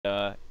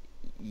Uh,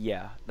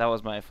 yeah, that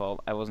was my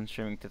fault. I wasn't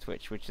streaming to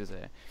Twitch, which is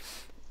a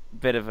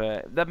bit of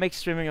a that makes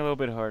streaming a little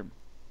bit hard.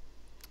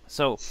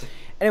 So,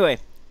 anyway,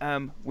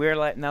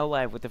 we're now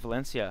live with the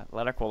Valencia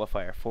ladder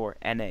qualifier for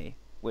NA,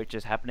 which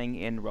is happening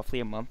in roughly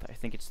a month. I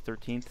think it's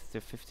 13th to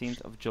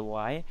 15th of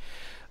July.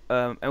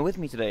 And with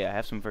me today, I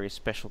have some very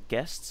special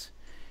guests.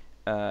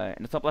 In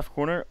the top left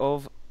corner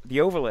of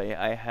the overlay,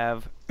 I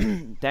have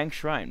Dank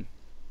Shrine.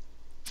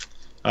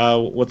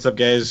 What's up,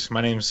 guys? My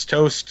name's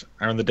Toast.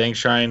 I run the Dank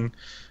Shrine.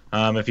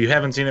 If you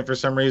haven't seen it for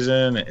some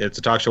reason, it's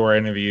a talk show where I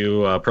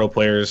interview pro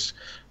players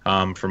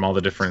from all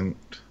the different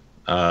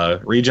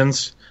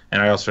regions,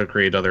 and I also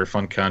create other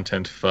fun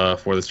content for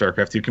the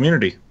Starcraft 2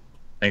 community.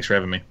 Thanks for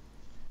having me.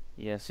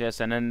 Yes, yes,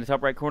 and then in the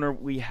top right corner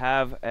we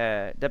have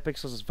Dead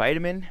Pixels'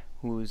 Vitamin,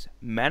 who's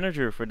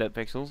manager for Dead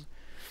Pixels.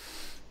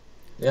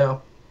 Yeah.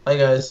 Hi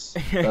guys.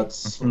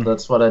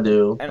 That's what I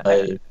do.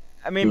 And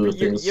I mean,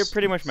 you're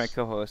pretty much my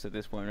co-host at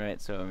this point,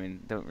 right? So I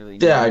mean, don't really.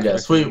 Yeah, I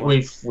guess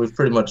we've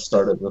pretty much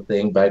started the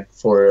thing back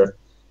for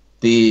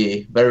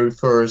the very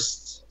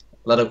first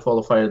ladder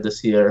qualifier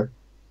this year.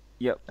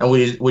 Yep. And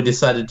we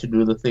decided to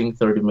do the thing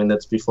 30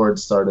 minutes before it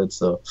started.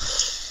 So.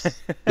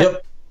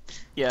 Yep.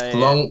 Yeah.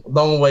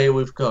 Long way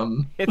we've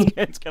come.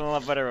 It's gotten a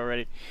lot better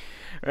already.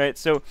 Right.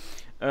 So,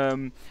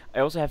 I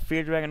also have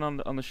Fear Dragon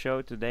on the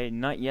show today.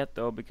 Not yet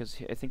though, because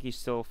I think he's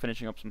still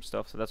finishing up some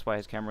stuff. So that's why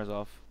his camera's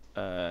off.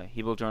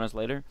 He will join us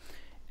later.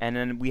 And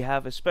then we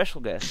have a special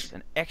guest,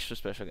 an extra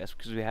special guest,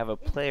 because we have a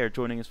player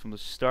joining us from the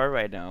start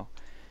right now,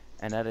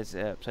 and that is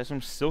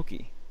from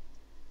Silky.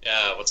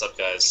 Yeah, what's up,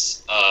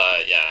 guys?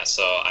 Yeah,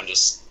 so I'm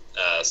just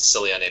a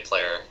silly NA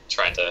player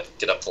trying to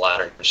get up the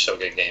ladder and show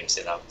good games,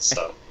 you know.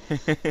 So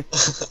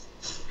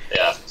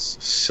yeah,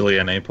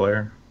 Silly NA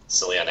player.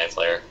 Silly NA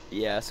player.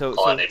 Yeah, so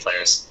all NA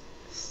players.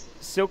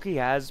 Silky he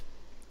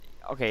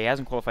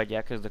hasn't qualified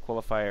yet because the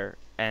qualifier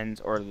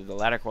ends, or the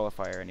ladder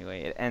qualifier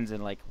anyway, it ends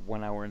in like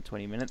 1 hour and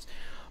 20 minutes,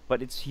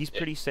 but he's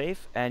pretty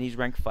safe, and he's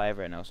rank 5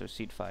 right now, so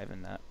seed 5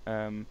 in that.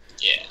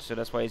 Yeah. So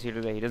that's why he's here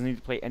today. He doesn't need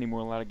to play any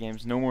more ladder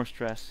games. No more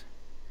stress.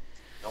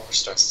 No more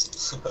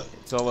stress.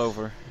 It's all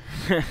over.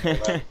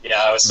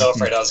 Yeah, I was so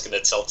afraid I was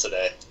gonna tilt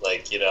today.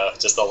 Like, you know,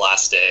 just the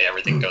last day,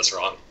 everything goes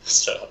wrong.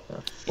 So.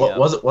 Yeah.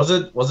 Was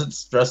it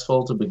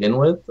stressful to begin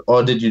with,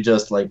 or did you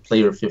just like play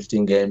your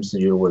 15 games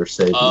and you were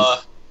safe?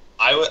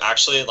 I would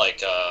actually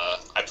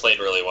I played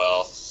really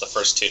well the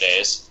first 2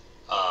 days,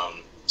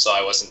 so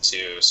I wasn't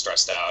too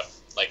stressed out.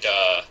 Like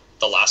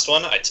the last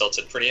one, I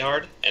tilted pretty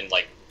hard and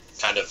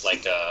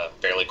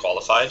barely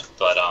qualified,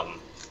 but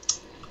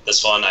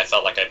this one I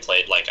felt like I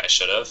played like I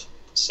should have,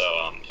 so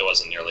it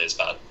wasn't nearly as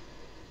bad.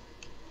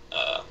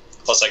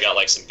 Plus I got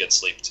like some good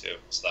sleep too,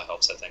 so that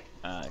helps, I think.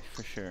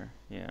 For sure,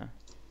 yeah.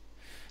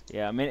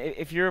 Yeah, I mean,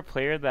 if you're a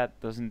player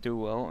that doesn't do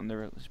well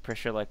under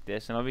pressure like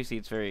this, and obviously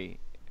it's very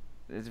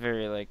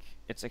like,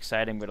 it's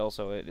exciting, but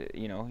also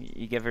you know,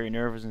 you get very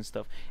nervous and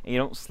stuff, and you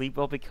don't sleep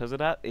well because of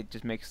that. It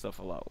just makes stuff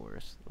a lot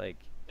worse. Like,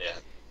 yeah,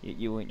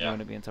 you want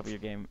to be on top of your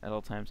game at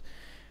all times.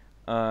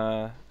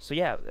 So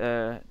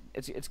yeah,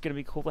 it's gonna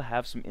be cool to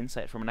have some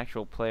insight from an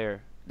actual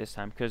player this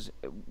time, because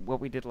what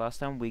we did last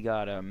time, we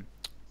got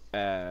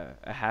a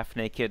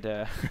half-naked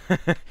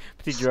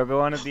Petit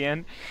Drogo on at the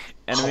end,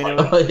 and I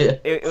mean,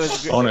 it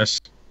was bonus.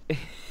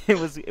 It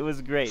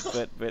was great,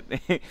 but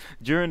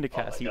during the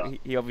cast,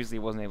 he obviously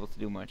wasn't able to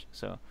do much.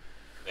 So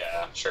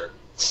yeah, sure.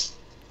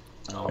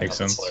 Makes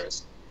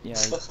sense. Yeah,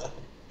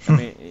 I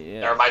mean,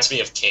 yeah. It reminds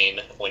me of Kane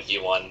when he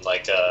won,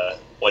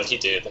 when he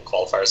did the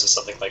qualifiers or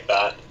something like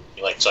that.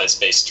 He joined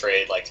Space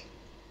Trade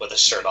with his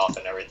shirt off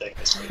and everything.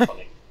 It's pretty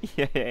funny.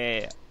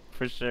 yeah,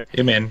 for sure.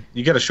 Hey man,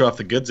 you got to show off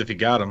the goods if you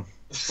got them.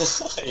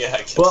 Yeah, I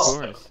guess.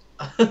 Well,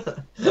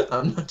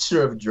 I'm not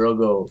sure if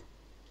Drogo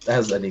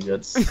has any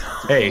goods.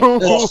 Hey,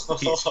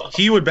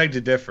 he would beg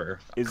to differ.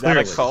 Is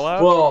clearly. that a call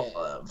out?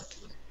 Well,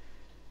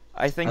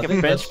 I think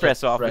a bench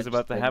press off is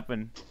about to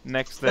happen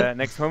next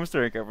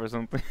Homestar Cup or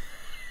something.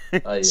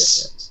 Yeah.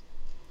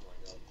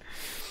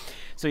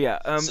 So yeah,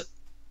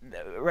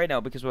 right now,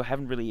 because we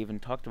haven't really even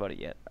talked about it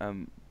yet,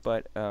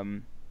 but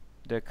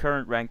the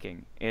current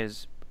ranking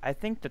is, I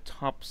think the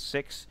top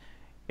 6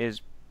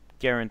 is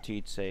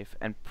guaranteed safe,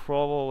 and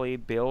probably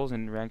Bill's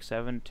in rank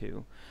 7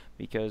 too,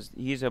 because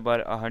he's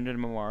about 100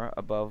 MMR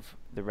above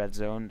the red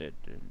zone,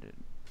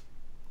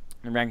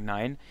 in rank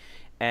 9,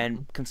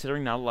 and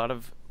considering not a lot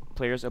of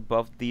players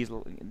above these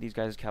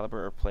guys'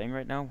 caliber are playing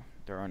right now,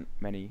 there aren't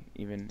many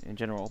even in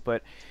general,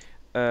 but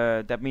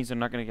that means they're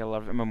not going to get a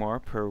lot of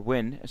MMR per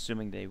win,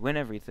 assuming they win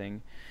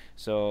everything.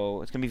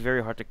 So it's going to be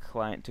very hard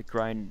to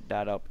grind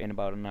that up in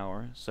about an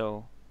hour.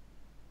 So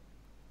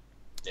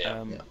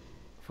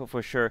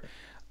for sure.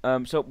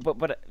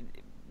 But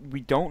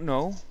we don't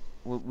know.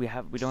 We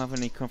don't have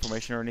any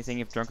confirmation or anything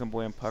if Drunken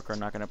Boy and Puck are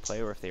not going to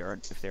play, or if they are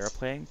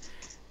playing.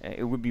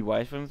 It would be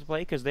wise for them to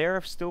play, because they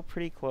are still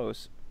pretty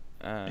close.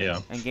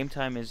 And game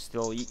time is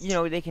still, you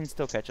know, they can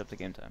still catch up to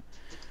game time.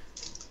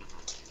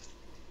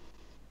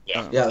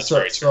 Yeah, Yeah, it's so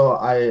very true.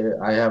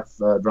 I have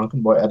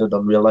Drunken Boy added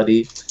on Real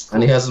ID,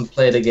 and he hasn't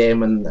played a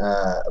game in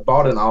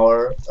about an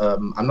hour.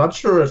 I'm not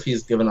sure if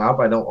he's given up.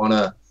 I don't want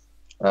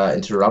to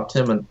interrupt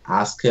him and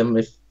ask him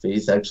if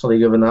he's actually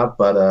given up,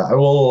 but I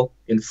will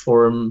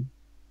inform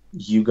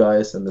you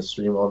guys in the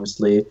stream,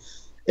 obviously,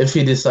 if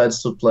he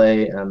decides to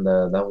play, and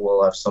then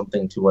we'll have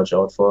something to watch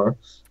out for.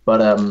 But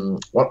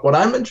what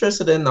I'm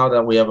interested in now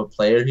that we have a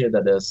player here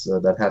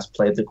that has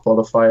played the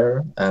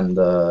qualifier and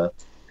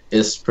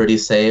is pretty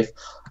safe.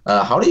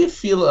 How do you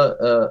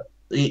feel?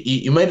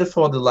 You made it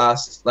for the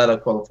last ladder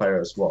qualifier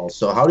as well.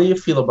 So how do you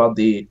feel about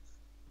the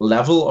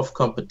level of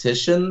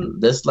competition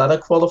this ladder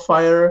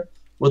qualifier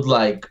with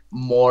like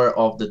more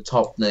of the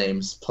top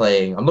names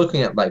playing? I'm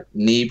looking at like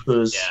Neeb,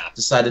 who's Yeah.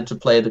 decided to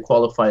play the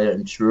qualifier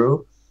in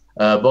True.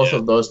 Both Yeah.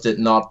 of those did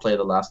not play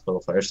the last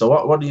qualifier. So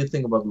what do you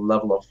think about the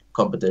level of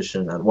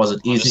competition? And was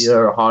it Honest-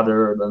 easier or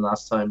harder than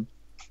last time?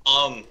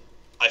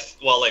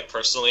 Like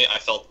personally, I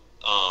felt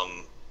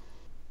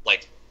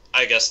like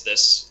I guess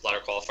this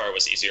ladder qualifier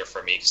was easier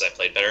for me because I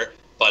played better.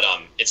 But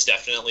it's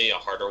definitely a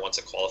harder one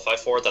to qualify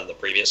for than the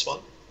previous one.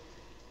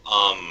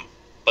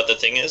 But the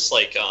thing is,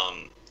 like,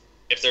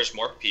 if there's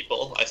more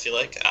people, I feel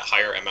like at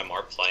higher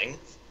MMR playing,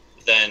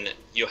 then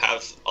you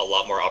have a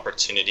lot more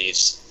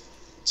opportunities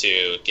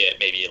to get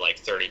maybe like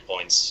 30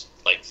 points,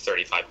 like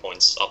 35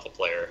 points off a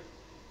player.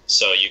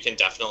 So you can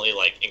definitely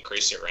like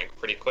increase your rank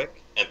pretty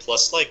quick. And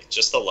plus, like,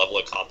 just the level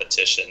of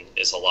competition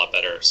is a lot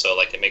better. So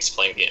like it makes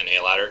playing the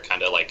NA ladder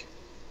kind of like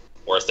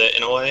worth it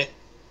in a way.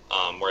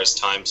 Whereas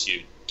times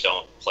you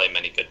don't play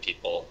many good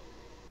people.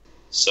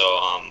 So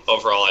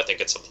overall, I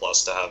think it's a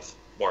plus to have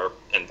more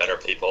and better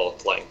people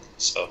playing.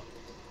 So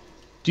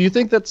Do you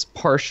think that's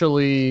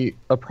partially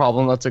a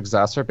problem that's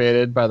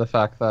exacerbated by the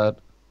fact that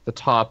the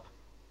top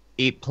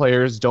 8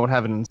 players don't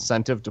have an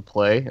incentive to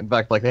play? In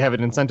fact, like they have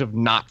an incentive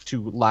not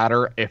to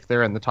ladder if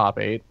they're in the top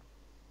 8.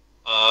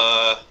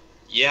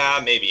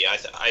 yeah, maybe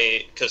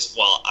because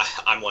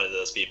I'm one of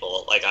those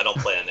people. Like I don't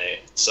play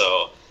NA,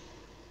 so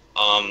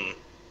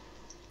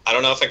I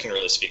don't know if I can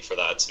really speak for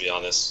that, to be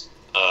honest.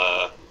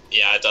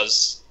 Yeah, it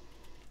does.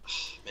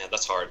 Man,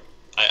 that's hard.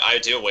 I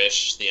do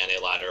wish the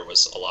NA ladder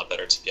was a lot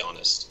better, to be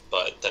honest.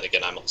 But then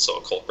again, I'm also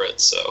a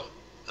culprit, so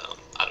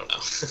I don't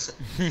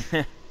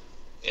know.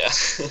 Yeah.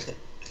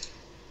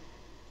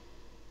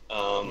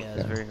 Yeah,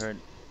 it's very hard.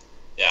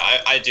 Yeah,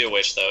 I do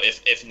wish though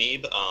if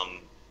Neeb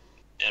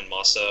and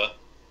Masa,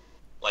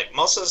 like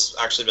Masa's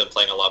actually been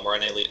playing a lot more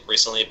NA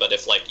recently, but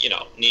if like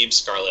Neeb,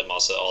 Scarlet,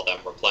 Masa, all them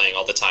were playing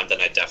all the time, then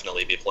I'd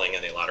definitely be playing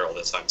NA ladder all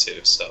the time too.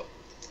 So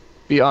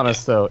Be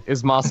honest though,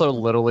 is Maso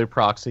literally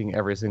proxying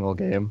every single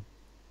game?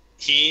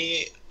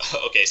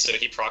 Okay, so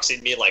he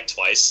proxied me like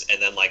twice, and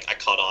then like I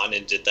caught on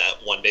and did that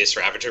one base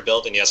Ravager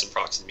build, and he hasn't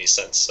proxied me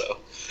since, so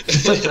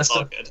it's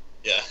all good.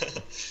 Yeah.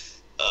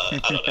 I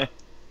don't know.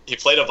 He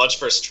played a bunch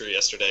versus True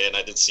yesterday, and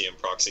I didn't see him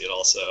proxy at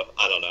all, so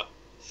I don't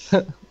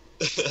know.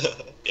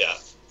 Yeah,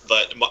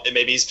 but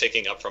maybe he's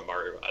picking up from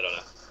Maru. I don't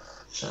know.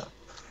 Yeah.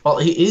 Well,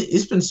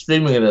 he's been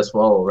streaming it as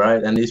well,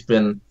 right? And he's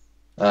been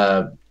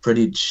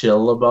pretty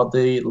chill about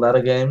the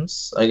ladder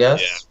games, I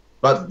guess. Yeah.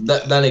 But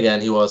then again,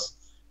 he was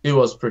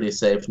pretty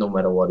safe no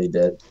matter what he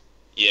did.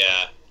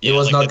 Yeah. He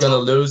was like not gonna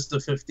lose the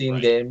 15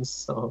 Right. games.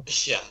 So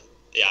Yeah.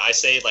 Yeah, I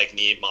say like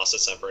Neeb, Masa,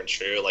 Semper, and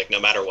True. Like no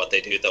matter what they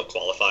do, they'll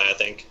qualify. I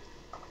think.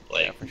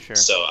 Like Yeah, for sure.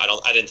 so,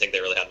 I didn't think they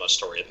really had much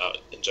to worry about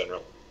in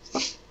general.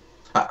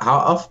 how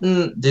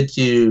often did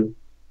you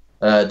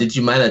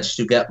manage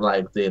to get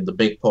like the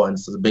big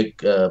points, the big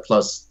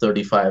plus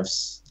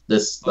 35s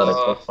this ladder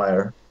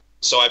qualifier?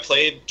 So I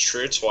played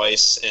True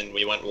twice, and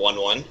we went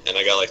 1-1, and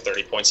I got like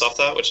 30 points off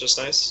that, which is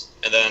nice.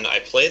 And then I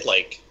played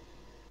like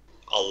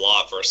a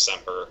lot versus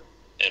Semper,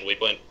 and we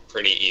went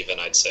pretty even,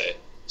 I'd say.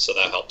 So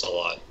that helped a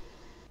lot.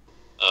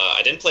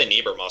 I didn't play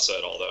Neeb or Masa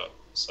at all, though.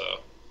 So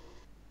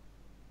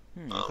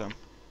Okay.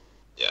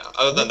 yeah.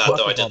 Other than that,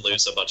 though, I did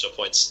lose a bunch of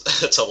points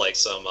to like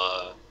some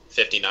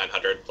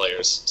 5,900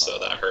 players, so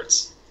that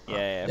hurts.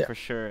 Yeah, for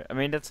sure. I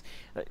mean,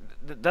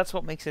 that's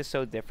what makes it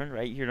so different,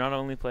 right? You're not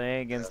only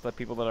playing against the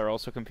people that are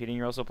also competing,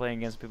 you're also playing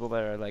against people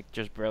that are like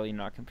just barely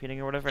not competing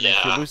or whatever. And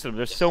if you Yeah. lose to them,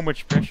 there's so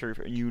much pressure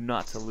for you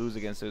not to lose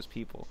against those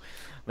people.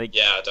 Like,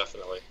 Yeah,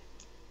 definitely.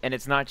 and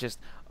it's not just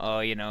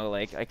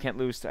like I can't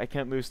lose to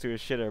a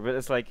shitter, but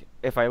it's like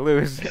if I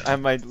lose, I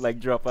might like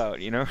drop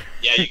out, Yeah,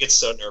 you get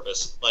so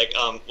nervous. Like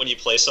when you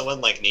play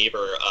someone like Neeb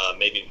or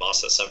maybe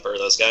Masa, Semper,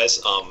 those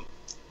guys,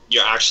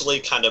 you're actually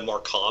kind of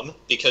more calm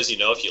because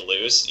if you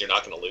lose, you're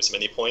not going to lose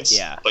many points.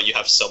 Yeah. But you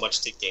have so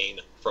much to gain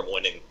from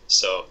winning.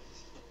 So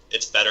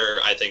it's better,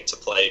 I think, to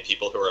play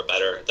people who are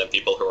better than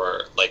people who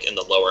are like in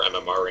the lower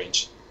MMR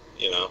range.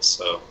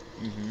 So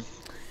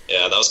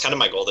yeah, that was kind of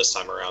my goal this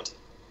time around.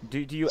 Do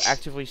you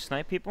actively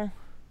snipe people?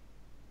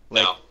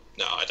 No,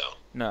 I don't.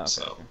 No. Okay,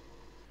 So okay.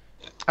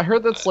 I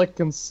heard that's like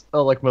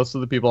like most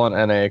of the people on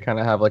NA kind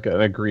of have like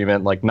an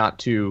agreement like not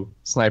to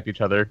snipe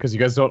each other because you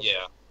guys don't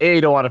yeah.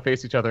 don't want to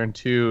face each other, and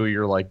 2,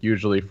 you're like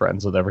usually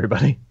friends with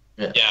everybody.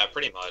 Yeah,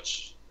 pretty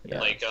much. Yeah.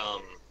 Like,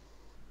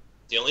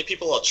 the only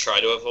people I'll try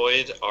to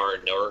avoid are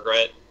No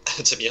Regret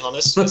to be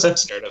honest, because I'm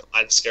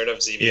scared of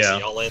ZVZ Yeah.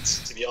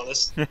 all-ins, to be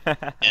honest, and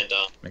Makes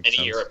any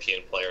sense.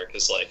 European player,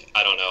 because like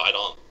I don't know, I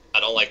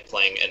don't like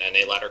playing an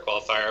NA ladder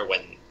qualifier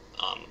when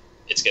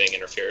it's getting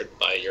interfered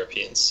by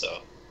Europeans.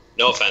 So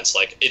no offense,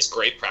 like it's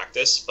great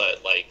practice,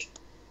 but like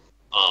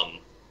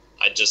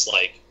I just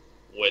like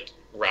would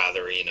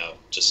rather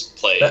just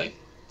play.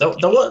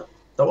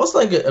 That was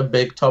like a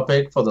big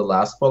topic for the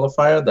last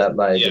qualifier. That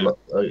like Yeah.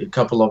 a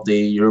couple of the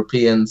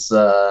Europeans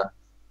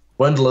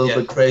went a little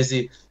bit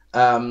crazy.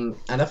 And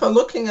if I'm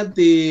looking at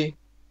the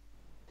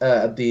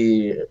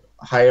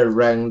higher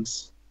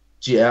ranked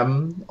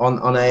GM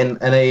on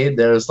NA,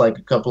 there's like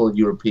a couple of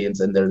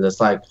Europeans in there. There's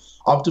like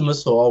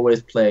Optimus, who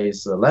always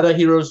plays ladder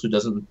heroes, who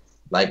doesn't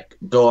like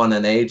go on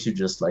NA to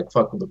just like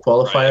fuck with the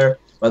qualifier. Right.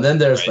 But then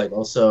there's like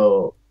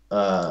also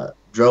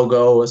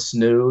Drogo,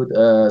 Snood,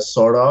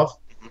 sort of,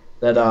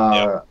 that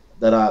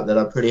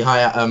are pretty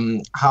high.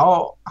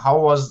 How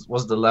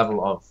was the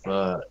level of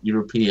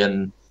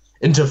European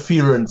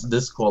interference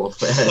this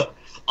qualifier?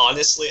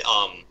 Honestly,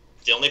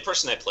 the only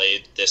person I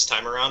played this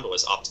time around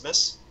was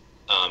Optimus.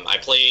 I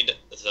played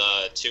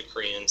the two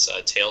Koreans,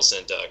 Tails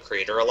and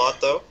Creator, a lot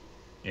though.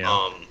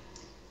 Yeah.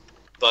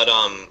 But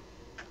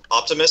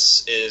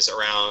Optimus is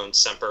around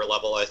Semper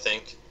level, I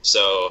think.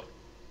 So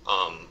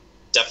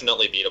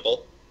definitely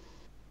beatable.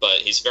 But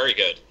he's very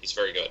good. He's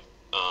very good.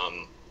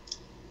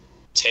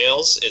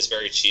 Tails is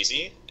very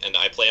cheesy, and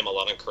I play him a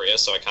lot in Korea,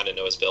 so I kind of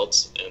know his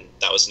builds, and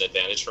that was an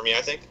advantage for me,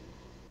 I think.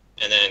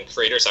 And then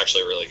Creator's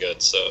actually really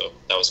good, so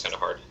that was kind of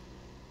hard.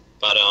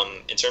 But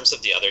in terms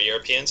of the other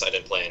Europeans, I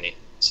didn't play any,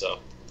 so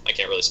I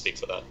can't really speak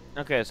for that.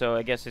 Okay, so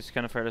I guess it's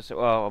kind of fair to say.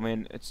 Well, I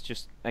mean, it's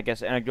just I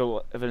guess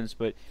anecdotal evidence,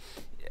 but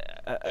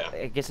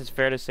I guess it's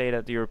fair to say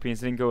that the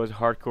Europeans didn't go as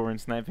hardcore in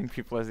sniping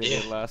people as they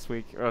did last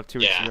week or 2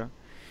 weeks ago.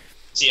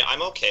 See,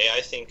 I'm okay. I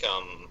think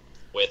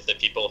with the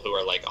people who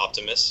are like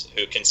Optimus,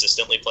 who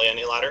consistently play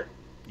any ladder,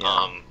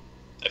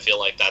 I feel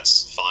like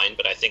that's fine.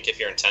 But I think if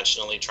you're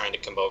intentionally trying to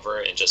come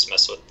over and just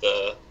mess with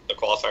the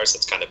qualifiers,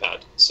 that's kind of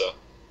bad. So.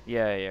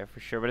 Yeah,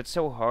 for sure. But it's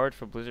so hard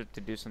for Blizzard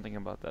to do something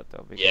about that,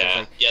 though. Because, you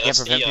can't that's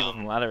prevent people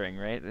from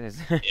laddering, right? That's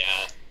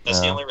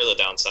the only real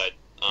downside.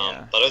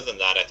 But other than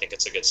that, I think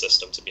it's a good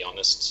system, to be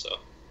honest. So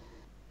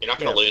you're not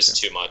going to lose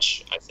too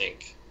much, I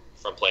think,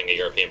 from playing a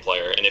European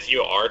player. And if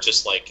you are,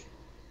 just like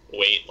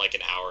wait like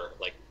an hour,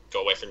 like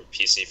go away from your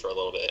PC for a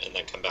little bit, and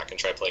then come back and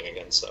try playing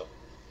again. So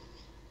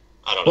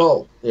I don't know.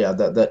 Well, yeah,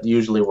 that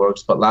usually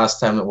works. But last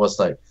time it was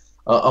like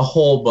a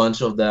whole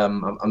bunch of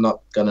them. I'm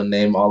not gonna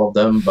name all of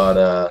them,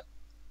 but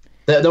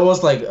there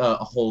was like a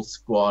whole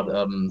squad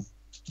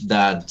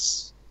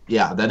that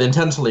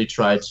intentionally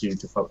tried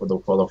to fuck with the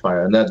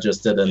qualifier, and that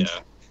just didn't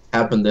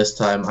happen this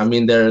time. I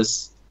mean, there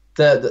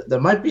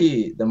might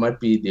be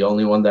the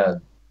only one that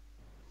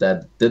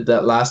did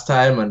that last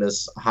time and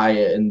is high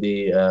in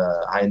the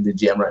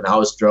GM right now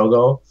is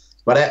Drogo.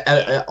 But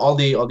all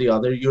the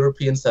other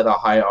Europeans that are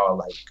high are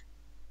like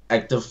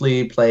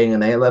actively playing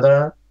an A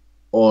ladder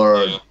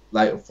or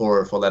like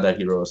for ladder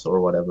heroes or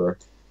whatever.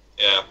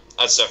 Yeah,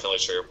 that's definitely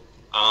true.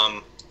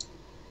 I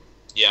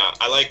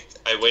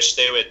wish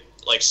they would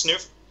like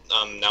Snoof.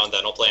 Now and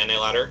then will play NA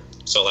ladder,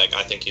 so like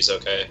I think he's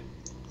okay.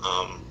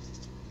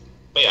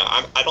 But yeah,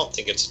 I don't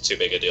think it's too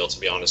big a deal, to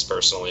be honest,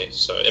 personally.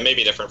 So it may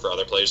be different for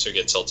other players who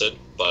get tilted,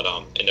 but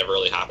it never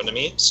really happened to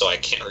me, so I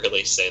can't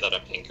really say that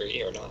I'm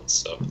angry or not.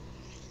 So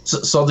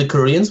the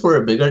Koreans were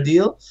a bigger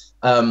deal.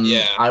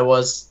 I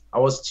was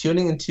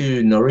tuning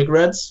into No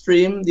Regrets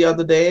stream the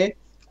other day,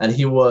 and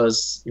he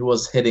was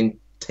hitting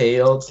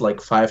Tails like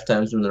 5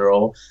 times in a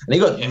row, and he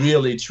got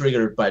really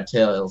triggered by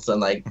Tails and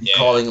like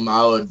calling him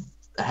out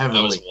heavily.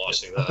 I was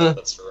watching that.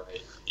 That's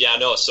right. Yeah,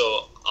 no.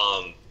 So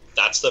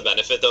that's the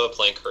benefit though of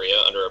playing Korea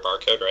under a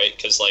barcode, right?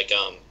 Because like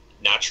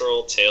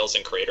Natural, Tails,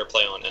 and Creator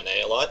play on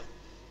NA a lot,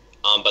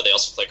 but they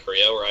also play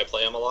Korea where I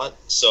play them a lot.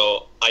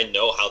 So I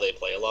know how they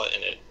play a lot,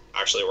 and it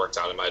actually worked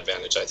out in my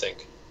advantage, I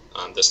think,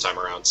 this time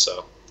around.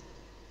 So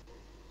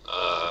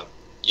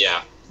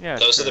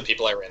those are the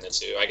people I ran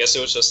into. I guess it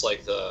was just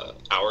like the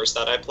hours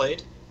that I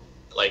played.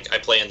 Like I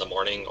play in the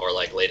morning or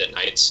like late at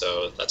night,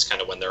 so that's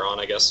kind of when they're on,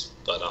 I guess.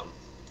 But I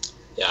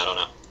don't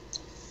know.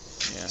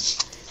 Yeah.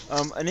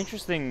 An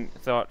interesting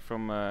thought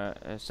from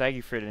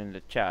Sagifrid in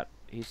the chat.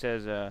 He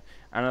says, I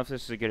don't know if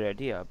this is a good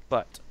idea,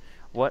 but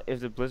what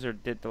if the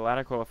Blizzard did the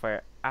ladder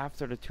qualifier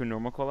after the 2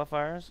 normal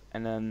qualifiers,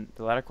 and then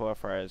the ladder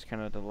qualifier is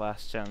kind of the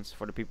last chance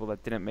for the people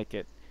that didn't make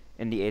it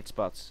in the 8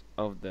 spots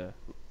of the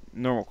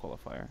normal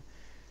qualifier?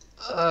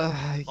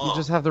 You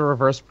just have the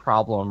reverse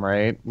problem,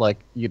 right? Like,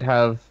 you'd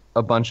have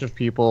a bunch of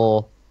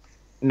people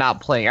not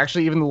playing.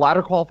 Actually, even the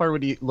ladder qualifier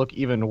would look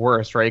even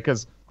worse, right?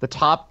 Because the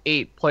top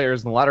 8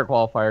 players in the ladder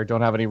qualifier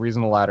don't have any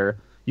reason to ladder.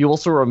 You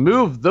also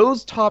remove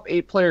those top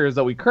 8 players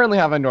that we currently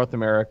have in North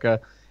America,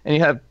 and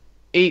you have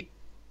 8,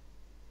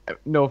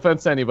 no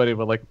offense to anybody,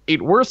 but like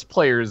 8 worse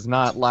players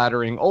not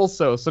laddering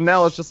also. So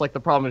now it's just like the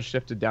problem is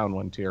shifted down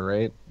 1 tier,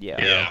 right?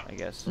 Yeah. I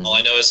guess. All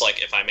I know is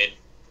like if I made,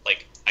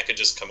 like I could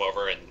just come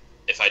over, and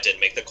if I did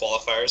make the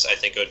qualifiers, I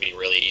think it would be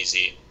really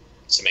easy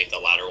to make the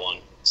ladder one.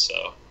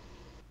 So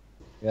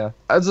Yeah.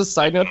 As a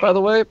side note, by the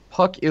way,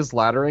 Puck is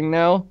laddering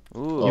now.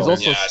 Ooh. He's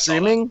also Yeah, I saw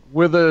streaming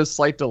with a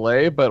slight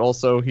delay, but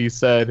also he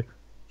said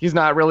he's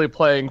not really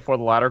playing for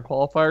the ladder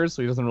qualifiers,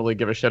 so he doesn't really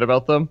give a shit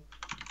about them.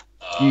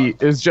 He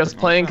is just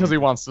playing because he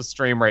wants to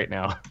stream right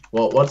now.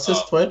 Well, what's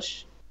his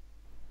Twitch?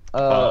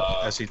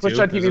 SE2,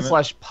 Twitch.tv isn't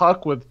it?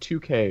 /Puck with 2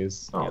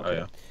 Ks. Oh, Oh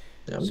yeah.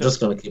 yeah, I'm So- just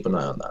gonna keep an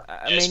eye on that.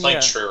 I Yeah, he's mean, playing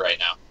yeah, True right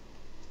now,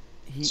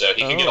 he, so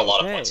he can get a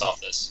lot of okay. points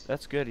off this.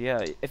 That's good.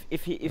 Yeah.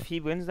 If he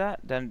wins that,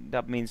 then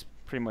that means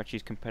pretty much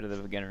he's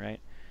competitive again, right?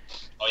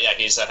 Oh yeah,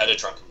 he's ahead of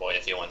Drunken Boy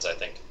if he wins, I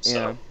think. So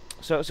Yeah.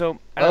 So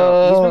I don't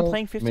know. He's been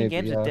playing 15 maybe,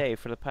 games yeah. a day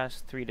for the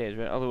past 3 days,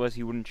 right? Otherwise,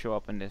 he wouldn't show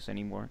up in this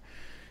anymore.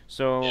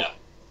 So,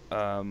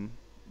 yeah,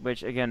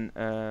 which again,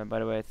 by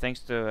the way,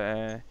 thanks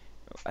to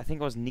I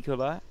think it was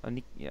Nicola.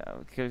 Yeah,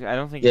 'cause I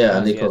don't think. He Yeah,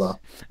 pronounced the Nicola.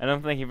 S. I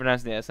don't think he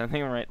pronounced the S. I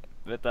think I'm right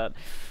with that.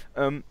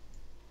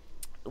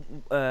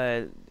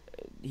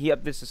 He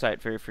updates the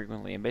site very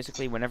frequently, and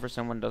basically, whenever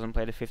someone doesn't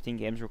play the 15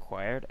 games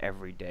required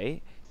every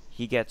day,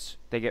 they get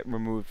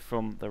removed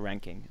from the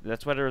ranking.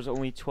 That's why there's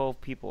only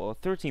 12 people or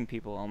 13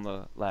 people on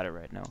the ladder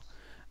right now,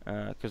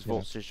 because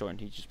Volts just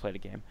joined. He just played a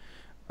game,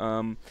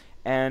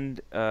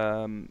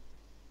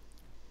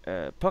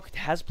 Puck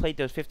has played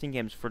those 15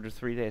 games for the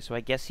 3 days, so I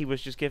guess he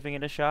was just giving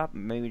it a shot,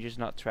 maybe just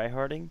not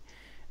try-harding.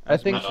 I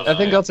think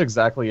that's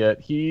exactly it.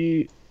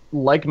 He,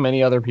 like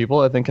many other people,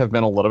 I think have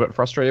been a little bit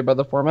frustrated by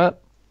the format.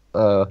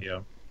 Yeah.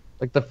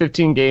 Like the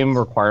 15 game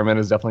requirement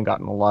has definitely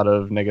gotten a lot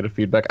of negative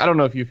feedback. I don't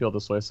know if you feel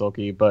this way,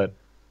 Silky, but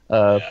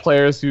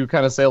players who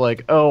kind of say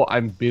like, "Oh,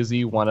 I'm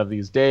busy one of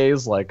these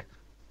days. Like,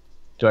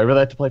 do I really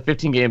have to play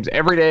 15 games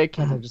every day?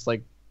 Can't I just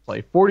like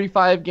play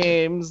 45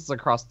 games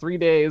across 3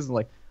 days?" And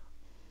like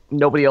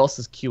nobody else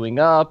is queuing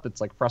up.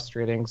 It's like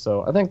frustrating.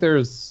 So I think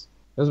there's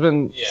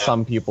been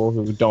some people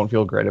who don't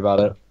feel great about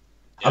it.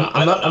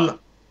 yeah,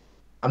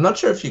 I'm not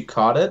sure if you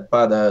caught it,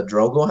 but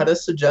Drogo had a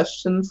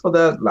suggestion for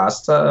the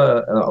last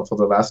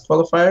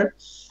qualifier,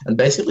 and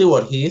basically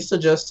what he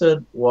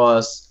suggested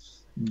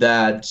was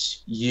that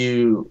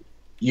you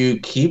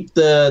keep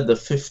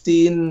the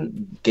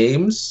 15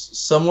 games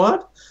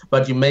somewhat,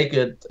 but you make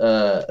it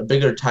a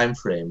bigger time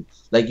frame.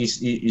 Like you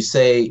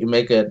say you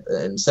make it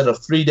instead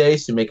of 3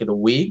 days, you make it a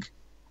week,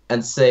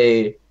 and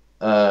say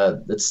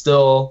it's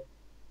still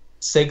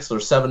 6 or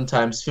 7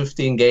 times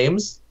 15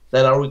 games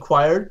that are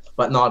required,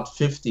 but not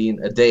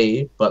 15 a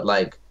day, but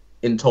like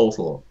in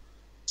total,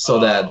 so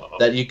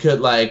that you could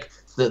like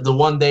the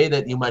one day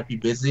that you might be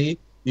busy,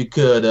 you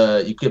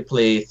could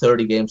play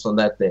 30 games on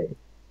that day.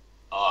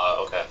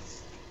 Okay.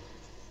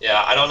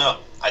 Yeah, I don't know.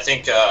 I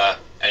think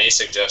any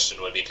suggestion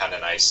would be kind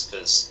of nice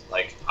because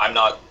like I'm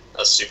not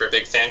a super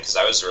big fan because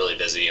I was really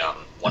busy on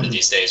one of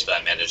these days, but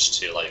I managed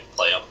to like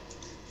play them.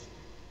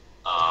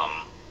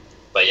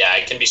 But yeah,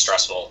 it can be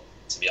stressful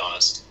to be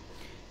honest.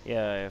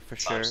 Yeah, for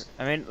sure.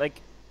 I mean,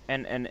 like,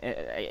 and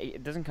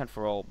it doesn't count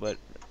for all, but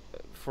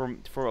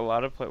for a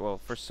lot of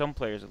for some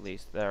players at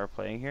least that are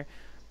playing here,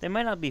 they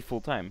might not be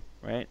full time,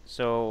 right?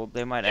 So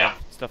they might have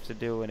stuff to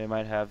do, and they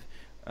might have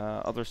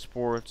other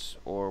sports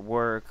or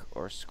work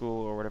or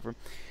school or whatever.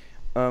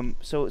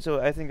 So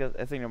I think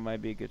that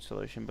might be a good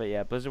solution. But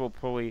yeah, Blizzard will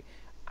probably.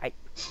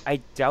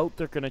 I doubt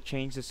they're gonna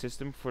change the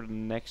system for the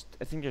next.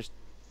 I think there's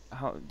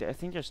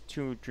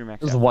 2 DreamHack.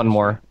 There's one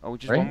more. Oh,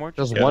 just right? one more.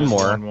 Just Yeah, one there's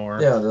more. One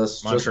more. Yeah,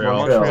 that's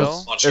Montreal. just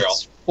Montreal. Montreal.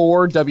 It's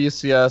 4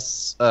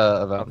 WCS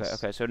events.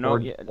 Okay. So no. Or-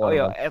 Yeah, or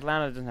events.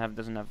 Atlanta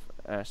doesn't have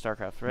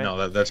Starcraft, right?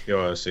 No, that's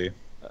BOSC.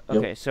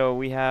 Okay, so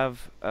we have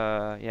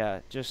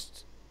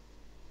just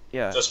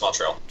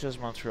Montreal. just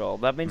Montreal.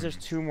 That means there's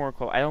 2 more.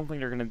 I don't think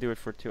they're gonna do it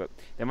for 2.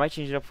 They might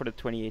change it up for the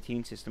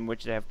 2018 system,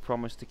 which they have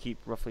promised to keep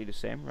roughly the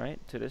same,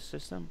 right, to this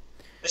system.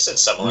 They said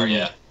similar,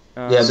 yeah.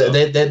 Yeah,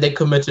 they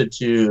committed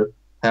to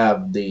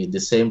have the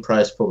same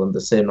price pool and the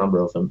same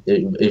number of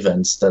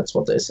events. That's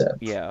what they said.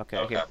 Yeah. Okay.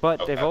 Okay, But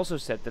they've okay. also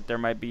said that there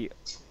might be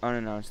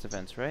unannounced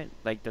events, right?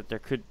 Like that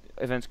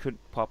events could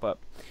pop up,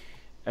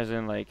 as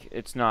in like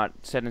it's not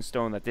set in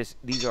stone that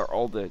these are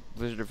all the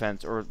Blizzard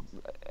events or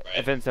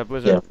events that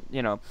Blizzard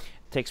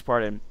takes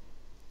part in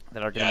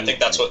that are going to. Yeah, I think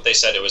that's what they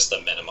said. It was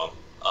the minimum.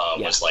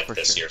 Yeah, was like for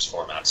this sure. year's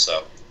format.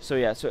 So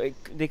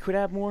They could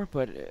add more,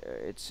 but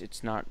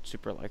it's not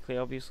super likely,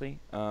 obviously.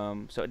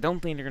 So I don't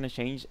think they're gonna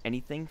change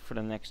anything for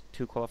the next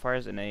 2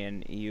 qualifiers in A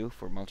and EU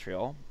for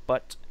Montreal,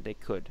 but they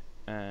could,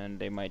 and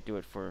they might do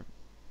it for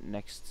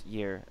next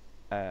year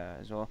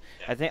as well.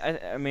 Yeah.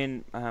 I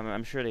mean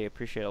I'm sure they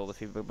appreciate all the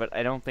feedback, but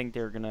I don't think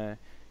they're gonna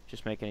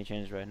just make any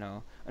changes right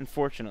now,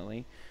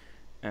 unfortunately.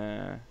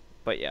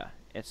 But yeah.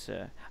 It's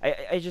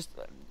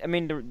I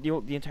mean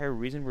the entire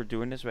reason we're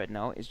doing this right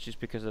now is just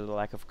because of the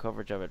lack of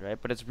coverage of it, right?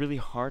 But it's really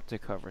hard to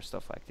cover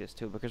stuff like this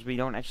too because we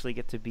don't actually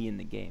get to be in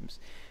the games.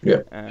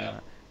 Yeah.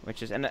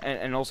 Which is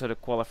and also the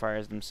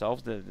qualifiers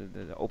themselves,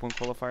 the open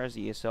qualifiers,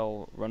 the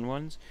ESL run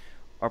ones,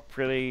 are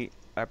pretty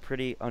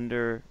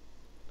under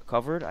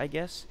covered, I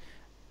guess.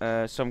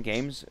 Some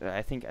games,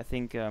 I think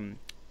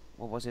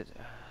what was it?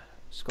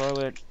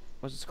 Scarlet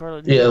Was it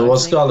Scarlet Neo? Yeah, it I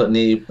was think? Scarlet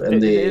Neep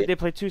and They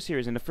played 2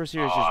 series, and the first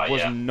series just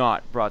was yeah.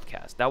 not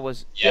broadcast. That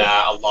was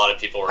Yeah, a lot of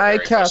people were I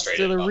very cast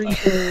frustrated the about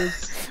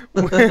that.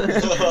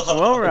 Reapers.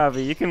 well,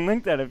 Ravi, you can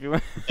link that if you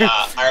want. Yeah,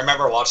 I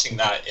remember watching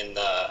that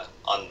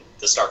on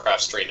the Starcraft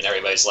stream, and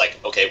everybody's like,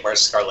 "Okay, where's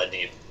Scarlet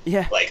Neve?"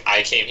 Yeah. Like,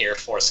 I came here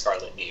for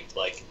Scarlet Neve,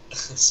 like,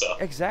 so.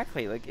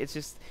 Exactly. Like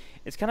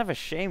it's kind of a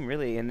shame,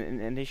 really,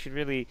 and they should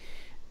really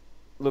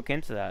look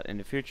into that in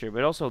the future.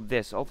 But also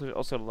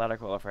also the ladder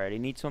qualifier. They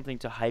need something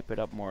to hype it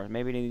up more.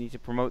 Maybe they need to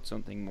promote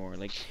something more.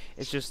 Like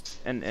it's just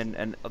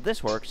and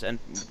this works, and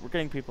we're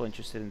getting people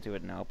interested into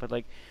it now. But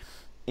like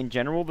in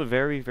general, the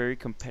very very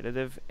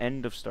competitive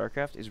end of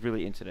StarCraft is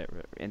really into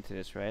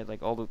this, right?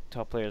 Like all the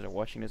top players are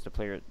watching this. The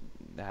player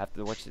that have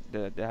to watch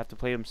they have to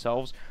play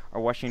themselves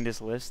are watching this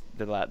list.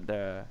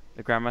 The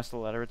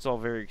Grandmaster ladder. It's all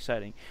very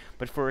exciting.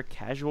 But for a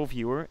casual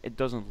viewer, it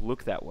doesn't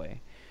look that way.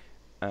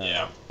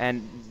 Yeah.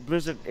 And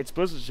it's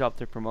Blizzard's job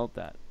to promote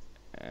that,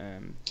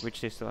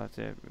 which they still have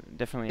to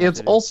definitely.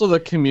 It's also the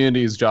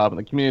community's job, and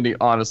the community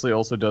honestly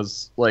also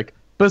does like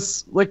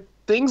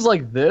things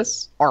like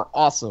this are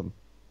awesome.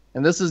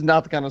 And this is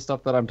not the kind of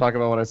stuff that I'm talking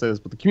about when I say this,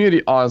 but the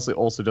community honestly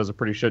also does a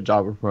pretty shit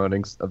job of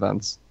promoting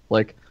events.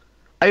 Like,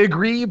 I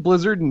agree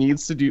Blizzard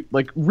needs to do,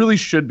 like, really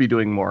should be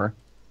doing more,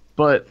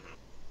 but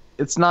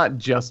it's not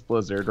just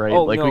Blizzard, right?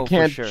 Oh, like, no, we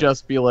can't for sure.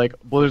 just be like,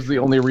 Blizzard's the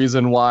only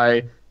reason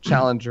why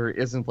Challenger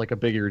isn't, like, a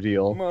bigger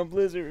deal. Come on,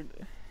 Blizzard.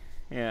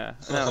 Yeah,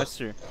 no, that's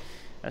true.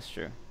 That's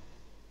true.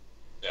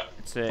 Yeah.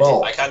 It's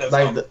Well, I kind of,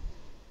 like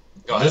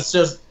go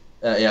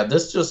ahead.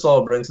 this just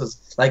all brings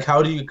us like,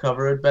 how do you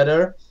cover it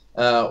better?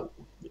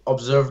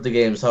 Observe the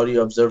games. How do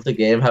you observe the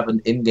game? Have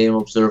an in-game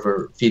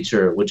observer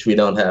feature, which we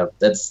don't have.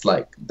 That's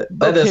like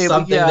that is Okay, but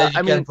something yeah, that you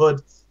I can mean-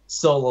 put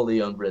solely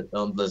on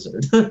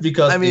Blizzard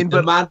because I mean, the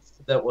but- demand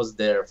that was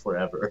there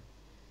forever.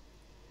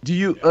 Do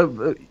you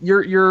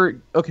you're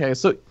okay,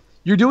 so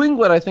you're doing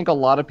what I think a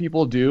lot of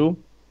people do,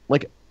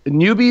 like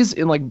newbies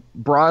in like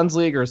Bronze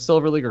League or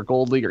Silver League or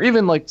Gold League or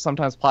even like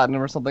sometimes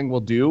Platinum or something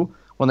will do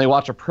when they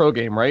watch a pro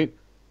game, right?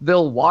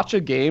 They'll watch a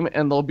game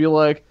and they'll be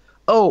like,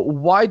 "Oh,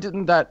 why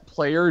didn't that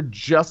player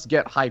just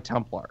get High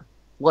Templar?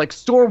 Like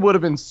Storm would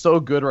have been so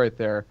good right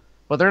there."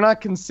 But they're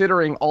not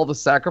considering all the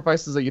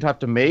sacrifices that you'd have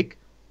to make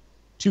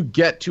to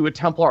get to a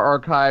Templar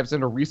archives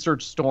and to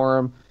research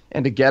Storm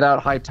and to get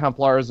out High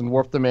Templars and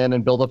warp them in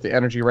and build up the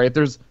energy, right?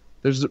 There's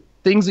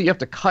things that you have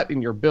to cut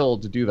in your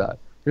build to do that.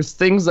 There's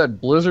things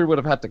that Blizzard would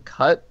have had to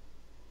cut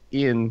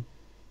in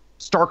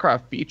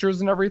StarCraft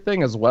features and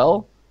everything as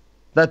well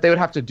that they would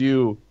have to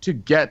do to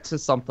get to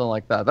something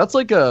like that.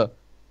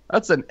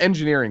 That's an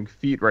engineering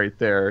feat right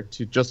there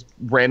to just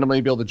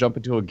randomly be able to jump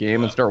into a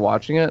game and start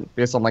watching it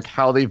based on like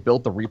how they've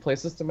built the replay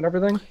system and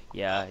everything.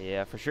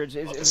 yeah, for sure.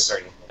 It's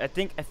certain. I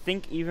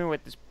think even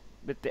with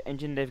the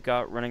engine they've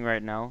got running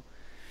right now,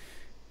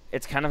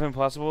 it's kind of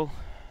impossible.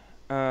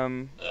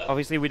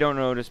 Obviously, we don't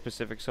know the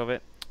specifics of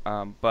it,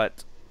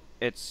 but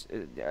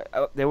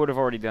they would have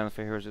already done it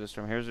for Heroes of the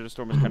Storm. Heroes of the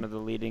Storm is kind of the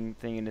leading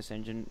thing in this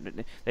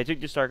engine. They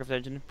took the StarCraft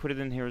engine, put it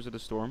in Heroes of the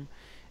Storm,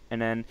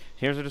 and then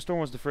Heroes of the Storm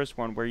was the first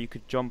one where you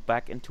could jump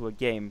back into a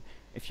game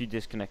if you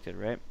disconnected,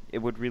 right? It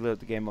would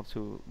reload the game up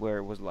to where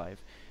it was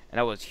live, and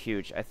that was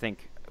huge. I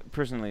think,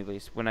 personally at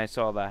least, when I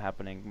saw that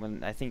happening,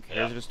 when I think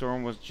Heroes of the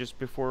Storm was just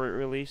before it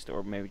released,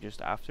 or maybe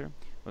just after, it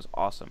was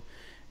awesome.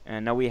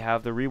 And now we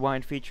have the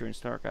rewind feature in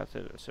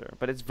StarCraft,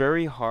 but it's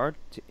very hard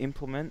to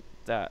implement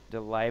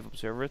the live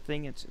observer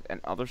thing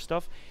and other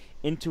stuff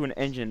into an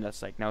engine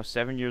that's like now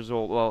 7 years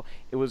old. Well,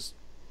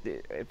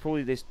 they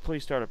probably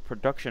started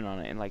production on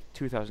it in like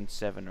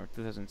 2007 or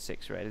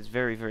 2006, right? It's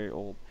very very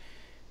old,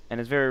 and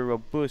it's very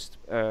robust,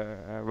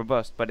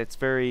 but it's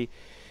very.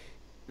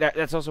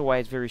 That's also why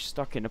it's very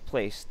stuck in a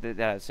place that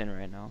it's in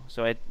right now.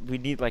 So we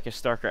need like a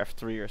StarCraft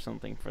 3 or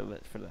something for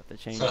that to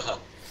change.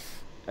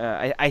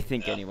 I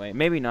think anyway.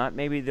 Maybe not.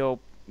 Maybe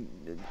they'll.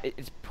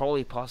 It's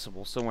probably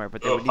possible somewhere,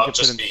 but they would need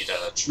to put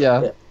in.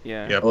 Yeah.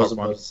 Yeah. I was Puck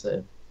about won. to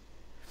say.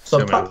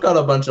 So Puck got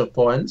a bunch of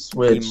points,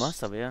 which He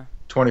must have, yeah.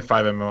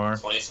 25 MMR.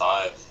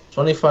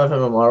 25.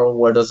 MMR.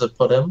 Where does it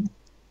put him?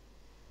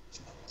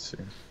 Let's see.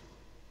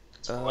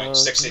 It's going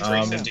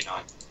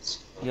 63.59.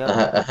 Yeah.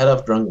 Ahead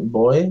of Drunken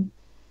Boy.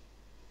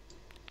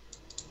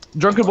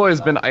 Drunken Boy has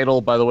been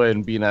idle, by the way,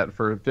 in BNet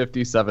for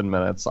 57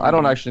 minutes. I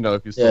don't actually know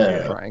if he's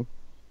still trying.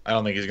 I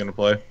don't think he's gonna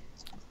play.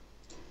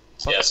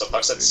 Yeah, so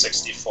Puck's at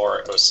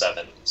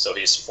 64.07, so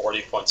he's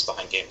 40 points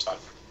behind game time.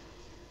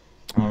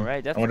 All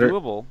right, that's I wonder-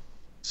 doable.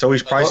 So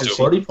he's priced. do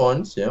 40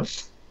 points, yeah.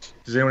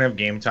 Does anyone have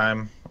game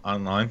time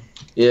online?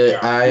 Yeah,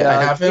 I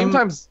have him.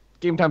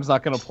 Game time's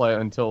not going to play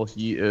until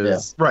he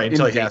is Right, in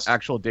until he has to.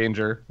 actual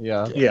danger.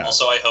 Yeah. Yeah.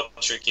 Also, I hope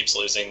True keeps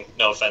losing.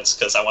 No offense,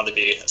 because I want to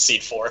be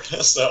seed 4,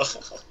 so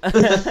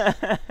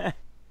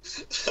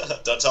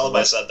don't tell him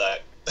I said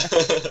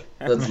that.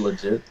 That's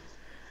legit.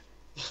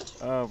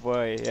 Oh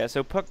boy, yeah.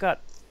 So Puck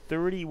got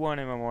 31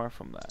 MMR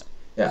from that.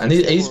 Yeah, and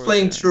he's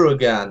playing True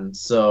again,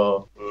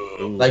 so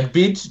Ooh. like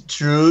beat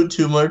True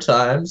 2 more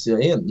times, you're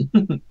in.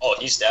 Oh,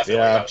 he's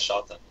definitely got a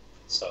shot then.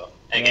 So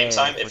And Yeah, game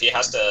time, for if he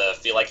has sure. to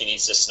feel like he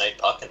needs to snipe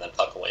Puck and then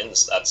Puck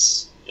wins,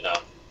 that's,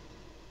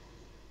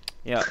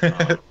 Yeah.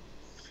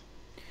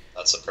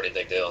 that's a pretty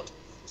big deal.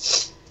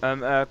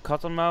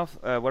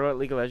 Cottonmouth, what about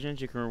League of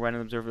Legends? You can rewind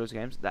and observe those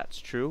games. That's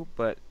true,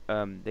 but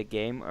the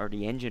game or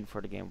the engine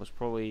for the game was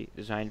probably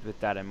designed with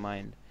that in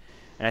mind.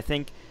 And I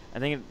think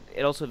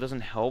it also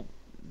doesn't help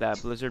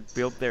that Blizzard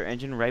built their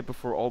engine right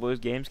before all those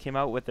games came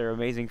out with their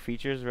amazing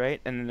features,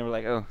 right? And then they were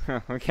like, oh,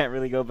 we can't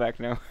really go back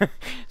now.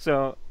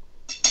 So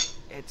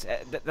it's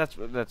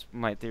that's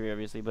my theory,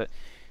 obviously, but.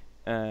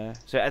 I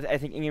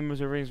think in-game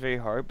observing is very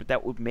hard, but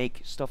that would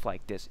make stuff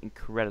like this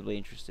incredibly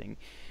interesting.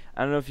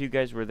 I don't know if you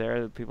guys were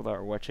there, the people that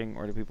are watching,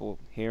 or the people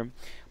here,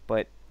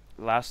 but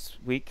last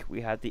week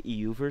we had the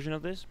EU version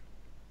of this,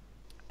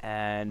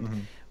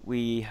 and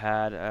we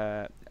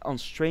had on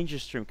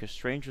Stranger's stream, because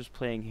Strange was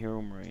playing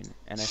Hero Marine,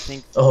 and I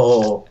think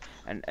Oh,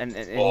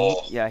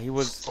 he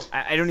was.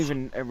 I don't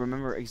even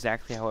remember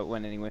exactly how it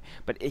went anyway,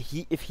 but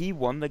if he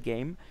won the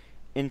game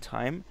in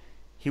time,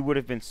 he would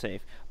have been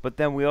safe. But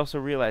then we also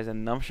realized that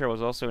Numshar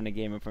was also in the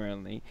game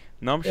apparently.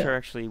 Numshar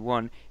actually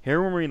won.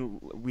 Hero Marine,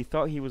 we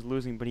thought he was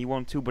losing, but he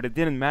won too. But it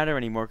didn't matter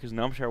anymore because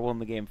Numshar won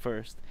the game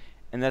first,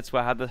 and that's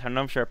why how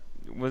Numshar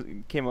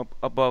came up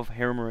above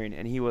Hero Marine,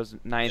 and he was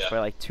ninth by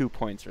like 2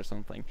 points or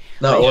something.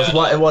 no,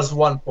 Like, it was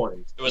 1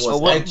 point. It was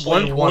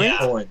actually one one point?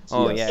 point.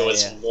 Oh, yes. yeah. It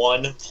was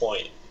 1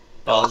 point.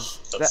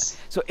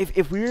 So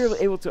if we were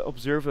able to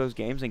observe those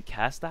games and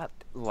cast that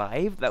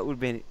live, that would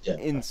be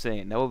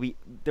insane. There would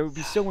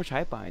be so much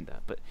hype behind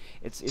that, but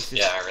it's just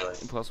really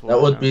impossible. That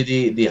right would now.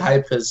 be the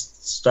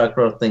hypest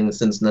Starcraft thing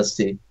since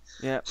Nesty.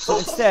 Yeah. So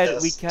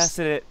instead, we Yes.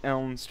 casted it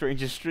on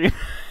Stranger's stream.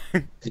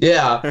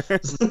 Yeah,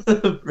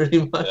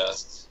 pretty much. Yeah.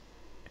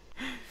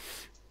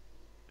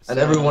 And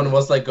everyone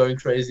was like going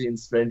crazy in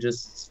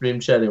Stranger's stream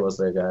chat. It was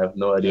like, I have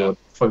no idea what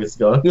the fuck is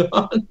going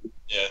on.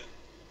 Yeah.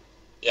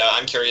 Yeah,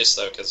 I'm curious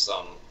though, because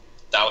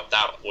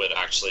that would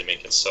actually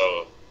make it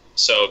so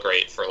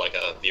great for like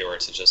a viewer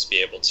to just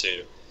be able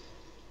to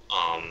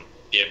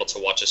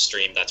watch a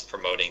stream that's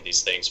promoting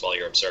these things while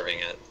you're observing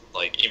it,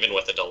 like even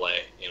with a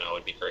delay, it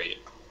would be great.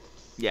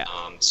 Yeah.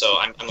 So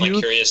I'm like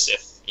curious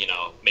if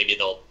maybe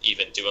they'll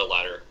even do a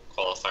ladder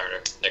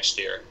qualifier next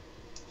year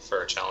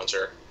for a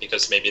challenger,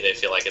 because maybe they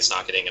feel like it's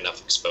not getting enough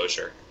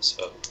exposure.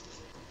 So.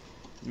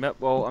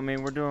 Well, I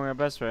mean, we're doing our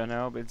best right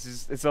now, but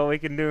it's all we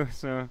can do.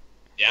 So.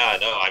 Yeah,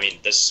 no, I mean,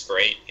 this is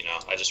great,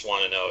 I just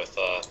want to know if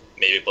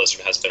maybe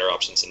Blizzard has better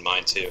options in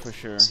mind, too. For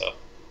sure. So.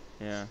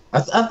 Yeah.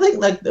 I think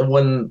like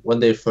when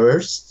they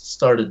first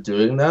started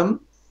doing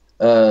them,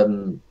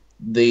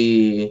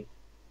 the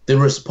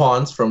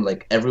response from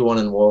like everyone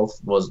involved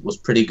was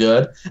pretty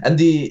good,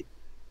 and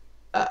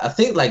I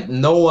think like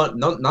none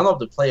of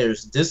the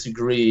players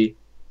disagree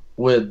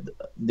with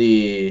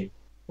the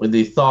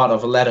thought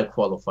of a ladder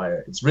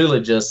qualifier. It's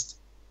really just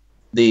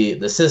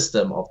the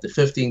system of the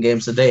 15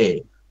 games a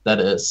day that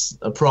is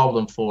a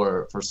problem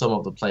for some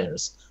of the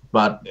players.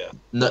 But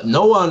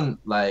no one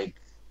like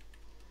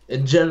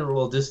in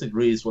general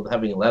disagrees with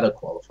having a ladder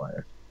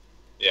qualifier.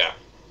 Yeah,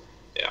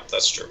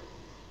 that's true.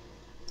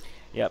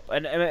 Yep,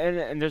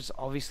 and there's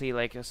obviously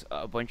like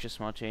a bunch of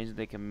small changes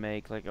they can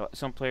make. Like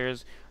some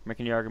players are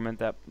making the argument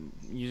that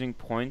using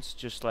points,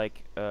 just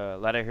like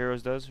Ladder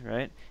Heroes does,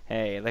 right?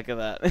 Hey, look at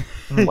that.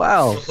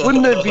 Wow,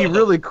 wouldn't it be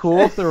really cool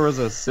if there was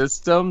a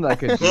system that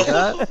could do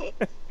that?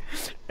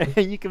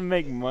 And you can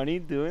make money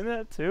doing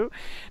that too.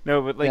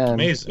 No, but like,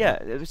 amazing.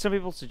 Yeah, some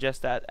people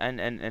suggest that,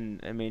 and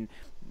I mean,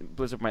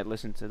 Blizzard might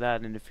listen to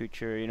that in the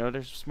future.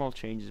 There's small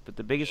changes, but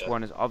the biggest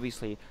one is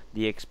obviously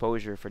the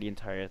exposure for the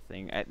entire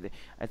thing.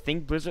 I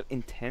think Blizzard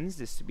intends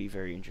this to be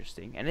very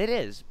interesting, and it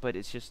is, but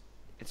it's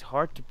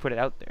hard to put it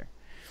out there.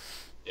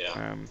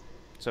 Yeah.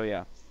 So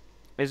yeah,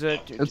 is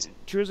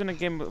Drew's in a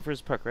game for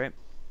his Puck, right?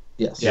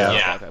 Yes.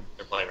 Yeah. Okay.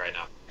 They're playing right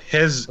now.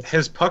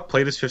 Has Puck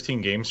played his 15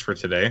 games for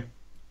today?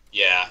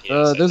 Yeah.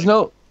 There's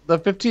the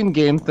 15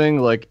 game thing.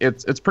 Like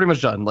it's pretty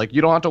much done. Like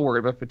you don't have to worry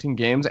about 15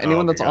 games.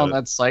 Anyone that's on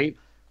that site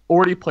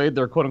already played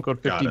their quote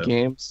unquote 50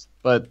 games,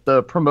 but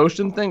the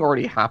promotion thing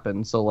already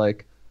happened. So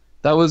like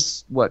that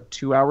was what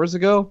 2 hours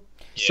ago.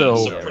 Yeah,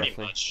 so pretty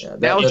much. Yeah,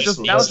 now it's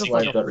that's just why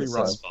like I a got free this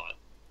run. Spot.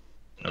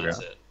 And Okay.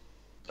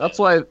 That's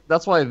it.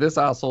 That's why this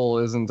asshole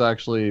isn't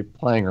actually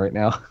playing right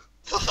now.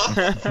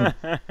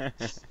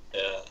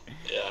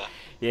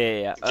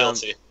 Yeah.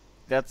 Guilty.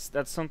 That's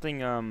something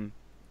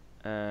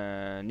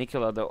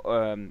Nicola, the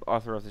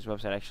author of this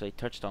website, actually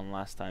touched on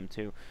last time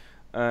too,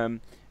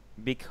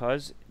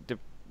 because the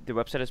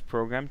website is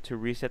programmed to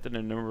reset the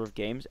number of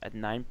games at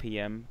 9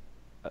 p.m.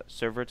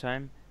 Server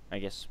time. I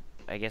guess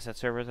that's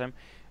server time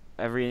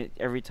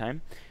every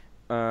time.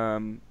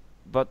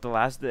 But the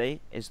last day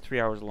is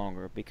 3 hours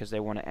longer because they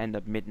want to end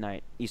up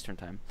midnight Eastern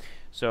time.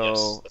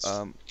 So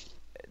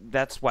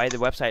that's why the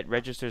website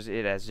registers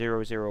it as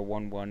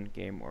 0011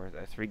 game, or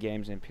 3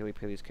 games in Pili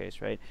Pili's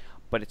case, right?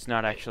 But it's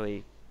not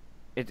actually.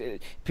 In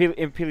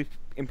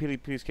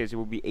Pili's case, it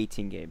will be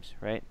 18 games,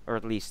 right? Or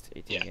at least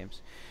 18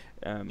 games.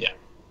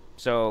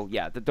 So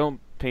yeah, don't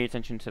pay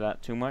attention to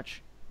that too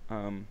much.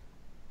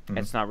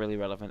 It's not really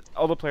relevant.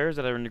 All the players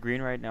that are in the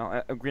green right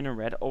now, green and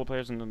red, all the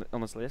players on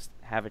this list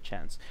have a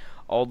chance.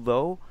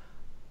 Although,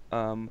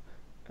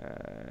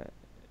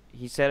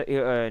 he said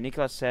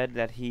Nicolas said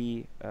that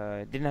he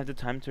didn't have the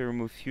time to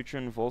remove Future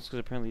and Volts because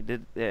apparently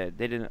they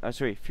didn't.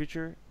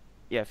 Future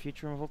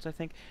and Volts I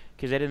think,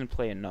 because they didn't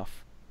play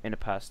enough in the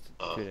past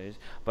 2 days.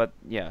 But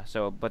yeah,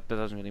 but that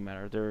doesn't really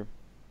matter. They're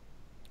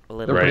a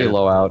little. They're pretty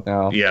low out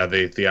now. Yeah,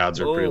 the odds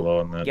are pretty low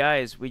on that.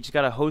 Guys, we just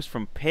got a host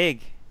from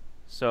Pig.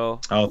 So,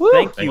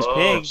 thank you,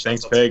 Pig.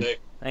 Thanks, Pig.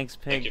 Thanks,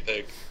 Pig. Thank you,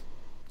 Pig.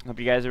 Hope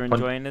you guys are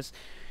enjoying this.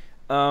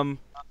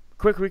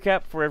 Quick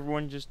recap for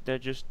everyone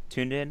that just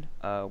tuned in.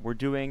 We're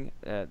doing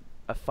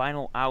a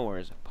final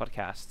hours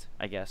podcast,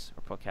 I guess,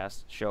 or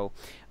podcast show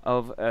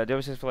of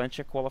WCS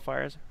Valencia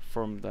qualifiers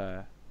from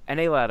the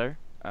NA ladder.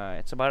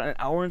 It's about an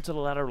hour into the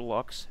ladder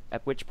locks,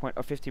 at which point,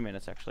 or 15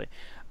 minutes actually,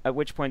 at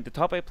which point the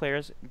top 8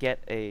 players get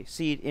a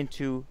seed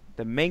into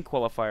the main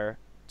qualifier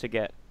to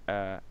get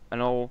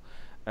an all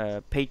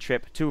paid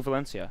trip to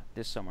Valencia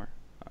this summer,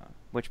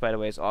 which by the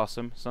way is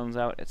awesome. Sun's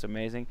out, it's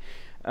amazing.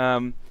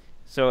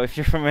 So if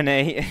you're from an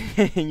A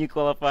and you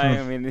qualify,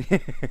 I mean,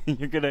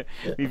 you're gonna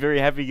be very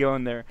happy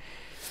going there.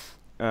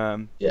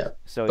 So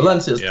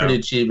Valencia is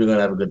pretty cheap. You're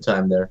gonna have a good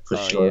time there for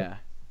sure. Yeah.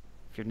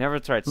 If you've never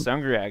tried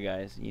sangria,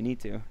 guys, you need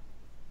to.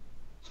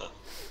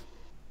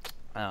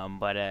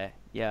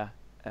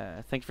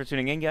 Thanks for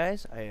tuning in,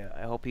 guys.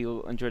 I hope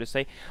you enjoy the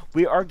stay.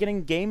 We are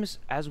getting games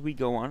as we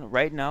go on.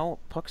 Right now,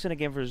 Puck's in a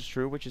game versus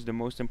True, which is the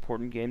most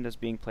important game that's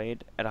being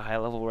played at a high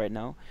level right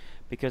now.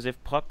 Because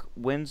if Puck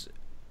wins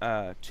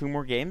 2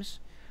 more games,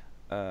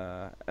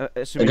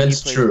 assuming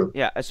against he plays, True.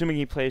 Yeah, assuming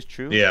he plays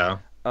True. Yeah.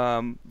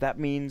 That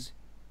means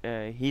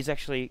he's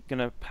actually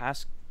gonna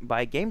pass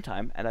by Game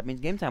Time, and that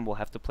means Game Time will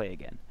have to play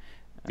again.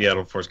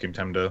 It'll force Game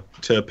Time to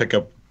pick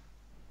up.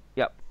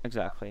 Yep,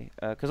 exactly.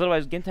 Because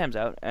otherwise, Game Time's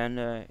out,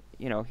 and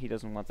he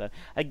doesn't want that.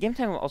 Game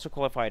Time also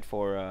qualified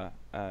for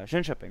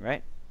Jönköping,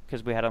 right?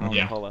 Because we had him on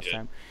the call last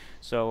time.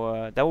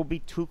 So that will be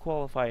 2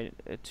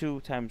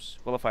 times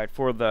qualified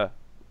for the.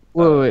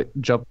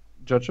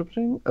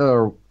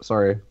 Jönköping?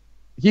 Sorry.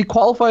 He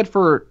qualified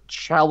for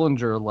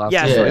Challenger last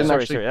year. Yeah, He didn't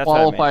actually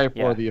qualify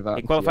for the event.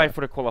 He qualified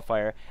for the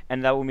qualifier,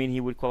 and that will mean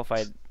he would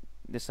qualify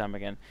this time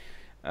again.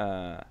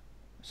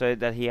 So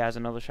that he has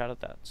another shot at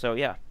that. So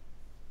yeah,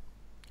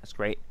 that's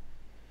great.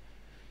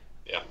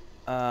 Yeah.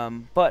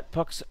 But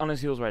Puck's on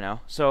his heels right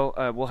now, so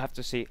we'll have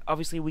to see.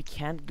 Obviously, we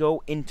can't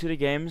go into the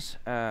games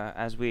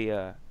as we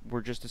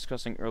were just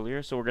discussing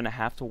earlier, so we're gonna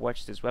have to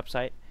watch this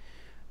website,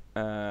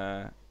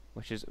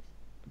 which is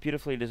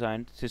beautifully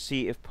designed to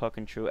see if Puck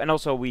and True, and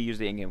also we use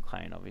the in-game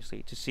client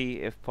obviously to see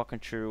if Puck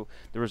and True,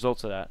 the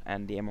results of that,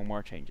 and the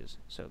MMR changes.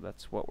 So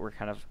that's what we're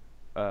kind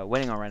of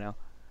waiting on right now.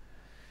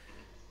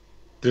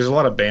 There's a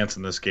lot of bants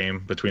in this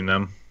game between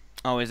them.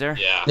 Oh, is there?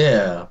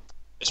 Yeah.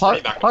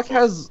 Puck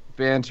has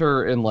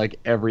banter in like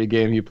every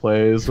game he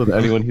plays with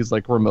anyone he's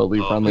like remotely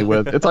friendly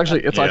with. It's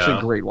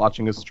actually great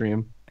watching his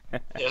stream.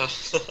 Yeah.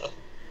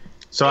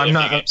 So I'm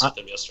not.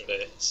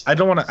 Yesterday, so. I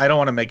don't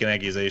want to make an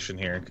accusation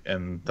here,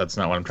 and that's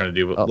not what I'm trying to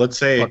do. But let's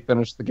say Puck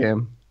finished the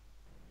game.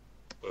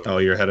 Oh,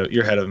 you're ahead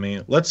of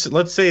me. Let's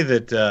say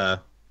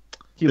that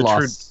he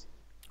lost.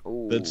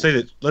 Let's say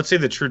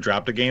that True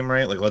dropped a game,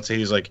 right? Like, let's say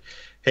he's like,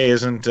 hey,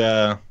 isn't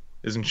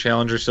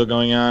Challenger still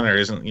going on, or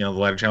isn't the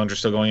ladder Challenger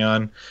still going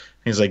on? And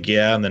he's like,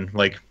 yeah, and then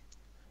like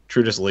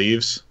True just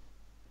leaves,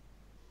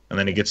 and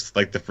then he gets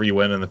like the free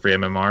win and the free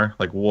MMR.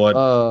 Like, what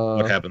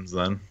happens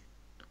then?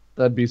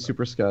 That'd be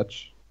super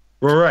sketch.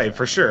 Well, right,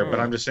 for sure. But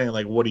I'm just saying,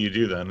 like, what do you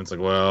do then? It's like,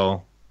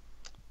 well,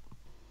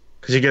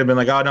 because you could have been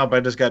like, oh no, but I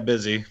just got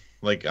busy.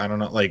 Like, I don't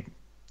know, like.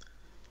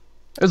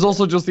 There's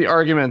also just the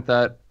argument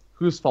that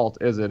whose fault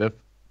is it if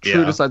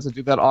True decides to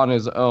do that on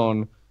his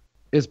own?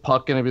 Is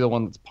Puck going to be the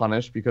one that's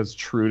punished because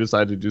True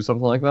decided to do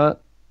something like that?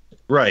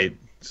 Right.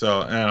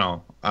 So I don't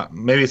know.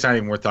 Maybe it's not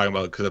even worth talking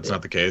about because that's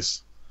not the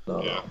case.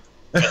 Yeah.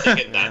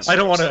 I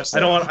don't want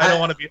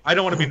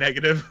to be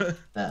negative.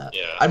 Yeah.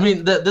 I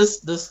mean,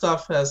 this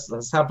stuff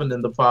has happened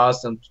in the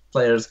past, and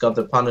players got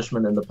their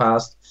punishment in the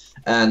past.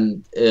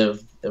 And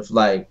if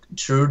like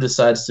True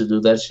decides to do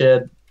that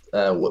shit,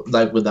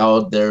 like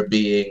without there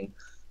being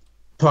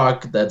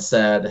Puck that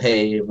said,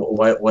 "Hey,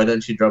 why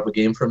don't you drop a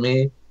game for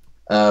me?"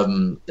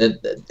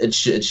 It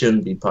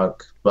shouldn't be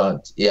Puck.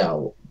 But yeah.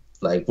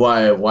 Like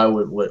why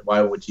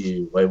would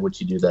you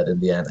do that in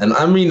the end? And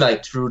I mean,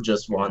 like True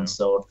just won,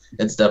 so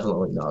it's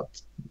definitely not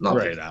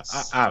right.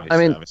 Obviously, I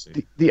mean,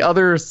 the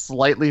other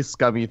slightly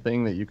scummy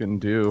thing that you can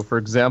do, for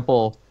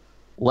example,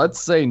 let's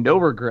say No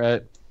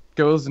Regret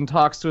goes and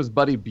talks to his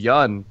buddy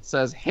Björn,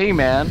 says, "Hey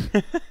man,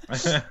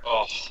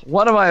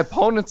 one of my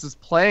opponents is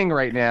playing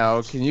right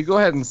now. Can you go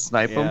ahead and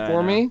snipe him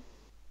for me?"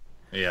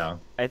 Yeah.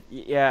 And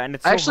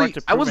it's so hard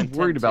to I was prove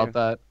worried about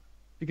that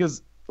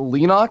because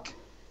Lenok.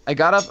 I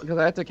got up because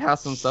I had to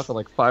cast some stuff at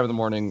like 5 in the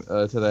morning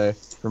today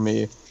for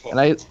me, and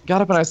I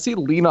got up and I see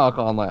Lenok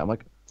online. I'm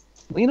like,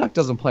 Lenok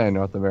doesn't play in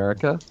North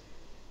America.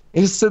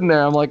 He's sitting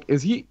there. I'm like,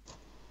 did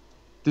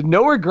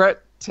No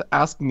Regret to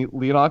ask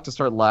Leonok to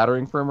start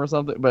laddering for him or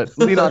something, but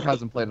Leonok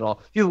hasn't played at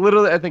all. He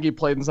literally, I think he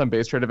played in some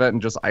base trade event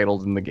and just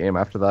idled in the game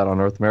after that on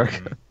North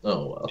America.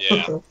 Oh well.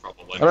 Yeah,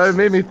 probably. And it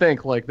made me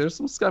think, like, there's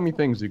some scummy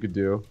things you could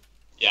do.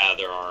 Yeah,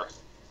 there are.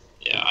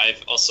 Yeah, I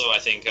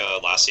think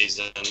last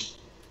season,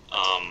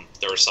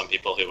 there were some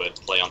people who would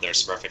play on their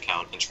Smurf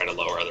account and try to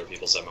lower other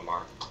people's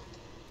MMR,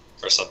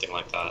 or something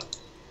like that.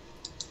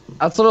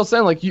 That's what I was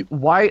saying. Like,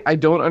 why I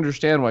don't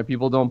understand why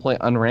people don't play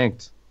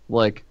unranked.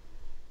 Like,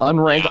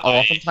 unranked,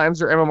 oftentimes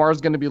your MMR is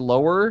going to be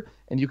lower,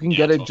 and you can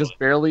get it just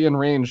barely in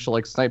range to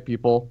like snipe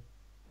people,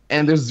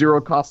 and there's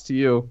zero cost to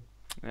you.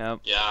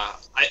 Yep. Yeah,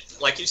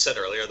 like you said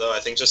earlier, though, I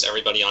think just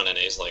everybody on NA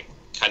is like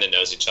kind of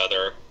knows each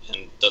other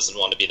and doesn't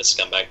want to be the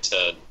scumbag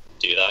to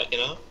do that, you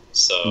know.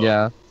 So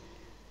yeah,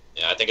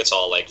 I think it's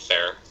all like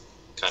fair,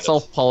 kind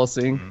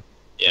self-policing. of.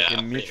 Yeah, like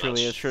a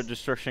mutually much. assured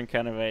destruction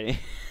kind of a.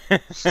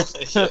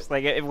 It's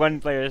like if one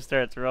player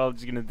starts, we're all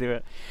just gonna do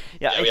it.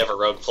 Yeah, we have a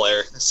rogue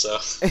player, so.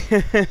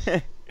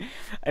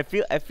 I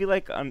feel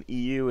like on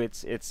EU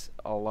it's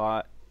a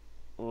lot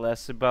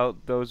less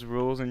about those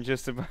rules and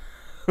just about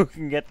who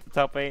can get to the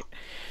top 8.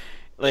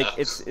 Like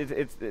it's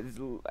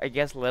I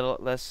guess little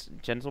less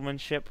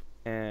gentlemanship,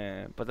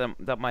 but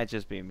that might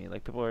just be me.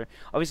 Like people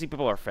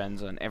are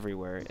friends on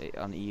everywhere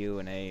on EU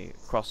and a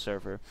cross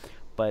server,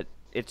 but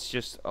it's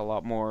just a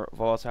lot more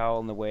volatile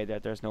in the way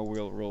that there's no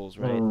real rules,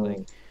 right?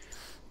 Like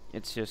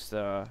it's just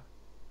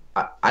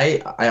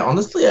I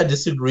honestly I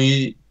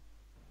disagree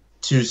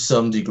to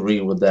some degree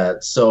with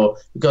that. So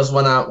because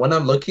when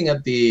I'm looking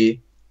at the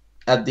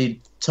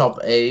top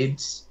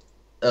 8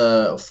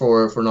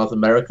 for North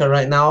America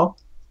right now,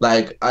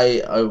 like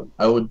I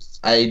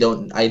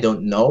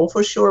don't know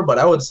for sure, but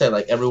I would say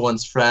like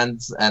everyone's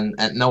friends and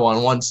no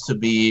one wants to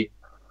be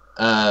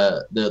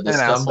the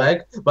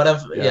scumbag. But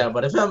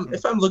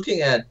if I'm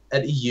looking at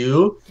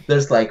EU,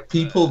 there's like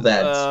people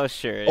that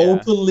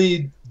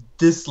openly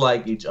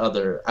dislike each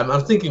other.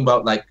 I'm thinking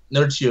about like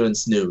Nurture and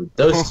Snood.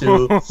 Those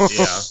two.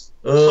 Yeah.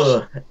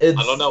 I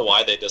don't know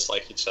why they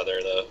dislike each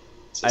other though.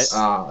 It's just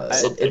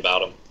something about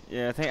them.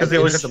 Yeah, I think because they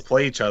always have to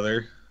play each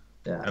other.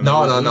 Yeah.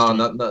 No,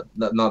 not.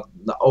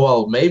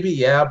 Well, maybe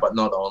yeah, but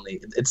not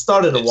only. It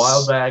started a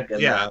while back.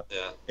 And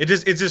It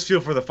just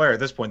fuel for the fire at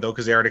this point though,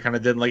 because they already kind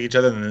of didn't like each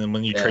other, and then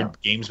when you trade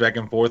games back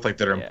and forth like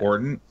that are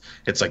important,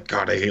 it's like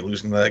God, I hate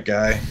losing to that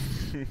guy.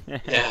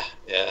 yeah,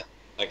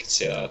 I can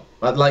see that.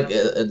 But like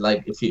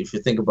if you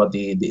think about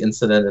the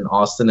incident in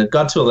Austin, it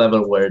got to a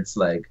level where it's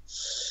like,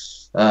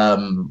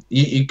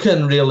 you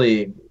can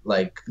really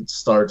like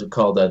start to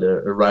call that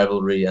a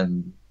rivalry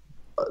and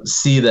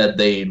see that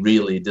they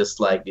really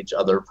dislike each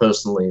other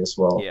personally as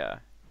well.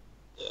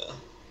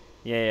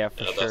 Yeah,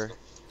 for sure.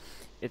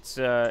 It's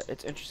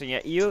interesting.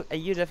 Yeah, EU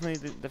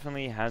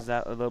definitely has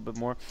that a little bit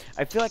more.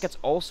 I feel like it's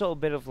also a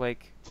bit of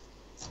like,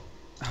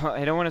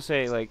 I don't want to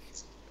say like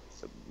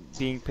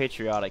being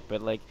patriotic,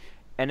 but like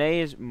NA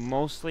is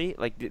mostly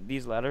like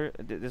this ladder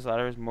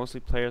is mostly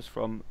players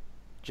from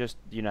just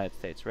the United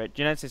States, right?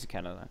 United States and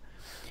Canada,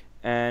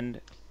 and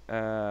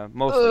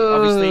mostly.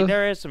 Obviously,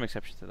 there is some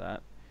exception to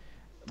that.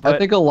 But I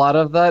think a lot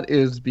of that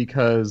is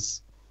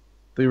because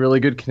the really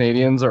good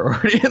Canadians are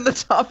already in the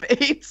top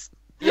 8.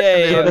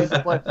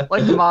 Yeah.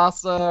 Like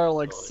Massa or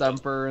like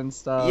Semper and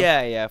stuff.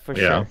 Yeah, for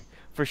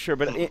sure.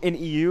 But in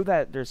EU,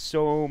 that there's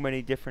so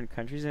many different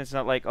countries, and it's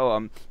not like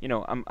I'm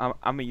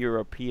a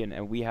European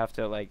and we have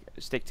to like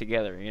stick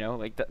together. You know,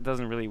 like that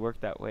doesn't really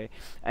work that way.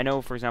 I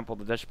know, for example,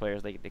 the Dutch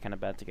players they kind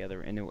of band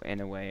together in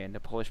a way, and the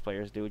Polish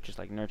players do just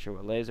like Nurture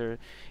with Laser,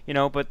 you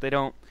know. But they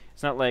don't.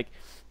 It's not like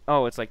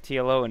it's like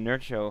TLO and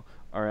Nurture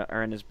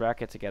are in this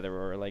bracket together,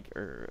 or like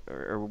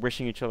or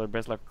wishing each other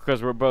best luck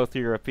because we're both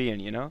European,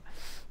 you know.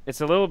 It's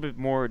a little bit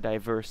more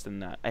diverse than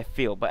that, I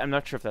feel, but I'm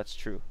not sure if that's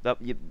true. That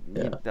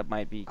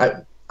might be.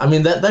 I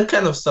mean that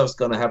kind of stuff's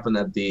gonna happen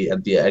at the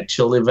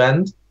actual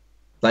event,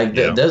 like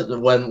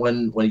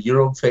when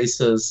Europe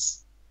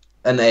faces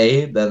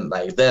NA, then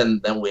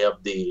we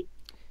have the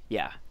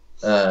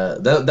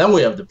then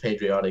we have the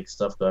patriotic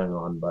stuff going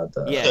on, but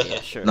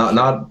sure. Not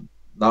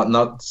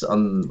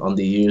on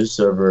the EU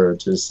server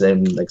to the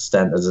same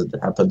extent as it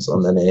happens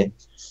on NA.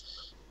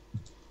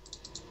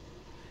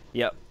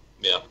 Yep.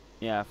 Yeah.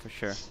 Yeah, for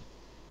sure.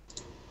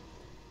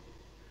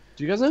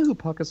 Do you guys know who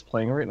Puck is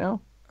playing right now?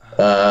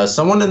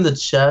 Someone in the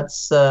chat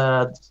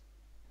said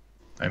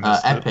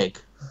Epic.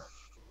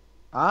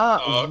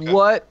 Okay.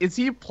 What? Is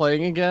he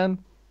playing again?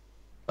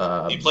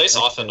 He plays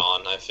off and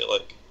on, I feel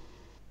like.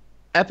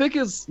 Epic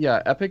is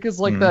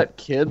like that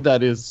kid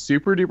that is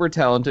super duper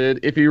talented.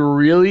 If he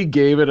really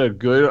gave it a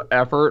good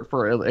effort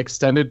for an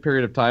extended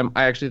period of time,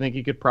 I actually think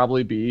he could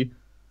probably be.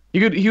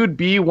 He would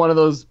be one of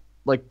those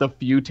like the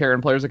few Terran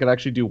players that could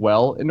actually do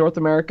well in North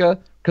America.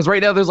 Because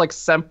right now there's like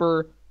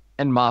Semper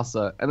and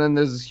Massa, and then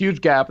there's this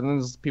huge gap, and then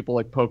there's people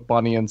like Poke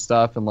Bunny and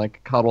stuff, and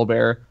like Cuddle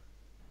Bear.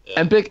 Yeah.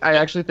 And Epic, I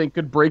actually think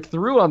could break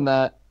through on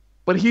that,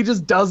 but he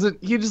just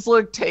doesn't. He just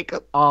like take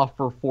off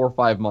for 4 or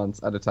 5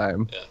 months at a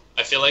time. Yeah.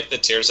 I feel like the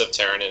tiers of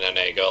Terran and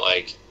NA go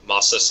like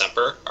Massa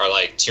Semper are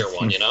like tier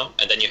 1, you know,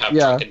 and then you have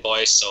Drunken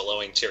Boy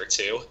soloing tier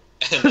 2,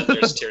 and then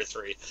there's tier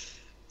 3.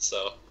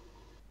 So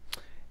I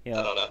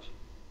Yeah. don't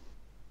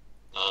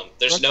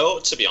know.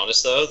 To be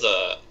honest though,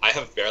 I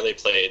have barely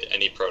played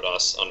any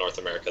Protoss on North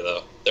America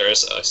though. There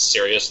is a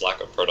serious lack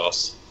of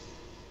Protoss.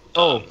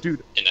 Oh,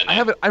 dude, in NA. I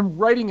have it. I'm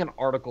writing an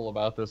article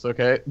about this.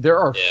 Okay, there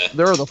are Yeah.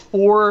 the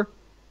four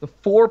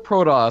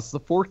Protoss, the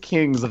four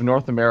kings of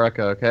North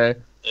America. Okay,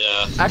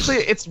 Yeah. actually,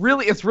 it's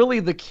really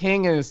the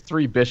king and his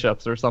three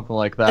bishops or something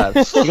like that.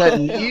 You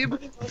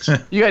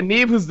got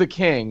Neeb, who's the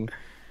king,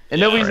 and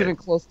Yeah, nobody's right. even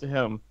close to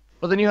him.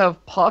 But then you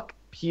have Puck,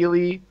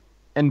 Peely,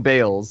 and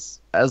Bales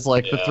as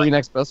like the Yeah. three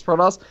next best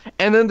Protoss,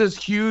 and then there's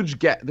this huge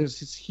gap,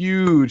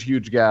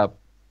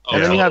 Oh,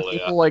 and then you have totally,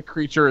 people like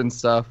Creature and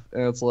stuff,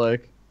 and it's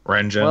like,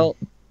 Rengen. well,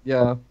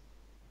 yeah.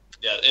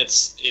 Yeah,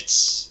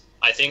 it's.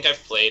 I think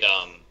I've played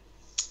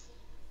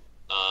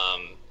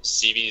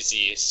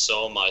CBZ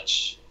so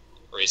much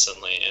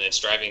recently, and it's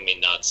driving me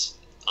nuts.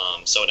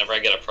 So whenever I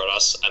get a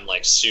Protoss, I'm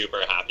like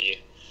super happy.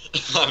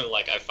 I'm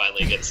like, I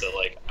finally get to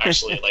like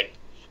actually like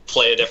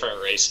play a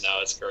different race now.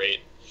 It's great.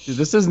 Dude,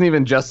 this isn't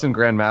even Justin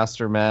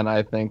Grandmaster, man.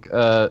 I think,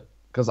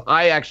 because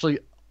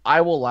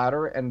I will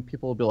ladder, and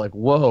people will be like,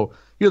 "Whoa,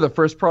 you're the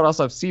first Protoss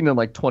I've seen in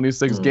like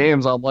 26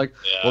 games." I'm like,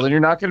 Yeah. well, then you're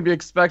not going to be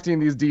expecting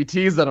these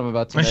DTs that I'm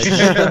about to make.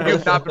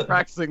 You've not been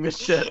practicing this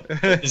shit.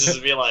 This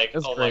is me like,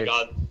 That's oh great. my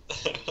god.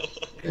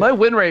 My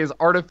win rate is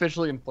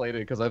artificially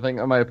inflated because I think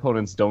my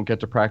opponents don't get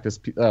to practice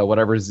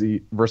whatever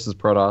Z versus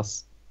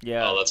Protoss.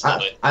 Yeah. Oh, that's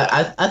funny.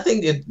 I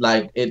think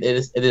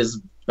it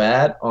is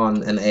bad on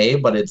NA,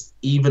 but it's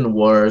even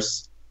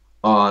worse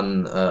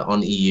on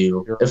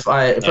EU. If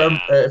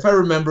I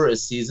remember a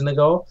season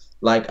ago,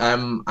 like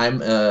I'm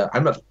at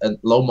a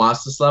low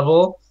masters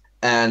level,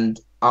 and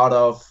out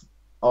of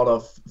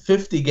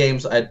 50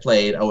 games I'd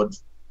played, I would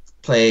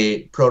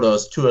play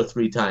Protoss 2 or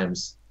 3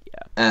 times. Yeah.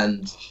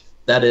 And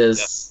that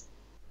is,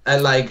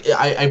 and like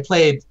I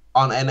played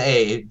on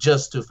NA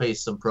just to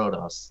face some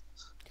Protoss.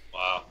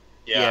 Wow.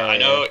 Yeah, I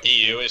know yeah.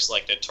 EU is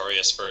like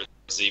notorious for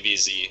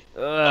ZVZ. Ugh.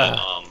 But,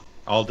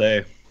 All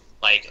day.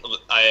 like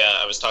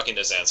I was talking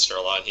to Xanster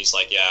a lot, and he's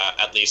like, yeah,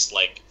 at least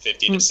like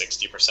 50 to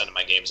 60% of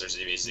my games are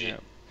ZVZ. Yeah.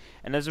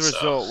 And as a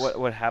So- result,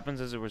 what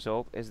happens as a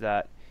result is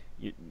that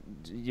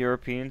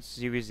European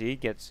CVZ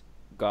gets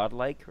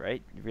godlike,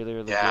 right? Really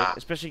Yeah. good,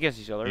 especially against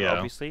each other, Yeah.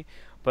 obviously.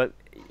 But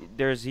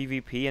there's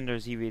EVP and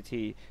there's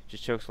EVT,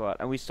 just chokes a lot,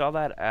 and we saw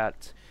that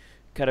at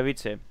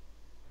Katowice,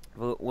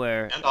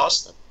 where And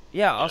Austin.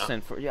 yeah,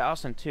 know?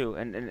 Austin too,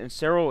 and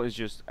Cyril is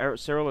just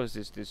Cyril is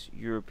this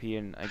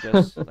European, I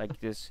guess, like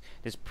this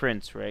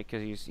prince, right?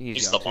 Because he's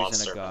He's young, the so he's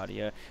monster. not a god,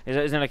 yeah.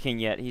 He's not a king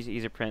yet.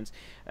 He's a prince,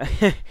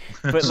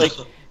 but like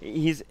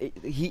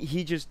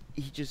he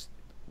just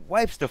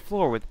wipes the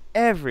floor with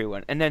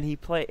everyone, and then he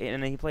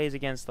plays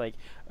against like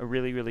a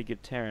really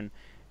good Terran,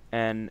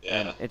 and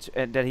Yeah.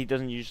 that he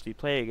doesn't usually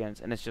play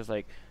against, and it's just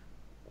like,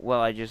 well,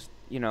 I just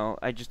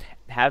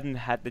haven't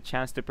had the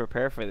chance to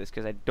prepare for this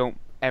because I don't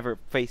ever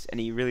face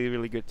any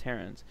really good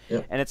Terrans.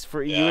 Yeah. And it's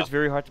for EU, Yeah. it's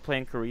very hard to play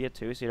in Korea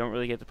too, so you don't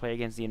really get to play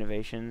against the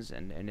Innovations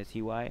and the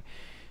TY.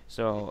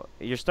 So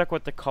you're stuck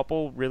with a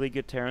couple really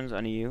good Terrans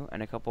on EU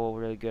and a couple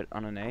really good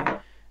on an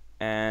A,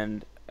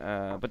 and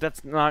but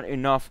that's not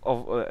enough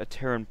of a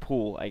Terran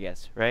pool, I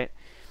guess, right?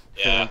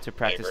 For Yeah, them to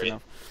practice I agree.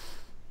 enough.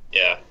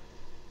 Yeah.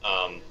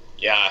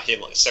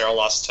 Cyril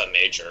lost to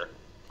Major.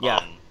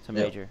 Yeah, it's a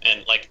yeah. major.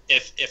 And like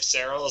if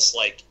Cyril's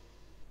like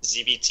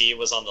ZBT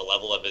was on the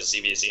level of his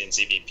ZVZ and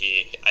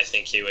ZVP, I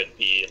think he would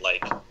be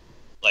like Puck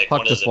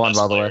one of just the won, best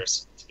by the way.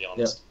 players, to be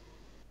honest.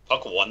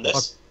 Puck won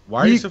this.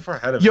 Why are you so far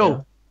ahead of me?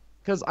 Yo,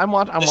 because I'm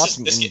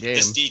watching This in game.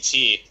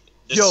 DT.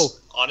 This, Yo,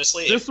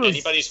 honestly, this if was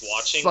anybody's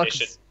watching,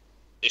 such-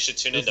 they should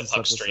tune this into is such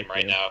Puck's a stream sick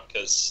right game. now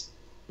because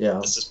Yeah.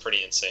 this is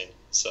pretty insane.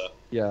 So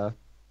Yeah.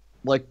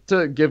 Like,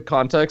 to give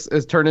context,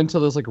 it's turned into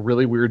this, like,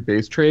 really weird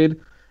base trade.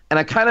 And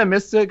I kind of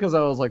missed it because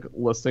I was, like,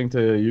 listening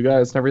to you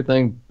guys and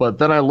everything. But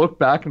then I look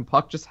back and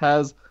Puck just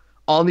has,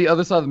 on the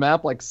other side of the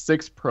map, like,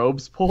 6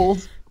 probes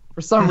pulled for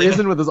some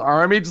reason with his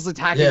army, just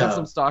attacking Yeah.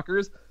 some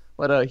stalkers.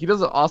 But he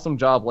does an awesome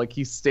job. Like,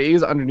 he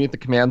stays underneath the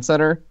command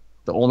center,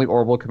 the only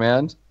orbital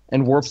command,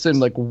 and warps in,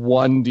 like,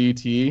 1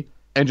 DT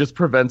and just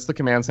prevents the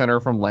command center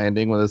from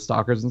landing with his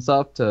stalkers and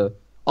stuff to...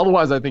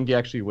 Otherwise, I think he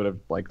actually would have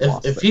like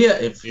lost If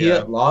it. he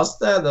had lost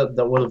that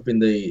would have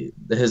been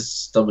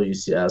his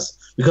WCS,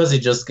 because he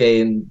just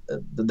gained,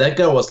 that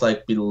guy was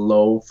like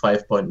below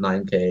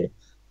 5.9k.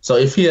 So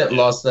if he had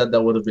lost that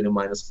would have been a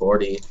minus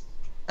 40,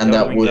 and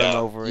that Going would down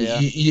over, yeah.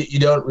 you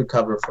don't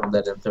recover from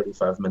that in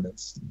 35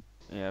 minutes.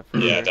 Yeah, for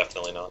yeah, sure.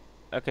 definitely not.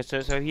 Okay,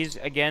 so he's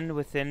again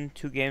within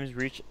 2 games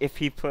reach if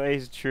he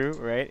plays True,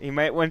 right? He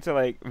might want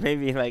to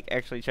maybe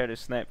actually try to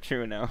snap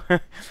True now.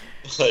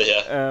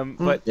 Yeah.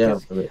 But Yeah,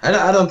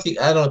 I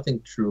don't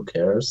think True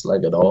cares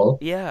like at all.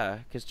 yeah,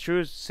 because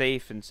True is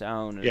safe and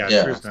sound. And Yeah,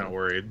 Yeah. Drew's not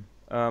worried.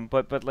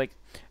 but like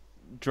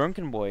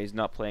Drunken Boy is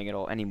not playing at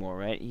all anymore,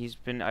 right? He's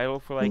been idle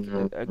for like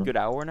a good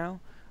hour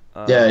now.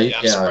 Yeah,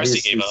 I'm surprised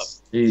he gave up.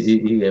 He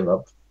gave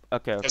up.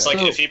 Okay. It's like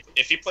So-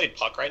 if he played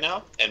Puck right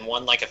now and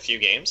won like a few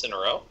games in a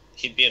row,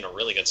 he'd be in a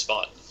really good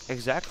spot.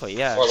 Exactly.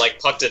 Yeah. Or like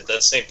Puck did the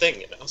same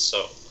thing,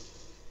 So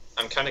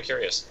I'm kind of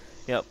curious.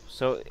 Yep.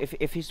 So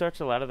if he starts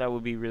a ladder, that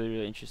would be really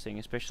really interesting,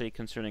 especially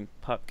concerning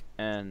Puck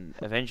and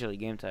eventually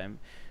game time,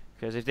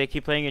 because if they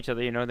keep playing each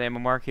other, the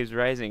MMR keeps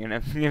rising,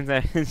 and game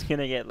time is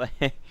gonna get like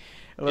a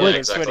little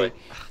bit sweaty.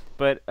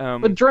 But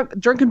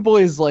Drunken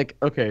Boy is like,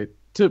 okay,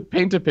 to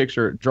paint a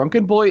picture,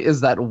 Drunken Boy is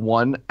that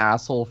one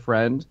asshole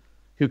friend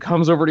who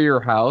comes over to your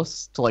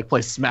house to like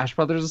play Smash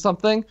Brothers or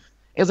something.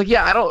 It's like,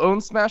 yeah, I don't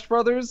own Smash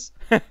Brothers.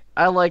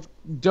 I like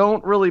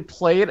don't really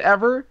play it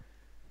ever.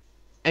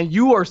 And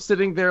you are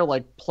sitting there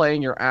like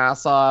playing your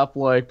ass off,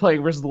 like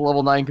playing versus the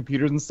level 9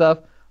 computers and stuff,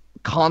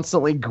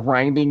 constantly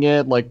grinding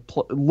it, like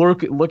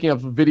looking up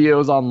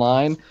videos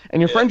online, and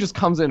your friend just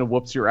comes in and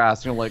whoops your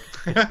ass, and you're like,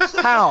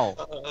 how?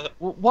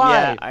 Why?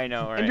 Yeah, I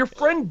know, right? And your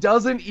friend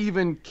doesn't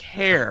even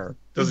care.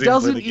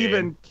 Doesn't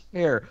even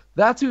care.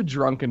 That's who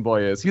Drunken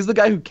Boy is. He's the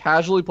guy who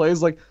casually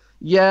plays like,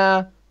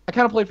 yeah, I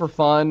kind of play for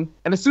fun.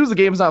 And as soon as the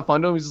game's not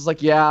fun to him, he's just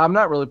like, yeah, I'm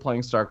not really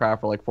playing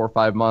Starcraft for like 4 or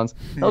 5 months.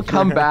 He'll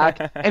come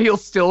back and he'll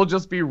still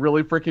just be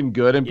really freaking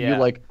good and be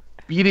like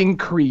beating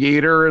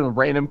Creator and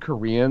random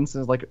Koreans.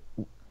 And it's like,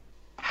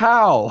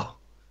 how?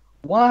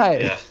 Why?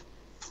 Yeah.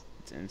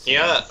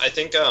 Yeah, I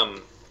think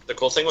the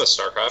cool thing with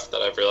StarCraft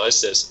that I've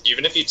realized is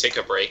even if you take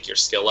a break, your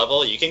skill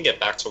level, you can get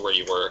back to where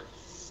you were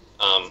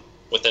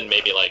within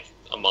maybe like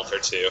a month or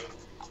two.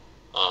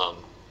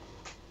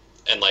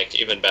 And like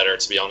even better,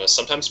 to be honest,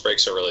 sometimes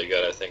breaks are really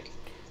good, I think.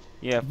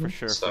 Yeah, for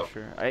sure, for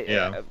sure.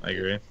 I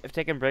agree. I've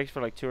taken breaks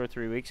for like 2 or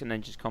 3 weeks and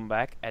then just come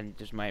back and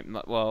just back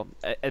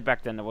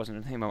then I wasn't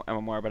a thing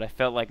MMR, but I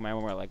felt like my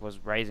MMR like was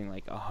rising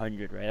like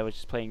 100, right? I was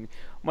just playing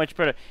much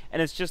better,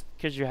 and it's just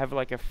because you have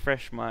like a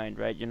fresh mind,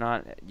 right?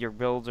 Your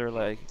builds are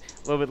like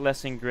a little bit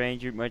less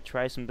ingrained. You might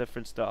try some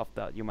different stuff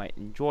that you might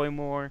enjoy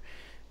more.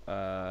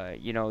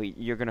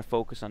 You're gonna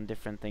focus on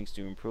different things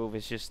to improve.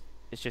 It's just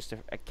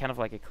a kind of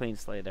like a clean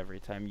slate every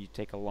time you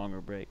take a longer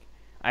break.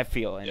 I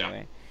feel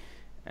anyway.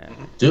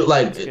 Dude,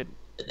 like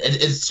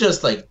it's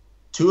just like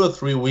 2 or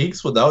 3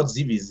 weeks without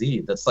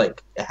ZVZ. That's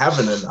like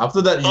heaven, and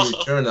after that you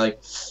return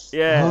like.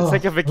 Yeah, it's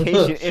like a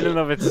vacation in and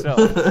of itself.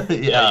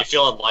 Yeah, you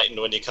feel enlightened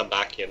when you come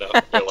back. You're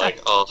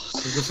like, oh.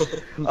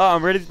 Oh,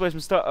 I'm ready to play some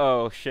stuff.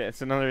 Oh shit,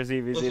 it's another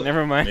ZVZ.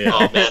 Never mind. Yeah.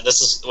 Oh man, this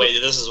is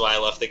why I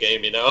left the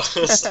game.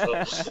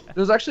 So.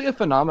 There's actually a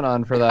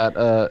phenomenon for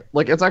that.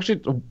 Like it's actually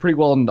pretty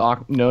well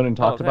known and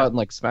talked about in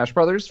like Smash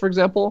Brothers, for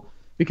example.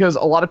 Because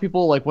a lot of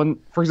people, like when,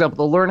 for example,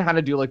 they'll learn how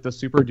to do like the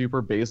super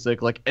duper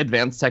basic, like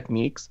advanced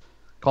techniques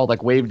called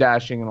like wave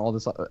dashing and all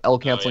this L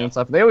canceling and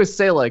stuff. And they always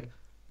say like,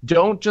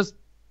 don't just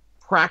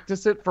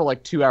practice it for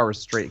like 2 hours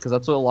straight, because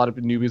that's what a lot of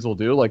newbies will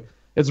do. Like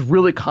it's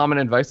really common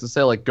advice to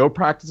say like, go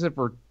practice it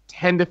for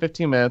 10 to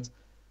 15 minutes,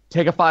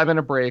 take a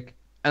 5-minute break,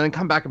 and then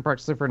come back and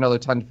practice it for another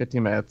 10 to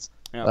 15 minutes.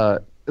 Yeah.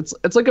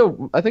 It's like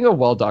I think a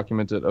well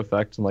documented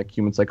effect in like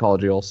human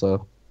psychology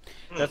also.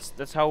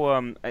 That's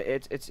how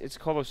it's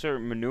called a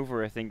certain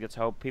maneuver. I think that's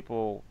how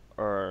people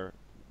are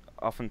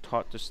often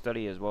taught to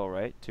study as well,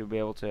 right? To be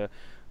able to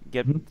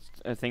get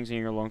things in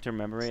your long-term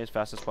memory as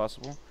fast as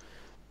possible.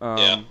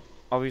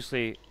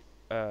 Obviously,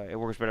 it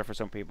works better for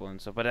some people and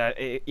stuff, but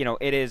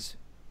it is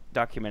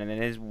documented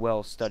and it is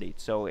well studied.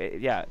 So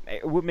it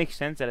would make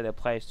sense that it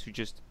applies to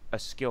just a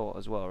skill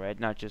as well, right?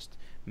 Not just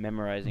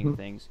memorizing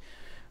things.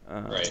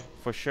 Right.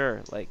 For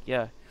sure. Like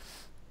I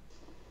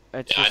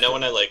know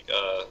when I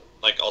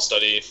I'll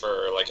study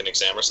for like an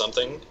exam or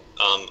something.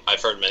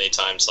 I've heard many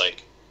times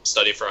like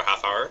study for a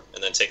half hour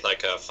and then take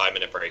like a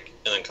 5-minute break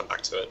and then come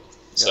back to it.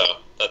 Yeah. So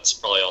that's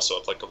probably also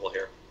applicable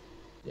here.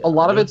 Yeah, a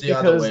lot of it's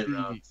because a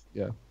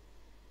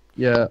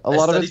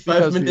lot of it's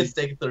 5 minutes,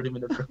 take a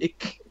 30-minute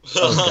break.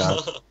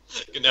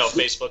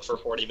 Facebook for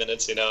 40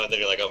 minutes, and then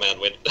you're like, oh man,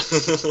 wait.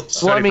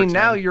 Well, I mean,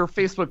 now your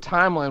Facebook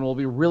timeline will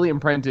be really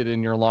imprinted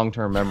in your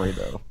long-term memory,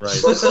 though. Right.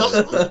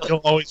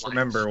 You'll always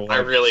remember. I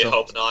really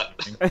hope not.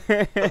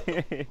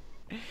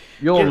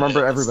 You'll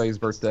remember everybody's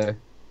birthday.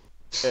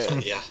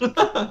 Yeah.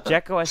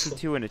 Jacko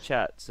IC2 in the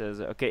chat says,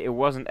 okay, it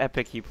wasn't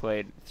epic he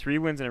played. 3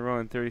 wins in a row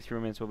in 33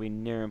 minutes will be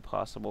near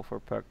impossible for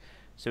Puck.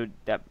 So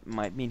that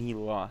might mean he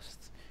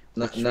lost.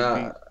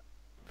 Nah.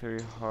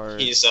 Very hard.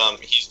 He's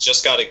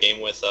just got a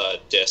game with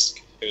Disc,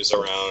 who's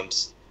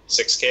around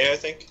 6K, I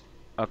think.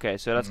 Okay,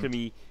 so that's gonna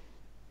be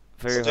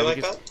very something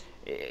hard. Like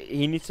that?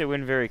 He needs to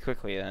win very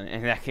quickly then.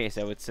 In that case,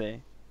 I would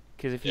say,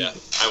 because if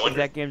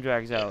that game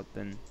drags out,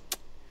 then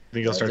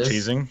think he'll start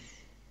cheesing.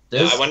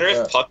 I wonder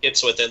if Puck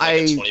gets within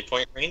like a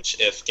 20-point range,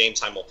 if game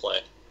time will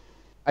play.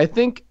 I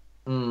think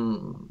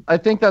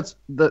that's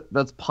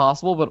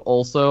possible, but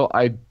also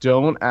I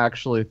don't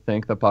actually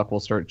think that Puck will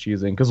start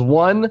cheesing, because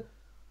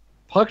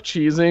Puck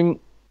cheesing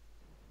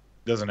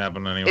doesn't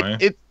happen anyway.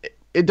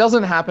 It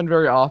doesn't happen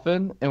very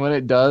often, and when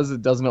it does,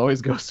 it doesn't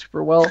always go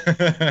super well.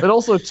 But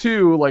also,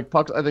 too, like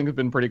Puck, I think has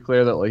been pretty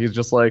clear that like he's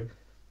just like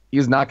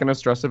he's not gonna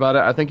stress about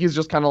it. I think he's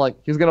just kind of like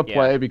he's gonna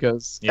play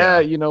because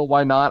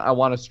why not? I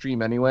want to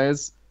stream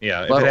anyways.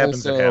 Yeah, if it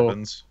happens, it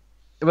happens.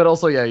 But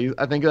also,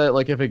 I think that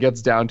like if it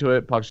gets down to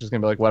it, Puck's just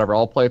gonna be like, whatever,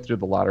 I'll play through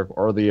the ladder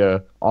or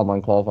the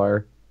online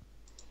qualifier.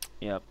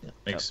 Yep.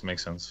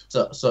 Makes sense.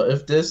 So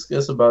if Disc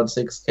is about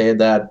 6K,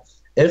 that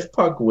if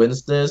Puck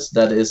wins this,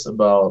 that is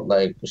about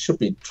like it should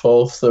be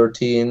 12,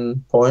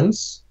 13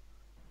 points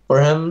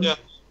for him. Yeah.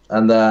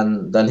 And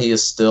then he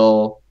is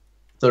still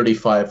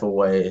 35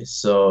 away.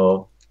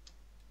 So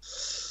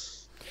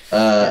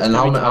Yeah, it's and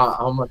gonna be tough.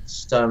 how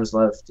much time is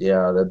left?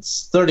 Yeah,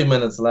 that's 30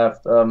 minutes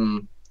left.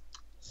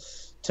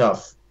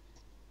 Tough.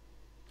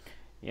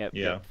 Yep,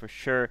 Yeah. yep, for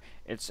sure.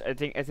 I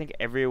think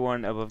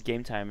everyone above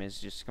game time is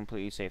just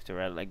completely safe to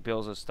red. Like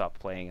Bills has stopped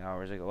playing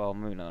hours ago. Well,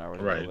 maybe not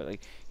hours Right. ago, but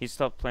like he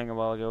stopped playing a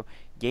while ago.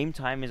 Game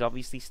time is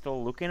obviously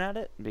still looking at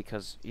it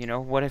because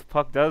what if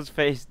Puck did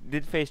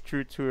face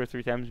True 2 or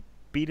 3 times,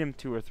 beat him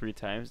 2 or 3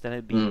 times, then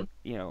it'd be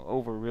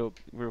over real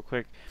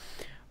quick.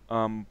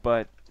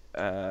 But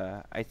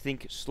I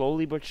think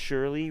slowly but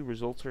surely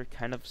results are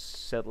kind of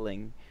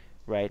settling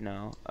right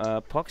now.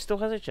 Puck still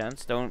has a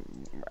chance.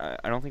 I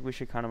don't think we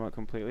should count him out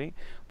completely,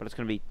 but it's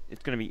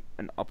gonna be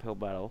an uphill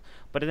battle.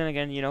 But then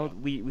again,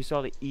 we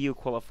saw the EU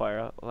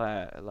qualifier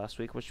last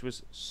week, which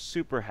was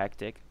super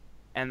hectic,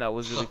 and that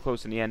was really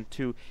close in the end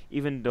too.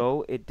 Even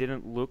though it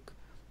didn't look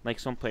like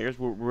some players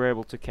were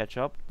able to catch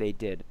up, they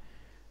did.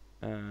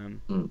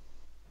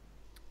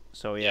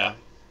 So yeah.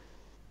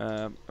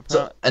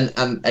 So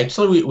and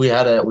actually we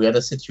had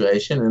a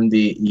situation in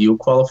the EU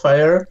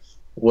qualifier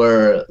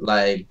where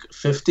like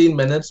 15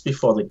 minutes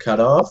before the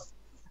cutoff,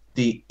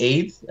 the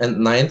 8th and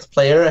 9th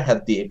player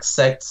had the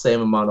exact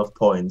same amount of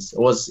points. It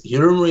was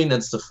Hiromurin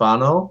and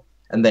Stefano,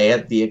 and they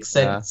had the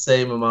exact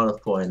same amount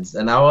of points.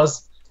 And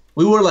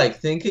we were like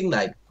thinking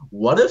like,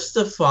 what if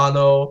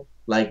Stefano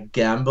like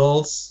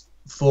gambles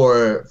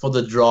for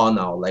the draw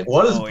now? Like,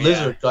 what is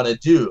Blizzard gonna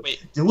do?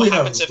 Wait, do we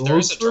have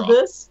rules for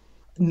this?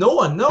 No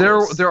one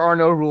knows. There are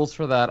no rules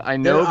for that. I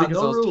know because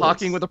no I was rules.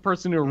 talking with a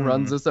person who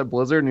runs this at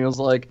Blizzard, and he was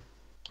like,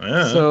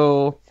 Yeah.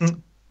 "So,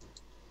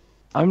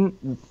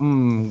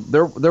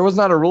 there was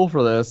not a rule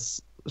for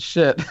this.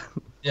 Shit."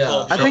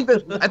 Yeah. I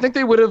think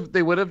they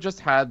would have just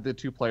had the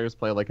 2 players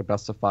play like a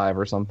best of 5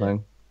 or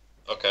something.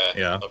 Okay.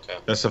 Yeah. Okay.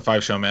 That's a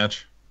 5 show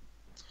match.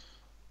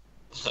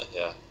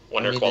 Yeah.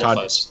 Winner I mean,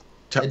 qualifies.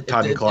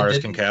 Todd and Claris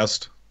can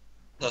cast.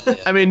 Yeah.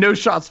 I mean, no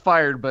shots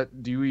fired,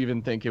 but do you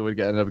even think it would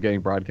end up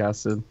getting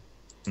broadcasted?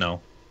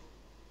 No.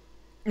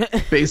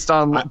 Based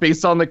on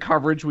the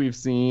coverage we've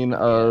seen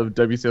of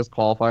WCS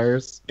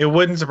qualifiers, It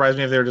wouldn't surprise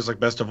me if they were just like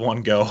best of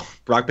 1 go.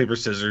 Rock, paper,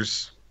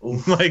 scissors.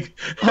 Like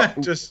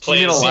just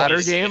Play in a it ladder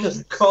CBC. game.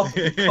 Just call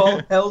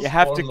Hell's You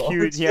have to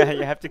Warlords. queue. Yeah,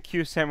 you have to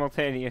queue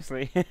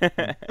simultaneously.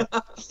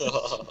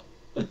 Oh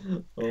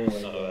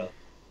my god.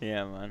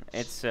 Yeah, man.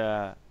 It's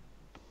Yeah,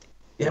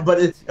 but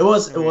it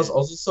was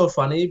also so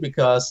funny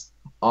because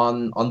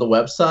on the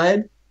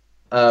website,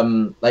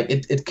 like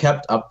it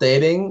kept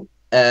updating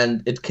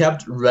and it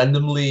kept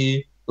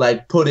randomly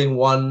like putting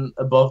one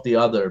above the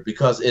other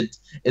because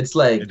it's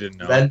like It didn't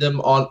know.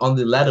 random on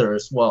the ladder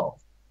as well.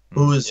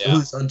 Who's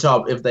on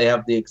top if they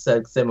have the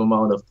exact same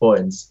amount of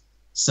points. I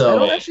So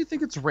don't actually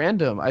think it's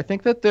random. I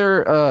think that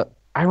they're.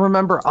 I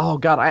remember. Oh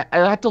god, I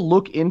had to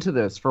look into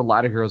this for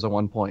Ladder Heroes at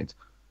one point.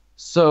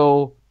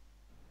 So,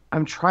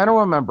 I'm trying to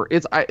remember.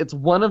 It's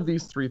one of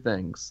these 3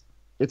 things.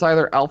 It's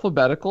either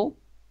alphabetical.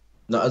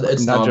 no,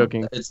 it's not not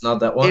joking. It's not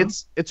that one.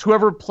 It's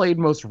whoever played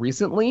most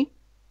recently,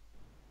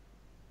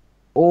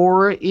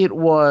 or it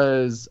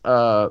was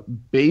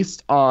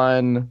based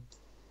on.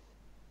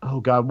 Oh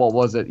god, what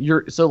was it?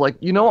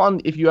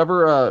 If you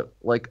ever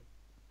like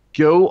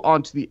go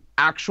onto the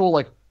actual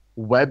like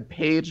web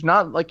page,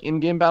 not like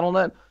in-game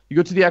BattleNet, you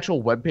go to the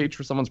actual web page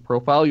for someone's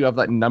profile, you have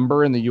that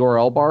number in the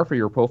URL bar for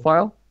your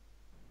profile.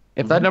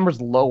 If that number's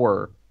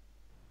lower,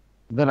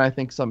 then I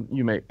think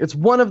it's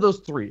one of those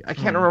 3. I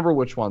can't remember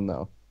which one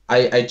though.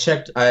 I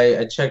checked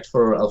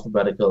for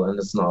alphabetical and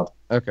it's not.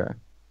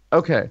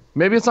 Okay.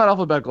 Maybe it's not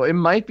alphabetical. It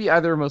might be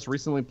either most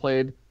recently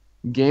played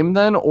game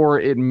then, or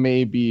it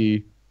may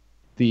be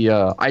the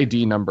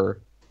ID number.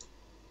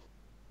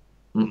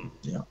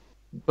 Yeah.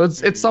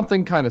 But it's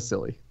something kind of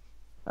silly.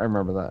 I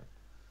remember that.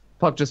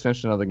 Puck just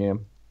finished another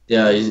game.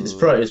 Yeah, he's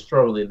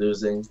probably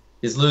losing.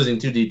 He's losing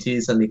 2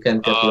 DTs and he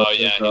can't get Oh,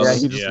 the yeah, Yeah,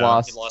 he just Yeah.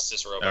 lost. He lost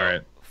his robot. All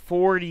right.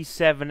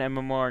 47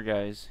 MMR,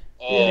 guys.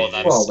 Oh,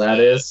 that's well, that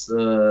is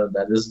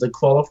the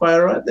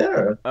qualifier right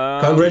there.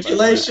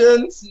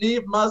 Congratulations,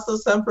 Neep, Master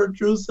Semper,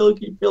 True,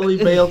 Silky, Philly,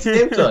 Bales,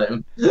 game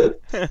time.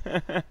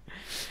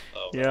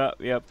 Oh,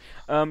 Yep.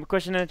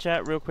 Question in the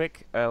chat, real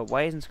quick.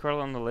 Why isn't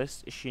Scarlet on the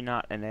list? Is she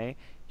not an A?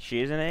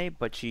 She is an A,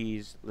 but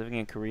she's living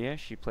in Korea.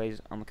 She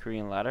plays on the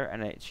Korean ladder,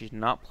 and she's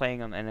not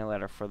playing on any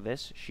ladder for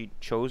this. She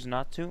chose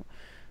not to,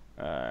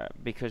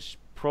 because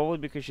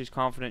she's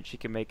confident she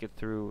can make it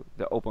through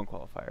the open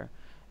qualifier,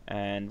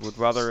 and would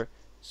rather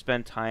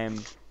spend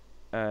time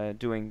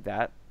doing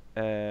that,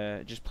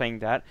 just playing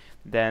that,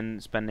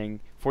 than spending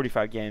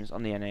 45 games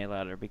on the NA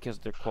ladder because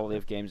the quality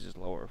of games is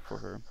lower for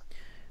her.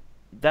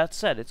 That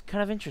said, it's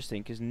kind of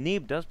interesting because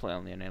Neeb does play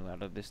on the NA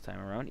ladder this time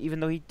around, even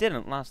though he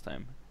didn't last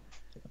time.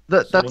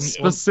 That's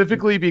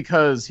specifically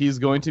because he's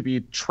going to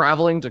be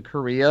traveling to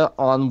Korea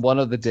on one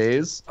of the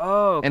days,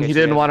 Oh, okay, and he so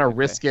didn't has- want to okay.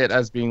 risk it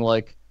as being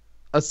like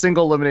a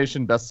single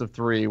elimination best of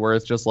 3, where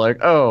it's just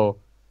like, oh,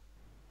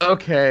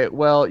 okay,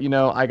 well,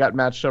 I got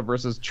matched up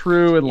versus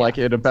True, and Yeah. like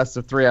in a best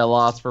of 3, I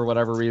lost for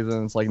whatever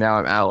reason. It's like now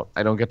I'm out.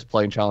 I don't get to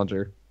play in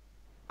Challenger.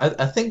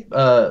 I think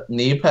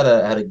Neep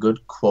had a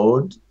good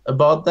quote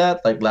about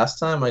that. Like last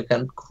time, I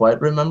can't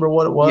quite remember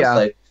what it was. Yeah.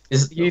 Like,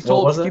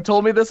 what was He it?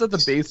 told me this at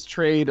the base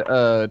trade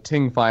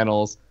Ting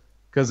finals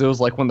because it was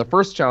like when the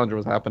first Challenger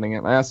was happening,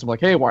 and I asked him like,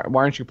 hey, why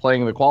aren't you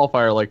playing in the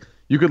qualifier? Like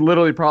you could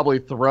literally probably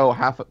throw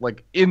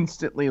like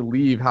instantly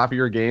leave half of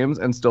your games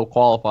and still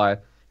qualify.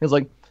 He's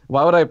like,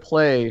 why would I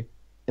play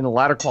in the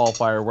ladder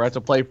qualifier where I have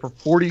to play for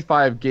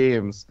 45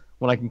 games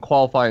when I can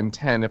qualify in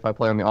 10 if I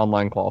play on the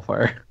online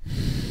qualifier?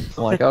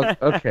 I'm like, oh,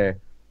 okay.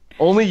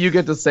 Only you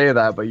get to say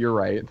that, but you're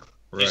right.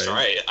 He's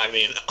right. I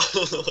mean,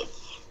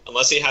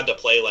 unless he had to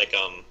play like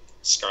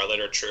Scarlet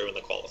or True in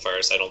the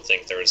qualifiers, I don't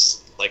think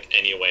there's like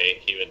any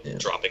way he would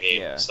drop a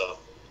game. Yeah. So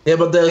Yeah,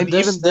 but And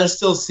there's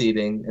still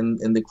seeding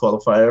in the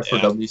qualifier for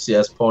Yeah.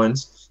 WCS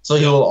points, so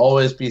he Yeah. will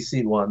always be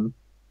seed 1.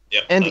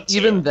 yep. And that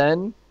even too.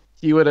 then,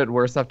 he would at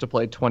worst have to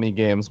play 20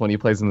 games when he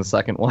plays in the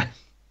second one.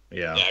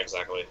 Yeah. Yeah,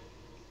 exactly.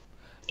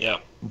 Yeah.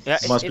 Yeah,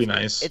 Must be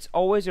nice. It's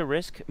always a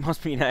risk.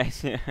 Must be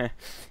nice.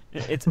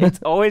 It's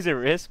always a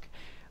risk,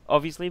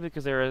 obviously,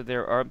 because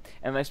there are,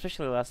 and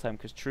especially last time,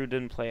 because True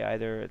didn't play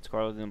either,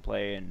 Scarlet didn't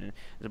play, and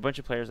there's a bunch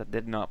of players that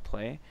did not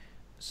play.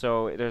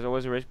 So there's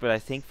always a risk, but I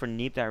think for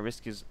Neep that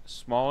risk is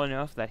small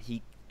enough that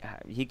he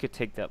could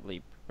take that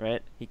leap,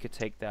 right? He could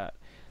take that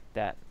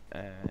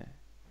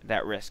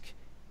risk.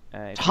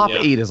 If he Top Yeah.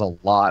 8 is a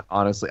lot,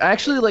 honestly. I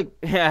actually like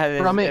yeah, it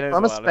is from a a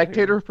lot of-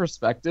 spectator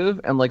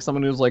perspective and like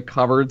someone who's like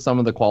covered some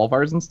of the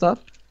qualifiers and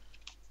stuff.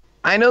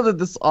 I know that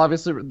this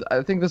obviously,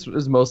 I think this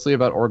is mostly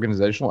about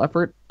organizational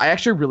effort. I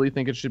actually really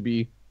think it should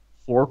be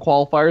 4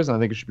 qualifiers, and I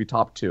think it should be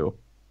top 2.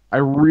 I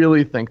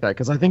really think that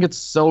because I think it's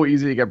so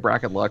easy to get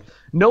bracket luck.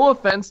 No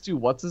offense to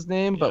what's his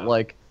name, but Yeah.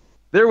 like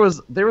there was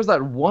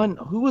that one,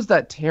 who was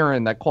that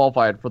Terran that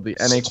qualified for the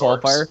NA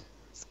Storks. qualifier?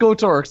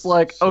 Skotorks.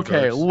 Like,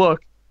 okay, Skotorks.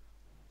 look,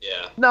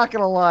 Yeah. not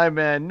gonna lie,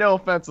 man. No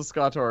offense to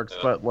Skotorks, Yeah.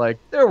 but like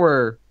there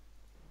were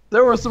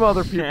some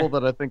other people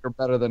that I think are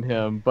better than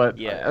him. But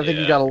Yeah. I think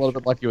he Yeah. got a little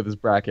bit lucky with his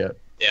bracket.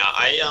 Yeah,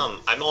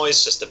 I'm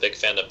always just a big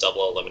fan of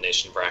double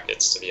elimination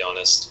brackets, to be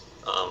honest.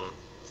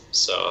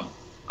 So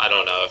I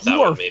don't know if that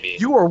would maybe.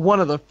 You are one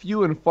of the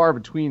few and far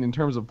between in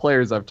terms of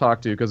players I've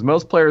talked to, because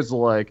most players are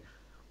like,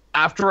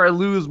 after I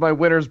lose my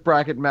winner's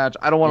bracket match,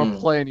 I don't want to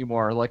play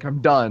anymore. Like, I'm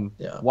done.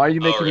 Yeah. Why are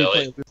you making me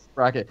really? play this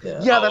bracket?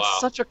 Yeah. That's wow.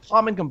 such a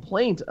common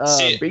complaint.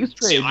 Base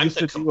trade I'm used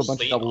the to do a bunch of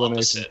complete double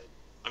elimination. opposite.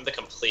 I'm the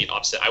complete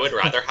opposite. I would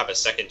rather have a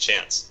second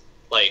chance.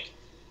 Like,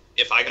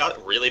 if I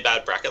got really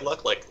bad bracket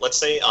luck, like let's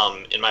say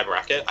in my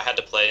bracket I had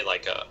to play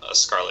like a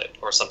Scarlet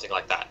or something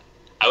like that,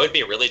 I would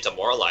be really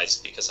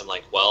demoralized because I'm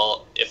like,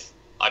 well, if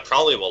I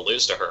probably will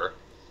lose to her,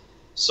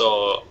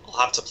 so I'll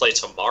have to play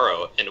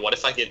tomorrow. And what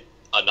if I get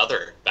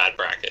another bad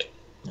bracket?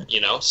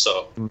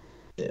 So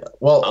Yeah.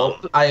 Well,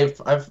 Um,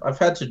 I've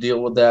had to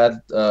deal with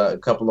that a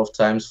couple of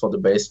times for the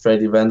base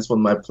trade events with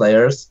my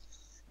players,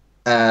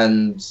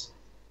 and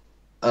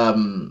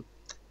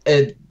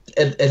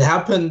it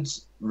happened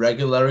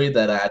regularly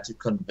that I had to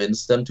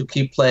convince them to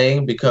keep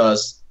playing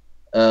because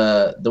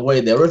the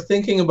way they were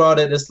thinking about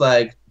it is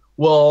like,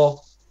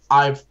 well,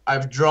 I've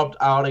dropped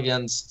out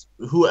against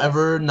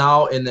whoever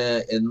now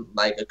in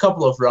like a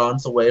couple of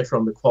rounds away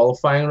from the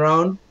qualifying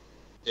round,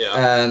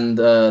 yeah, and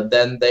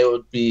then they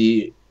would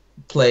be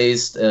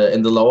placed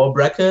in the lower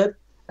bracket,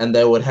 and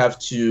they would have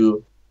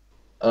to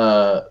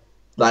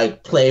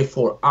like play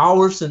for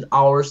hours and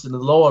hours in the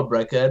lower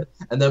bracket,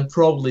 and then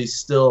probably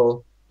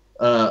still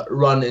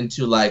run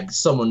into like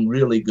someone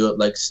really good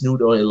like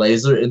Snoot or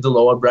Laser in the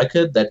lower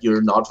bracket that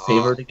you're not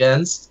favored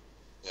against.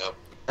 Yep.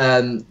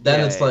 And then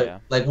Yeah, it's yeah,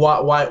 like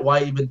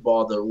why even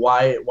bother?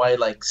 Why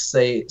like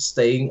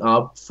staying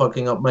up,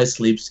 fucking up my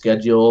sleep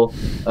schedule,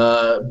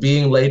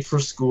 being late for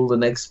school the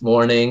next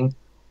morning,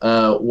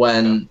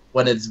 when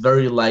it's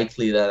very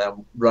likely that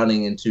I'm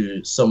running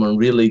into someone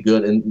really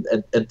good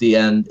at the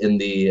end in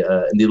the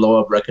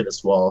lower bracket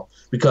as well,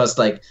 because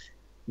like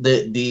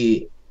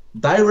the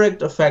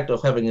direct effect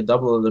of having a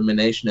double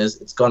elimination is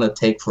it's gonna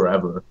take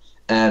forever,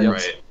 and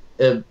right.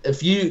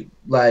 if you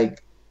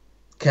like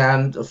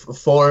can't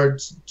afford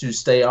to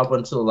stay up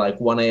until like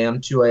 1 a.m.,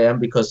 2 a.m.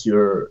 because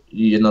you're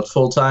not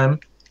full time,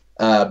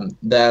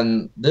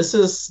 then this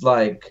is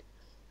like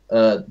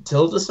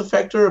tilt is a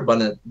factor,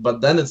 but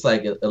then it's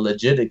like a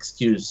legit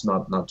excuse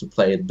not to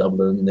play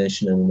double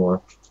elimination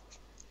anymore.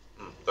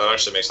 That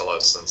actually makes a lot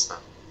of sense now.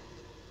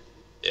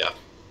 Yeah.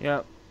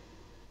 Yeah.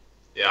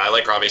 Yeah, I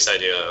like Robbie's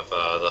idea of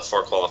the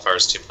 4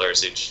 qualifiers, 2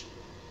 players each.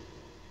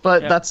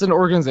 But Yeah. that's an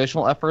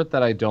organizational effort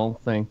that I don't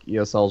think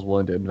ESL is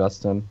willing to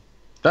invest in.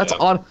 That's Yeah.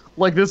 on.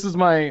 Like, this is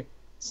my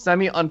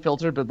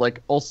semi-unfiltered, but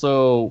like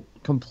also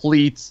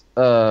completely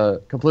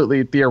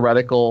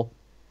theoretical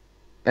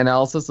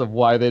analysis of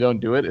why they don't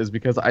do it is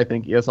because I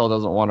think ESL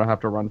doesn't want to have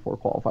to run 4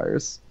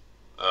 qualifiers.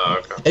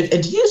 Okay.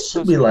 It used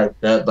to be like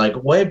that,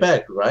 like way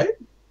back, right?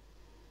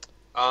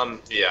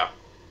 Yeah.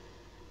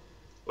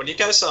 When you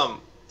guys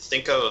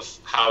think of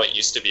how it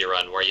used to be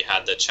run, where you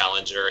had the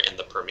Challenger and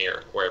the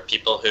Premier, where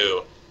people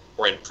who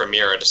were in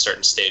Premier at a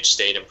certain stage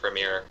stayed in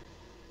Premier,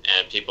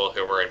 and people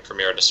who were in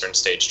Premier at a certain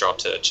stage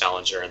dropped to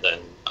Challenger, and then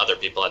other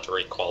people had to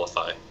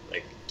re-qualify.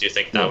 Like, do you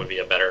think that would be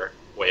a better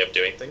way of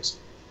doing things?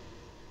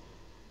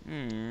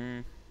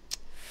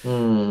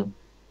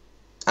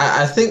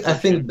 I think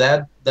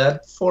that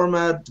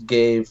format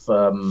gave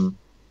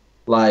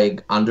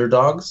like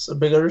underdogs a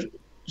bigger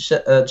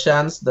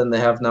chance than they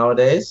have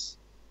nowadays.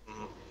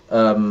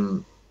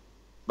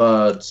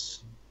 But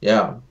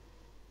yeah,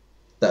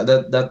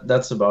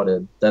 that's about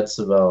it. That's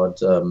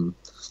about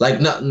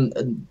like not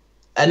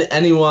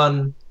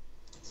anyone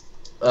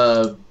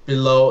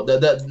below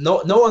that.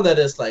 No one that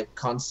is like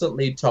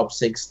constantly top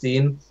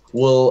 16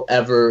 will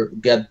ever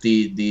get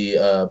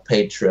the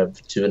paid trip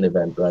to an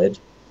event, right?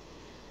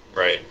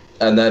 Right.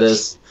 And that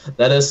is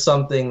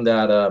something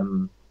that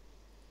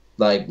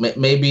like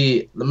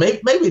maybe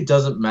it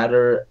doesn't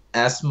matter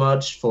as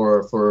much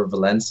for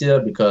Valencia,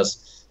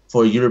 because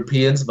for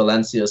Europeans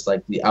Valencia is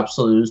like the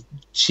absolute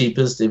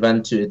cheapest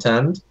event to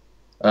attend,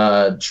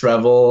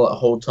 travel,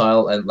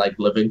 hotel, and like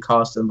living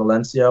cost in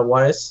Valencia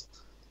wise.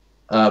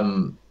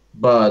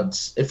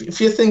 But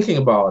if you're thinking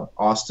about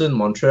Austin,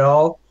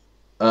 Montreal,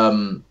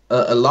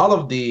 a lot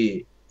of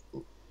the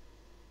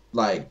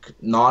like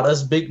not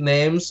as big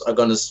names are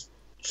gonna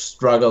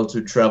struggle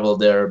to travel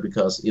there,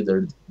 because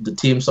either the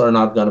teams are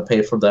not gonna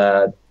pay for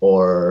that,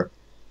 or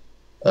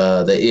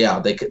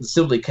they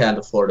simply can't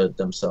afford it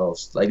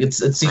themselves. Like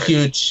it's a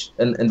huge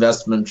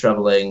investment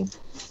traveling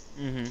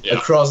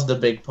across the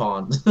big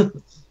pond.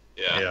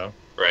 Yeah.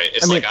 Right.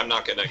 It's like, I'm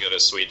not gonna go to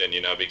Sweden,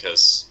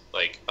 because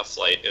like a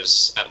flight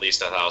is at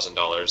least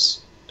 $1,000.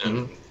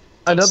 And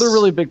another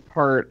really big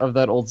part of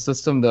that old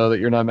system, though, that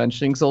you're not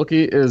mentioning,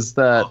 Silky, is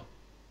that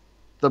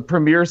the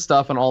Premier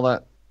stuff and all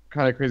that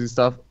kind of crazy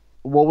stuff.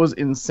 What was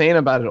insane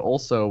about it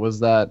also was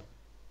that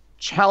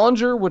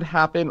Challenger would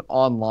happen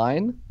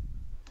online,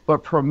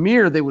 but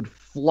Premier they would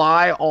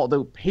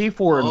pay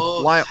for and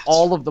fly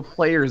all of the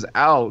players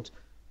out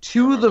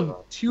to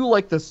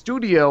the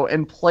studio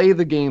and play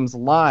the games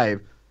live.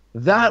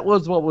 That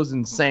was what was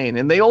insane.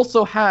 And they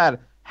also had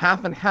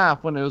half and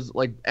half when it was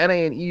like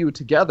NA and EU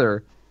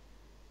together.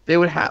 They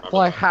would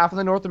fly half of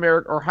the North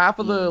America, or half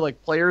of the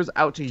like players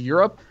out to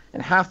Europe,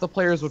 and half the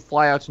players would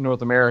fly out to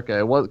North America.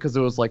 It was because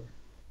it was like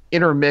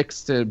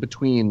intermixed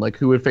between like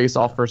who would face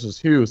off versus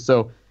who.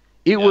 So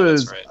it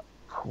was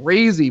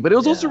crazy, but it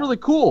was also really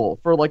cool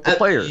for like the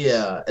players.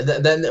 Yeah,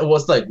 then it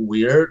was like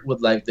weird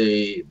with like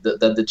the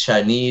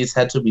Chinese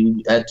had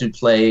to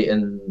play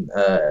in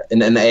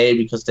NA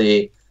because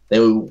they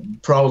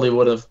probably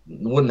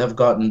wouldn't have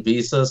gotten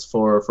visas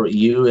for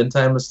EU in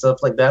time and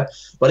stuff like that.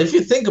 But if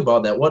you think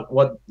about that,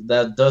 what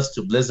that does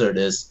to Blizzard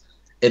is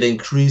it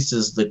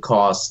increases the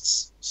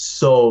costs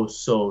so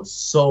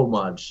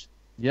much.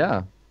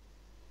 Yeah.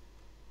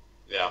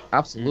 Yeah.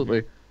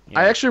 Absolutely. Yeah.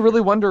 I actually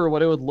really wonder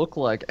what it would look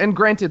like. And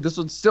granted, this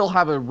would still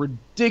have a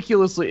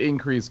ridiculously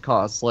increased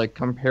cost, like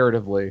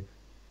comparatively,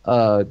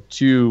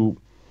 to,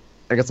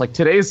 I guess, like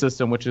today's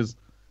system, which is,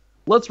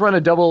 let's run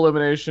a double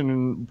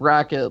elimination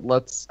bracket.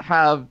 Let's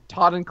have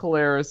Todd and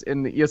Caleris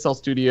in the ESL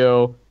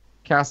studio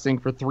casting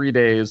for 3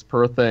 days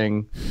per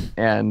thing,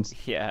 and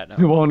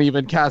we won't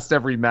even cast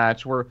every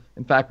match.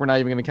 In fact, we're not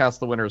even going to cast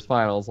the winners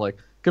finals. Like,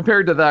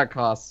 compared to that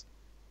cost,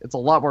 it's a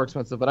lot more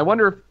expensive. But I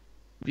wonder if,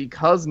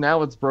 because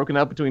now it's broken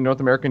up between North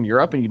America and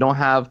Europe, and you don't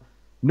have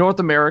North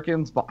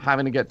Americans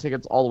having to get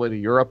tickets all the way to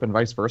Europe and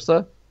vice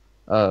versa,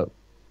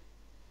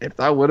 if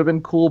that would have been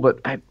cool. But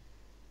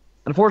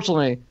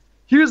unfortunately,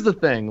 here's the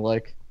thing.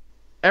 Like,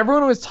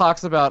 everyone always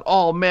talks about,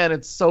 oh man,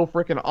 it's so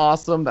freaking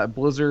awesome that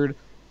Blizzard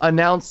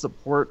announced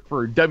support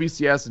for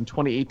WCS in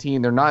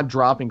 2018. They're not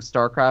dropping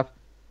Starcraft.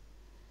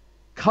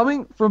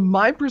 Coming from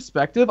my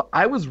perspective,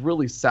 I was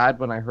really sad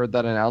when I heard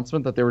that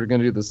announcement that they were going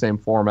to do the same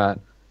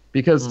format.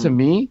 Because to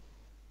me,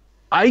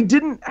 I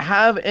didn't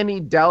have any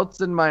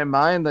doubts in my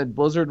mind that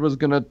Blizzard was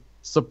going to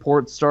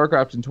support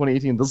StarCraft in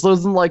 2018. This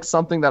wasn't like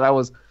something that I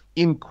was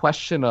in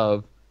question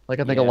of, like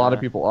I think a lot of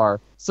people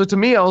are. So to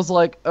me, I was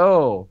like,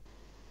 oh,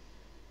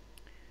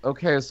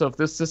 okay, so if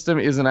this system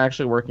isn't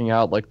actually working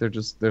out, like they're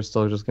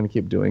still just going to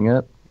keep doing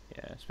it.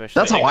 Yeah, especially.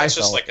 That's how I felt.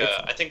 Just like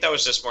I think that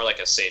was just more like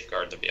a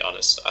safeguard, to be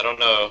honest. I don't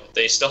know.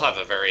 They still have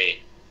a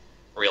very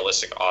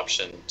realistic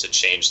option to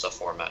change the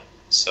format.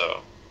 So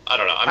I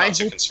don't know. I'm not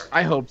too concerned.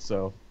 I hope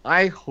so.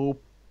 I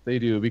hope they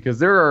do,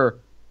 because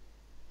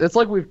it's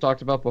like we've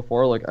talked about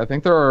before. Like, I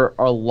think there are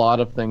a lot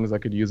of things that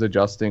could use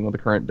adjusting with the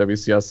current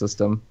WCS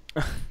system.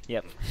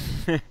 Yep.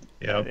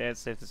 Yeah,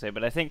 it's safe to say.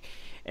 But I think,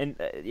 and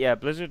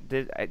Blizzard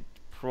did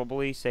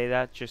probably say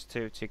that just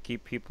to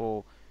keep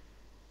people,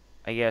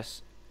 I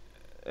guess,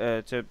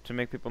 to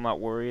make people not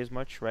worry as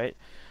much, right?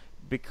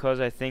 Because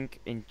I think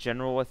in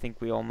general, I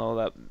think we all know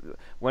that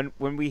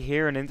when we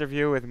hear an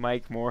interview with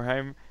Mike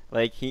Morheim,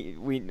 like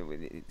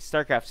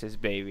StarCraft's his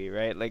baby,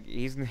 right? Like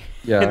he's not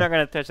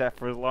gonna touch that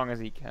for as long as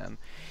he can,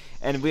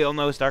 and we all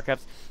know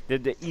StarCraft's the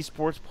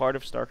esports part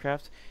of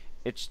StarCraft.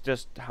 It's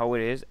just how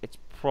it is. It's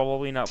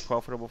probably not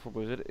profitable for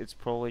Blizzard. It's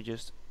probably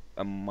just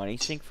a money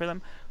sink for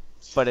them.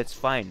 but it's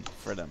fine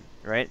for them,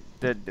 right?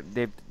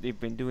 They've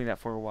been doing that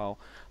for a while.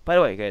 By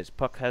the way, guys,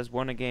 Puck has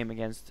won a game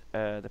against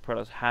the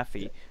Protoss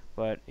Haffy,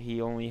 but he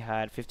only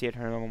had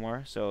 5,800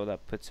 MMR, so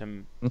that puts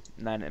him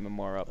 9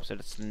 MMR up. So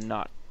that's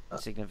not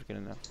significant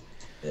enough.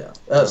 Yeah.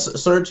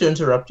 Sorry to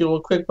interrupt you real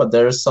quick, but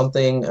there is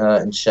something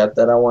in chat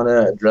that I want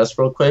to address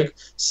real quick.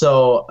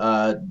 So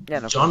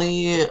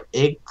Johnny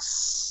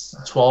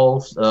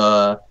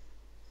X12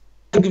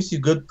 gives you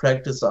good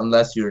practice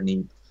unless you're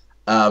neat.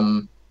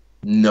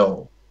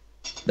 No.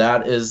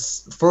 That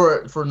is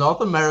for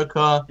North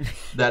America.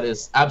 That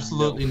is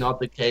absolutely not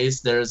the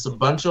case. There's a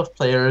bunch of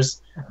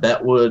players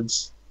that would.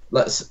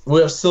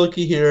 We have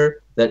Silky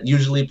here that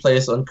usually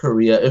plays on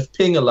Korea if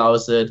ping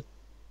allows it.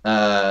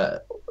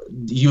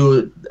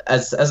 You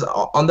as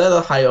on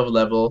that high of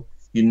level,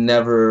 you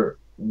never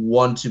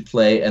want to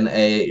play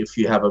NA if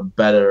you have a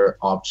better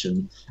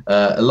option.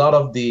 A lot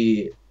of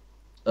the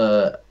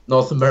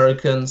North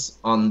Americans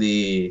on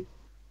the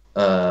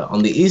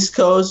East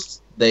Coast,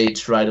 they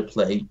try to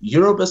play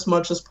Europe as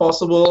much as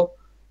possible.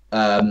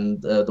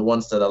 The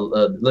ones that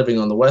are living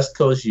on the West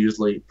Coast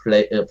usually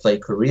play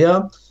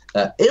Korea.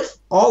 If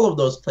all of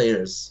those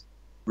players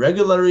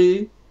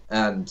regularly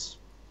and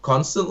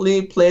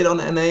constantly played on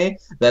NA,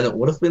 then it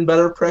would have been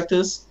better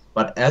practice.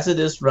 But as it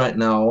is right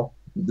now,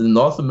 the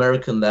North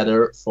American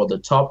ladder for the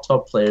top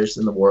players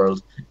in the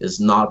world is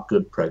not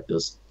good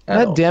practice.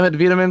 God damn it,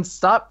 Vitamin!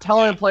 Stop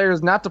telling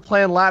players not to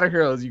play in ladder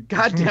heroes. You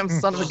goddamn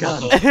son of a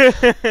gun.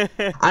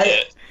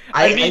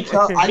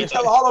 I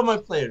tell all of my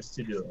players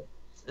to do it.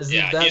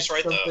 Yeah, he's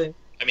right though.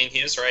 I mean, he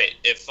is right.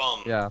 If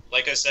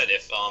like I said,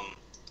 if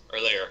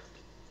earlier,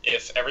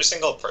 if every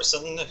single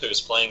person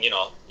who's playing,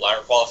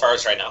 ladder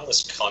qualifiers right now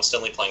is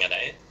constantly playing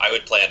NA, I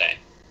would play NA.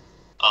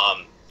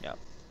 Yeah.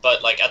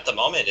 But like at the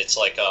moment, it's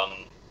like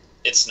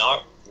it's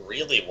not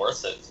really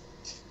worth it.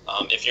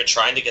 If you're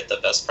trying to get the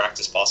best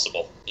practice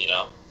possible,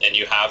 and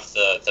you have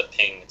the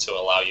ping to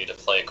allow you to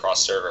play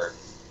cross server,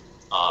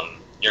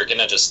 you're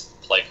gonna just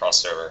play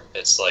cross server.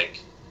 It's like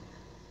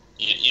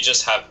you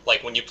just have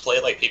like when you play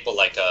like people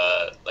like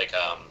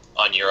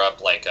on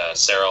Europe like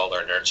Serral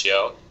or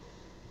Nurchio,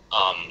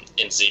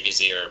 in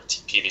ZVZ or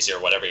PVZ or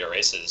whatever your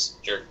race is,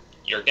 you're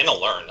gonna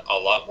learn a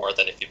lot more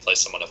than if you play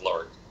someone of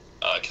lower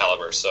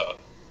caliber. So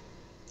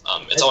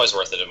it's always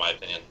worth it in my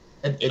opinion.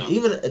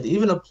 It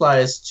even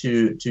applies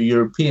to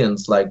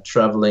Europeans like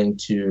traveling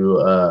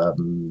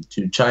to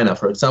China.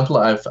 For example,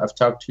 I've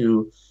talked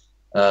to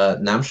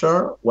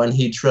Namshar when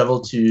he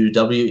traveled to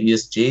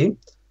WESG,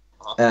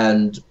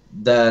 and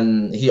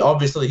then he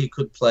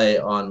could play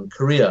on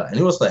Korea, and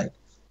he was like,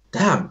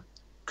 "Damn,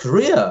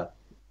 Korea,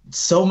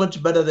 so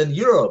much better than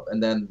Europe."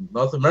 And then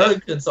North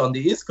Americans on the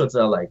East Coast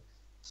are like,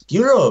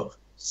 "Europe,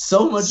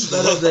 so much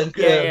better than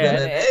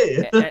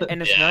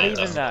and it's not even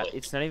definitely. that.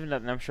 It's not even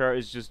that Namshar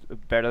is just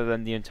better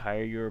than the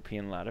entire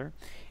European ladder.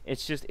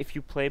 It's just if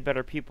you play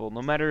better people,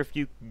 no matter if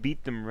you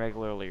beat them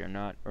regularly or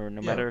not, or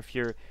no matter if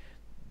you're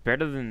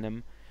better than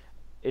them,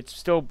 it's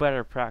still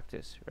better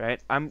practice,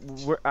 right?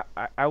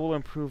 I will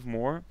improve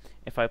more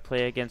if I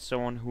play against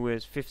someone who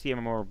is 50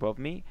 more above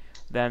me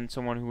than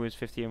someone who is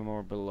 50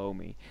 more below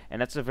me,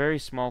 and that's a very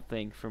small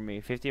thing for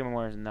me. 50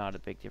 more is not a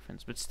big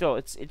difference, but still,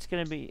 it's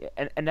gonna be,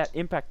 and that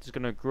impact is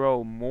gonna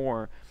grow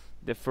more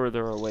the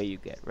further away you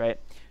get, right?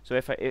 So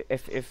if I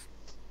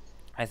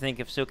think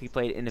if Silky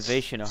played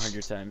Innovation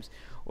 100 times,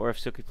 or if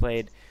Silky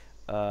played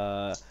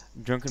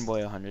Drunken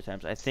Boy 100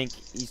 times, I think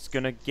he's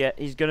gonna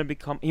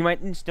become. He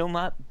might still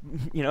not,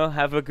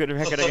 have a good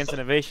record against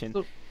Innovation.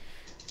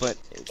 But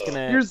it's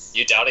gonna.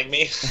 You doubting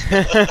me?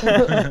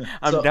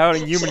 I'm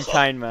doubting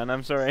humankind, man.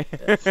 I'm sorry.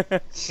 Here's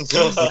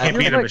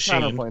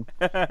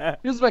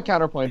my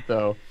counterpoint,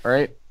 though. All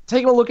right,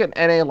 taking a look at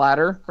NA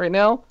ladder right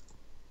now.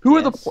 Who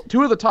are the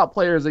two of the top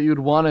players that you'd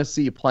want to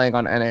see playing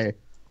on NA?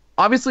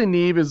 Obviously,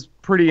 Neeb is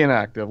pretty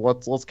inactive.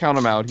 Let's count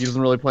him out. He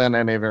doesn't really play on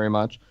NA very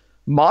much.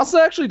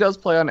 Masa actually does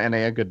play on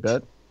NA a good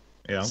bit.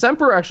 Yeah.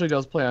 Semper actually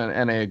does play on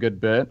NA a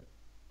good bit.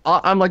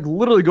 I'm like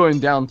literally going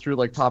down through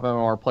like top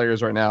MMR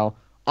players right now.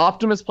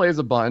 Optimus plays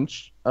a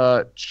bunch.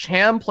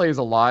 Cham plays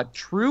a lot.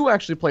 True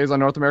actually plays on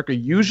North America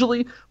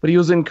usually, but he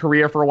was in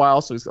Korea for a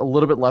while, so he's a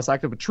little bit less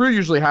active. But True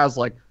usually has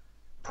like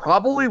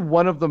probably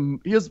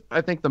he has, I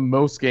think, the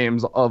most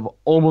games of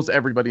almost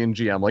everybody in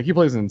GM. Like he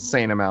plays an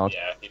insane amount.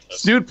 Yeah, he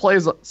does.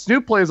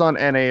 Snoop plays on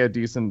NA a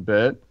decent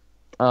bit.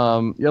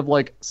 You have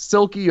like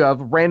Silky, you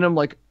have random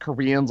like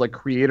Koreans like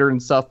Creator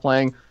and stuff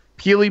playing.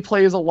 Peely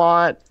plays a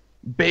lot.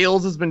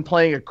 Bales has been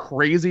playing a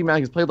crazy amount.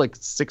 He's played like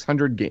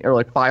 600 or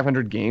like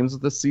 500 games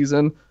this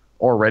season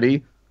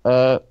already.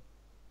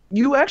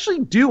 You actually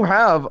do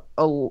have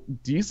a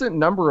decent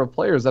number of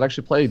players that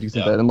actually play a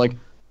decent bit. And like,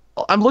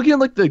 I'm looking at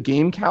like the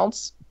game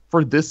counts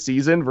for this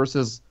season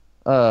versus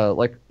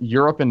like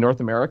Europe and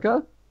North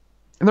America,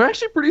 and they're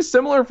actually pretty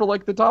similar for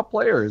like the top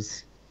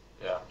players.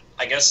 Yeah,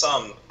 I guess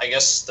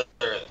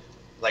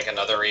like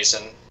another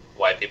reason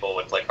why people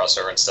would play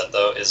crossover instead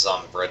though is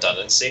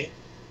redundancy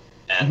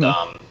and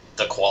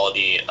the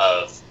quality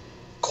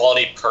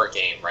per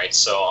game, right?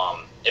 So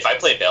if I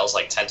play Bales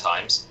like 10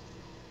 times,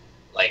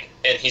 like,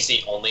 and he's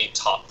the only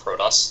top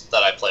Protoss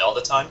that I play all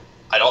the time,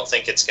 I don't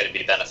think it's going to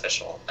be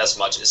beneficial as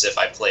much as if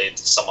I played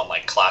someone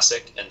like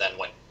Classic and then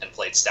went and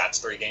played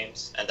Stats 3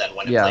 games and then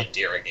went and played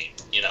Deer a game,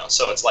 you know?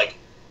 So it's like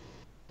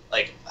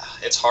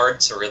it's hard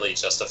to really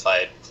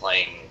justify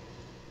playing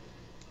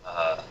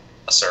a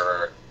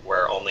server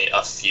where only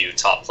a few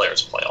top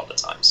players play all the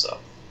time, so.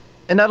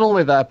 And not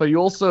only that, but you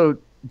also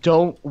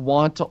don't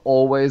want to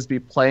always be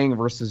playing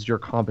versus your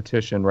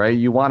competition, right?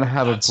 You want to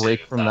have a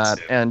break from that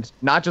and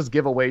not just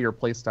give away your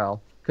playstyle.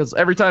 Because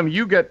every time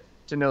you get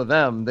to know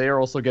them, they are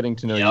also getting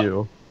to know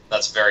you.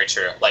 That's very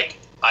true. Like,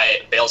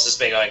 Bales has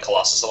been going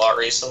Colossus a lot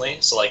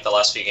recently, so like the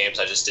last few games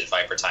I just did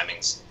Viper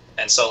timings.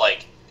 And so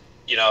like,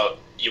 you know,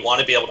 you want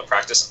to be able to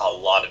practice a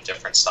lot of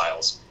different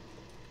styles.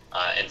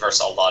 And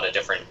versus a lot of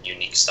different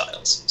unique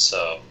styles.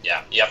 So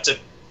yeah, you have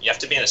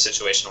to be in a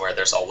situation where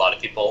there's a lot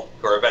of people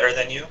who are better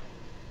than you.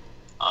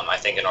 I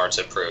think in order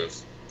to prove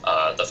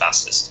the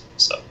fastest.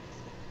 So.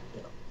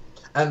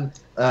 And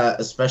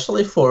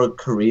especially for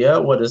Korea,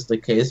 what is the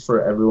case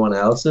for everyone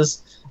else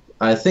is,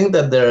 I think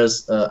that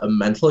there's a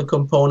mental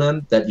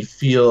component that you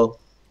feel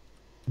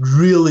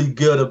really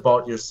good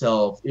about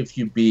yourself if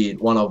you beat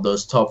one of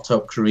those top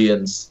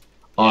Koreans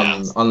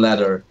on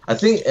ladder. I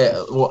think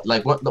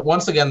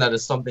once again that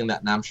is something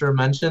that Namshur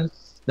mentioned,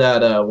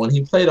 that when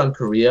he played on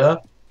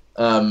Korea,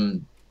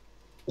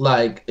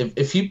 like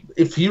if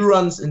he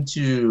runs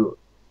into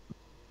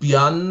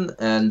Byun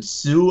and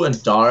Sue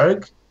and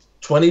Dark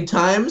 20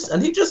 times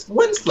and he just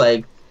wins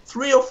like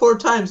 3 or 4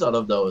 times out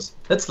of those,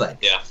 that's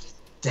like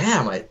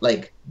damn, I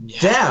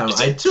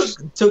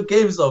took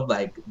games of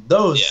like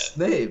those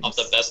names of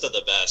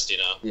the best, you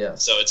know. Yeah.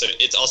 So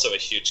it's also a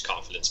huge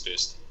confidence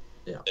boost.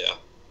 Yeah,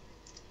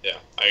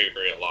 I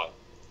agree a lot.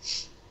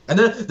 And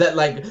then that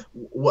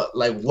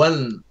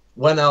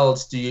when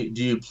else do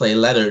you play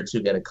ladder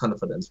to get a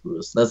confidence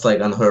boost? That's like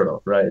unheard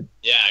of, right?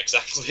 Yeah,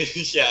 exactly.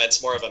 Yeah,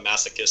 it's more of a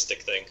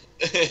masochistic thing,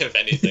 if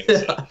anything.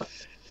 So.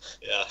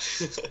 Yeah.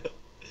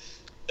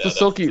 So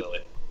Silky,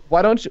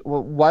 why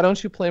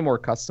don't you play more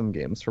custom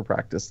games for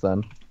practice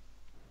then?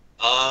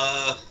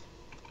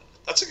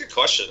 That's a good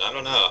question. I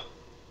don't know.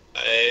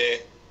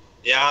 I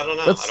don't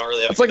know. I don't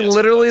really have. It's like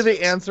literally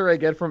the answer I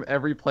get from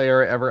every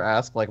player I ever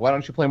ask. Like, why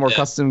don't you play more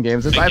custom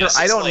games? It's either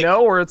I don't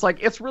know, or it's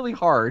like it's really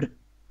hard.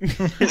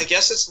 I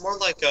guess it's more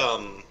like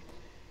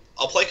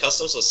I'll play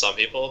customs with some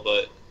people,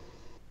 but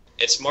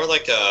it's more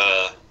like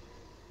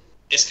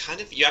it's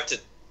kind of, you have to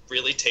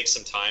really take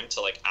some time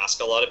to like ask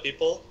a lot of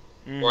people.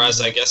 Mm-hmm.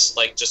 Whereas I guess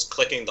like just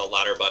clicking the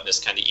ladder button is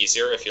kind of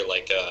easier if you're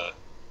like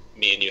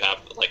me and you have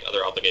like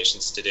other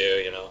obligations to do,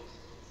 you know.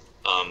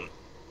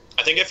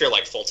 I think if you're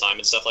like full time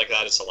and stuff like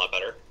that, it's a lot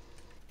better.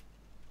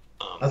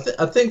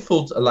 I think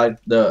a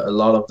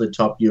lot of the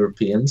top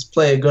Europeans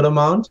play a good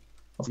amount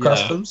of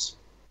customs.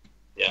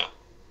 Yeah.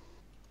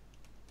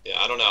 Yeah,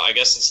 I don't know. I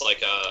guess it's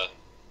like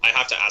I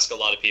have to ask a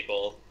lot of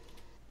people,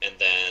 and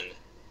then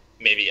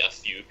maybe a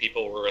few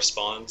people will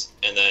respond,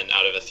 and then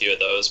out of a few of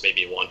those,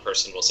 maybe one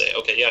person will say,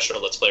 "Okay, yeah, sure,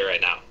 let's play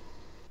right now."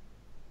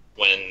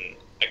 When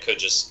I could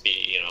just be,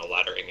 you know,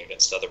 laddering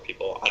against other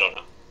people. I don't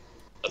know.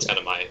 That's kind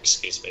of my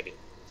excuse, maybe.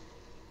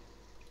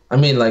 I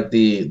mean, like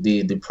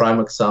the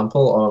prime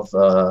example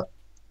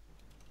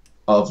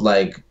of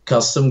like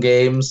custom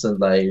games and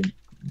like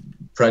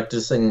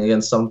practicing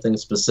against something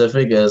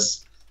specific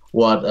is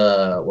what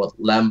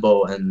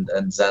Lambo and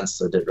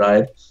Zanster did,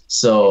 right?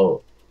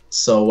 So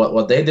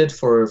what they did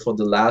for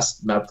the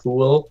last map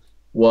pool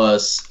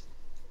was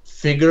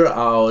figure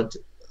out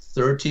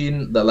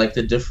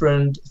the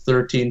different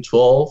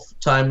 13-12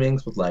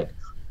 timings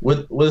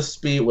with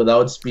speed,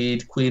 without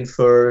speed, queen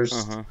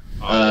first,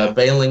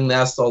 bailing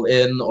nest all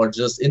in, or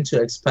just into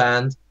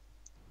expand,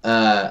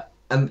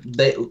 and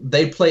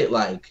they played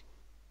like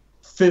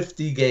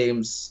 50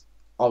 games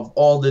of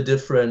all the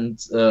different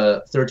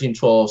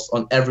 13-12s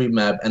on every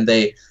map, and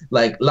they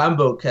like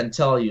Lambo can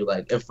tell you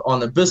like if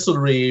on Abyssal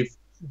Reef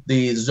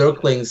the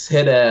Zerglings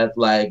hit at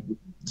like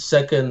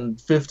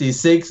second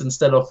 56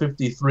 instead of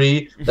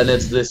 53, then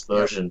it's this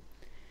version.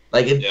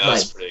 Like it,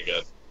 that's pretty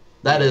good.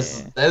 That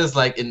is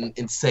like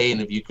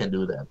insane if you can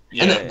do that.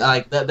 Yeah. And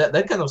like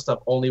that kind of stuff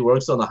only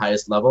works on the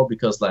highest level,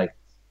 because like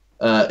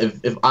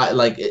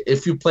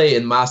if you play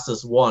in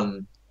Masters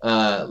 1,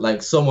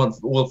 like someone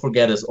will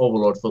forget his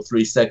overlord for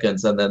 3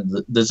 seconds, and then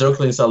the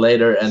Zerglings are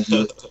later, and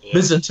you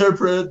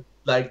misinterpret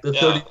like the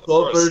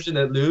 30-12 version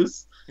and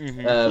lose.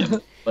 Mm-hmm.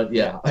 But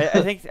yeah,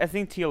 I think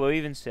TLO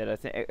even said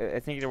I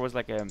think there was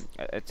like a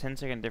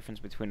 10-second difference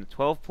between a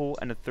 12 pool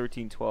and a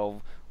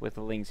 13-12 with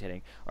the links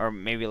hitting, or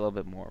maybe a little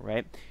bit more,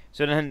 right?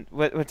 So then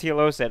what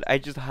TLO said, I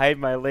just hide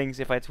my links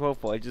if I 12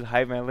 pool, I just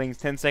hide my links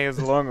 10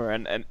 seconds longer,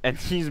 and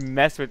he's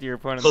messed with your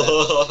opponent.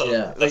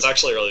 Yeah, that's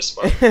actually really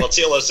smart. Well,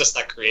 TLO's just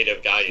that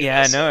creative guy.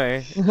 I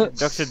know.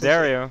 Dr.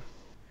 Dario.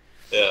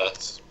 Yeah.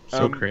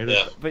 So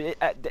creative.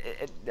 Yeah.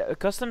 But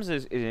customs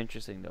is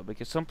interesting though,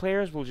 because some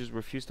players will just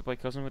refuse to play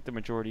custom with the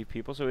majority of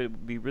people, so it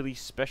would be really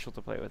special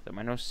to play with them.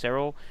 I know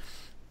Cyril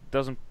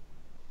doesn't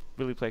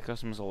really play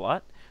customs a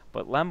lot,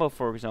 but Lambo,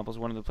 for example, is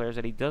one of the players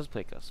that he does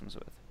play customs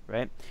with,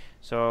 right?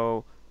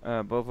 So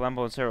both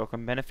Lambo and Cyril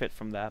can benefit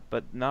from that,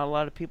 but not a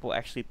lot of people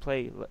actually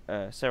play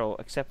Cyril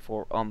except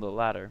for on the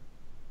ladder.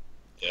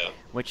 Yeah.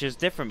 Which is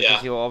different because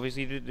Yeah. he'll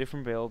obviously do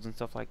different builds and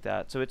stuff like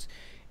that. So it's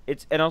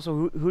and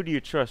also who do you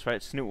trust,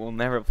 right? Snoot will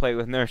never play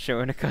with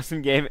Nershow in a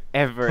custom game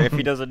ever if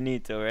he doesn't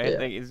need to, right? Yeah.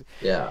 Like, it's,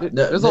 Yeah,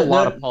 There's a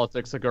lot of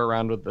politics that go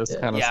around with this Yeah.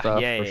 kind of yeah,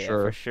 stuff yeah, for yeah,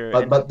 sure. for sure.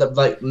 But And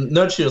like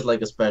Nurture is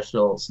like a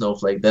special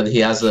snowflake that he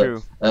has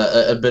true.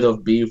 a bit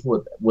of beef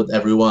with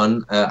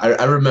everyone.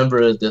 I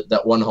remember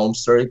that one home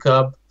story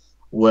cup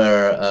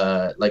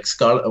where like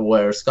Scarlet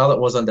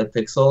was on the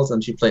pixels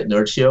and she played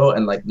Nurture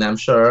and like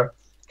Namshar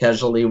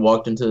casually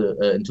walked into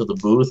the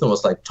booth and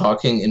was like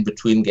talking in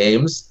between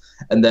games,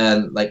 and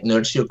then like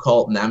Nurture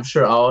called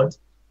Namshar out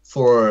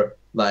for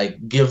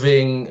like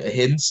giving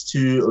hints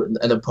to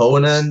an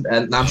opponent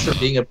and Namshar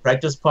being a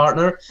practice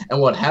partner.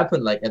 And what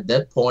happened, like at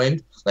that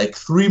point, like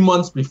 3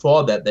 months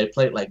before that, they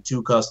played like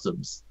 2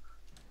 customs.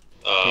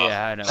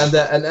 Yeah, I know.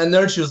 And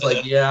Nurture was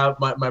like, yeah,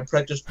 my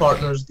practice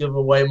partners give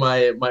away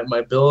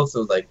my builds.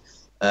 So like,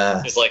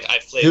 He's like, I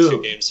played dude,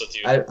 2 games with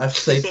you. I've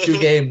played 2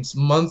 games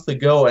months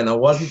ago, and I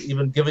wasn't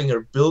even giving her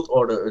build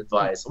order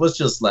advice. It was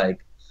just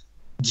like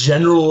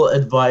general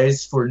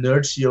advice for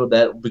Nurture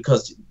that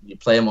because you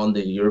play him on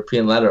the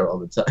European ladder all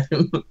the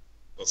time.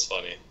 That's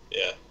funny.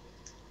 Yeah.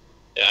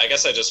 Yeah, I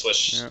guess I just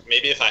wish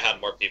maybe if I had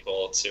more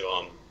people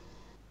to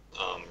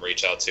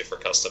reach out to for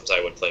customs,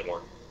 I would play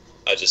more.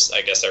 I guess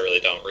I really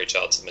don't reach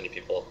out to many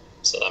people,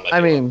 so that might. I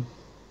mean,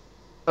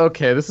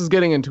 okay, this is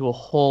getting into a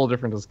whole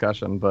different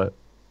discussion, but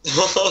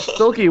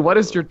Silky, what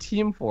is your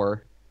team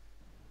for?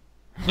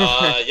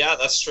 Yeah,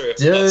 that's true.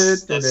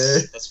 That's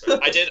fair.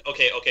 I did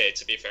okay.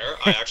 To be fair,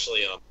 I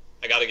actually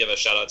I got to give a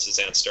shout out to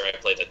Xanster. I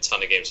played a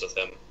ton of games with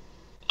him.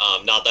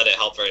 Not that it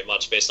helped very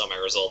much based on my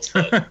results,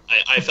 but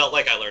I felt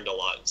like I learned a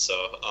lot. So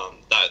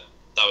that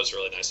was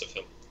really nice of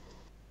him.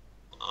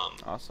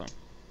 Awesome.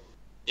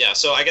 Yeah,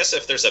 so I guess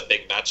if there's a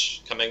big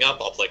match coming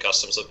up, I'll play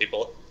customs with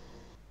people.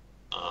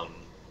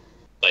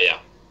 But yeah.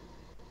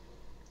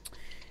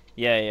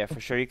 Yeah, for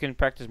sure. You can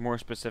practice more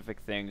specific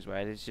things,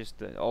 right? It's just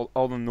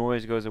all the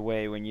noise goes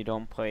away when you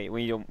don't play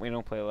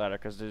play ladder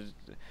because there's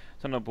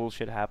a ton of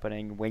bullshit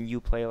happening when you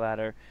play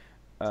ladder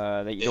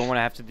that you don't want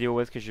to have to deal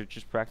with because you're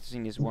just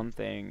practicing this one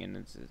thing,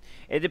 and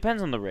it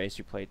depends on the race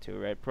you play too,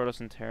 right? Protoss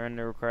and Terran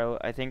they require,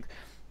 I think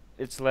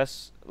it's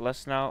less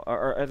now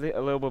or a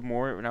little bit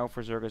more now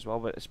for Zerg as well,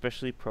 but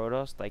especially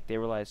Protoss, like they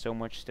rely so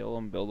much still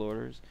on build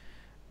orders.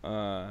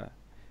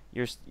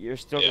 You're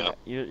still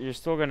you're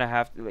still gonna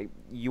have to, like,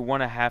 you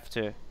want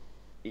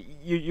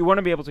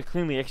to be able to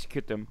cleanly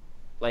execute them,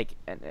 like,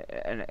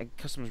 and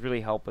customs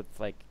really help with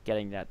like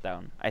getting that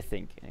down, I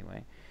think,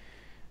 anyway.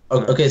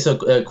 Okay, so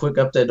quick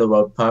update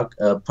about Puck.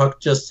 Puck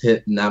just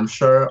hit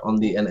Namshar on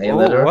the NA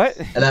ladder. What?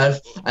 And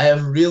I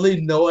have really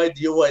no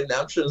idea why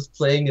Namshar is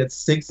playing at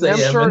 6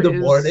 a.m. in the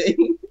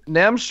morning.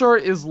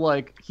 Namshar is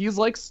like, he's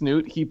like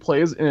Snoot. He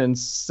plays an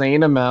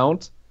insane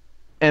amount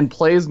and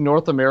plays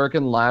North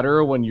American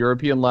ladder when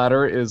European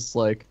ladder is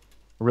like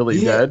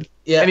really dead.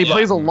 Yeah, and he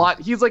plays a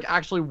lot. He's like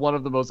actually one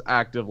of the most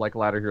active like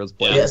ladder heroes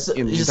players. Yeah,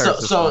 in the entire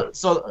system.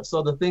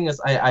 So the thing is,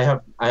 I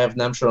have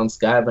Namshar on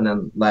Skype, and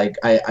then like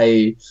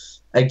I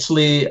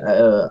actually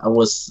I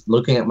was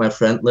looking at my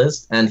friend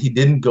list, and he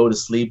didn't go to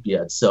sleep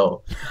yet.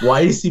 So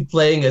why is he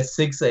playing at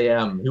 6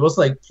 a.m.? He was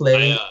like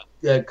playing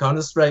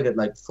Counter-Strike at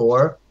like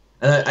 4,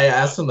 and I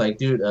asked him like,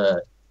 dude,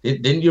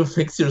 didn't you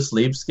fix your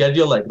sleep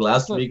schedule like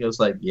last week? I was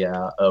like,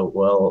 yeah,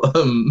 well.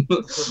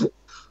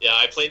 Yeah,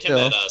 I played him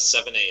at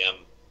 7 a.m.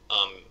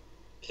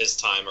 His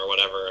time or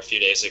whatever a few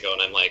days ago,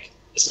 and I'm like,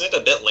 isn't it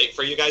a bit late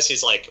for you guys?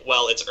 He's like,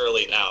 well, it's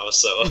early now,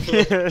 so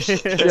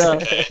it's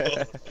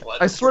okay.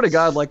 I swear to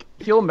God, like,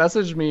 he'll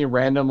message me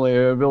randomly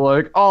and be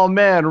like, oh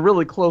man,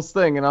 really close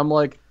thing, and I'm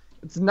like,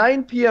 it's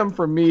 9 p.m.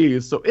 for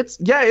me, so it's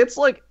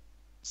like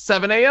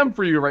 7 a.m.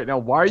 for you right now.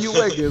 Why are you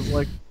awake? It's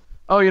like,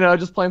 oh,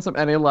 just playing some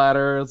NA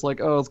ladder. It's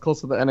like, oh, it's close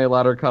to the NA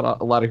ladder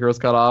a lot of heroes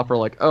cut off, or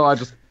like, oh, I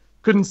just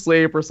couldn't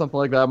sleep or something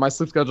like that. My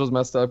sleep schedule's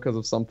messed up because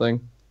of something.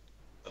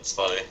 That's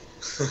funny.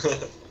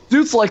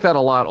 Snoot's like that a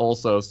lot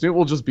also. Snoot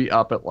will just be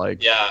up at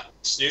like... Yeah,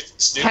 Snoot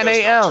 10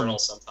 a.m.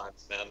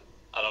 sometimes, man.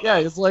 I don't know. Yeah,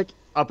 he's like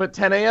up at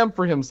 10 a.m.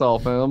 for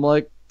himself, and I'm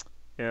like,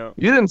 yeah.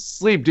 You didn't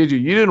sleep, did you?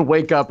 You didn't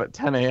wake up at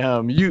 10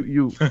 a.m.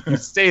 You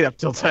stayed up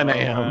till 10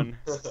 a.m.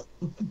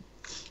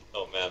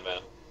 Oh man,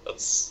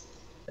 that's...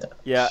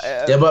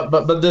 Yeah. Yeah,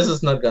 but this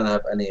is not gonna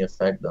have any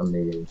effect on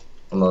the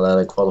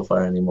ladder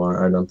qualifier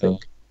anymore, I don't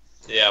think.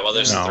 Yeah, well,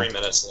 there's 3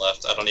 minutes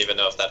left. I don't even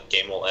know if that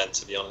game will end,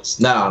 to be honest.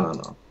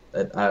 No.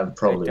 I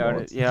probably doubt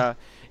won't. it. Yeah,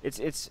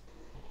 it's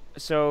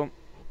so.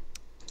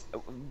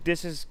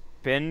 This has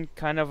been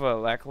kind of a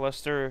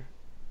lackluster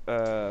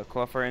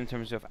qualifier in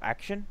terms of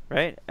action,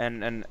 right?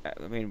 And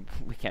I mean,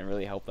 we can't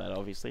really help that,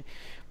 obviously,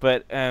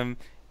 but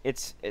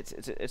it's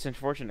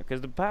unfortunate because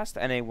the past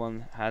NA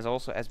one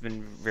has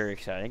been very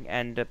exciting,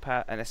 and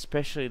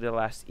especially the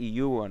last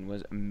EU one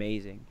was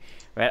amazing,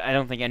 right? I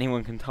don't think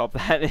anyone can top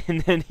that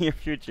in the near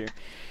future.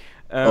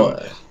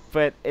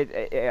 But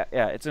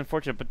it's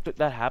unfortunate, but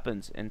that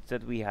happens.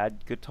 Instead, we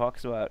had good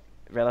talks about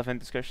relevant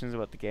discussions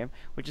about the game,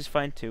 which is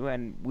fine too.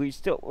 And we're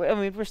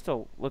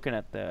still looking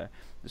at the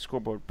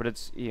scoreboard, but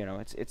it's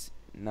it's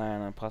nigh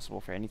on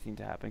impossible for anything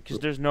to happen because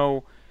there's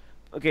no.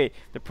 Okay,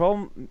 the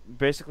problem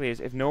basically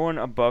is if no one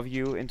above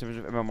you in terms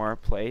of MMR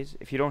plays,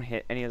 if you don't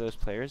hit any of those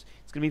players,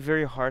 it's going to be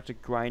very hard to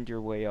grind your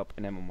way up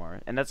in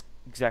MMR. And that's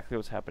exactly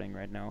what's happening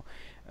right now.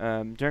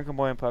 Drunken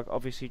Boy and Puck,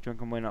 obviously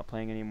Drunken Boy not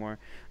playing anymore.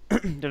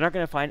 They're not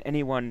going to find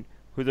anyone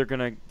who they're going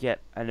to get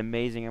an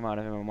amazing amount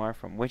of MMR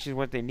from, which is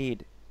what they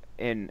need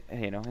in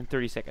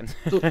 30 seconds.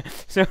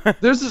 So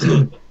this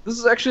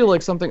is actually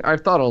like something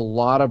I've thought a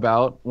lot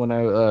about when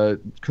I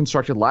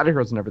constructed ladder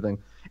heroes and everything.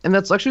 And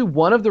that's actually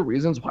one of the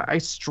reasons why I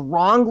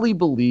strongly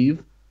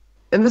believe,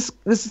 and this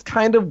is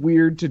kind of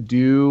weird to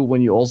do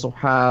when you also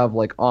have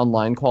like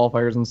online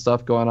qualifiers and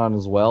stuff going on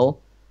as well,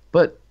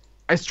 but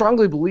I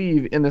strongly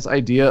believe in this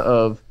idea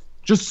of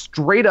just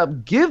straight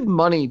up give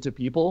money to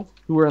people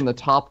who are in the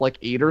top like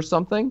 8 or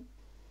something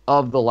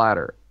of the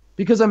ladder.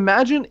 Because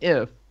imagine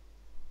if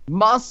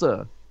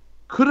Masa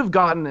could have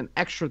gotten an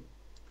extra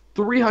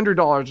 $300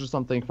 or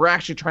something for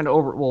actually trying to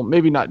well,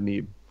 maybe not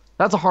Neeb.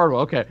 That's a hard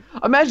one. Okay.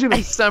 Imagine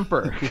if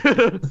Semper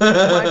trying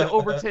to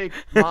overtake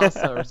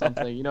Masa or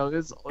something.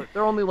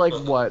 They're only like,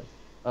 what,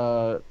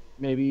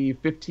 maybe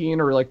 15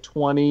 or like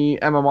 20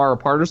 MMR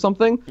apart or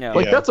something? Yeah.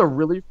 That's a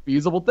really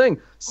feasible thing.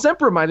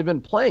 Semper might have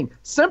been playing.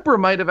 Semper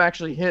might have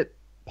actually hit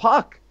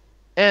Puck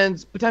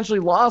and potentially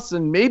lost,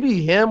 and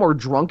maybe him or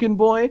Drunken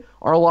Boy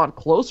are a lot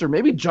closer.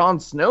 Maybe Jon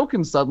Snow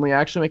can suddenly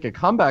actually make a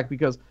comeback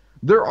because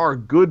there are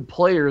good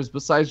players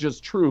besides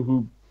just True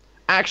who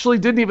actually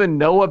didn't even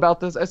know about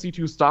this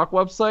SE2 stock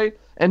website,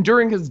 and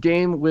during his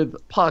game with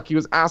Puck, he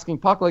was asking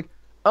Puck like,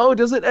 "Oh,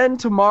 does it end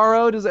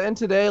tomorrow? Does it end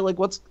today? Like,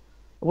 what's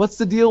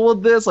the deal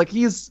with this?" Like,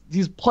 he's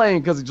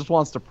playing because he just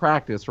wants to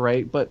practice,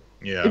 right? But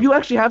if you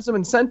actually have some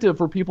incentive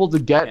for people to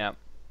get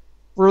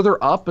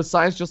further up,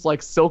 besides just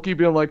like Silky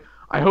being like,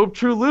 "I hope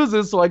True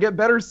loses so I get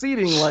better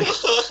seeding," like,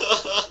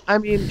 I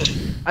mean,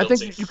 I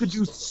think that you could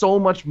do so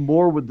much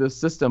more with this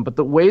system, but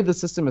the way the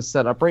system is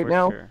set up right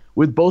now,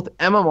 with both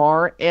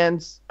MMR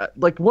and,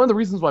 like, one of the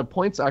reasons why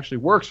points actually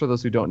works, for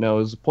those who don't know,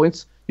 is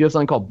points, you have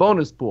something called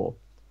bonus pool.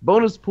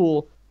 Bonus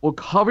pool will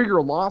cover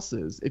your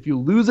losses. If you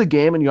lose a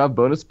game and you have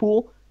bonus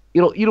pool,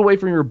 it'll eat away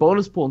from your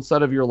bonus pool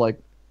instead of your, like,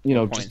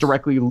 just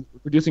directly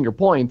reducing your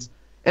points.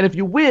 And if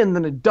you win,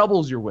 then it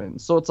doubles your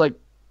wins. So it's like,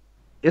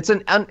 it's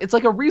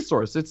like a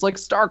resource. It's like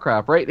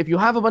StarCraft, right? If you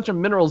have a bunch of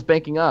minerals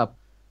banking up,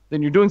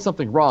 then you're doing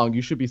something wrong.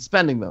 You should be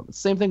spending them.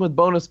 Same thing with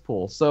bonus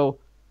pool. So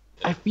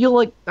I feel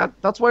like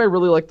that's why I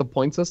really like the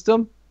point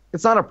system.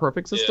 It's not a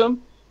perfect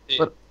system,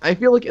 but I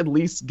feel like at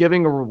least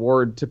giving a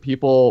reward to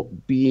people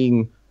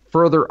being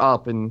further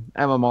up in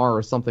MMR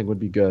or something would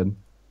be good.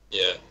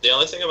 Yeah. The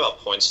only thing about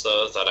points,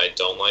 though, that I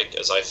don't like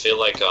is I feel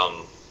like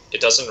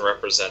it doesn't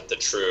represent the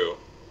true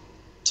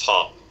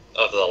top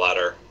of the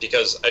ladder.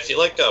 Because I feel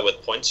like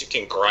with points, you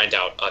can grind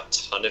out a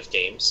ton of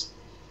games,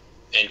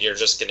 and you're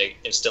just going to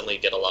instantly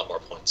get a lot more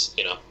points,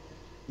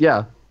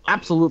 Yeah,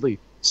 absolutely.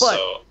 But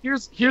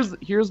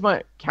here's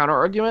my counter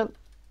argument.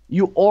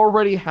 You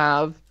already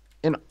have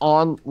an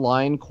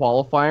online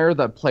qualifier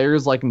that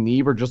players like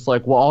Neeb are just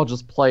like, well, I'll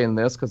just play in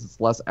this because it's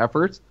less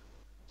effort.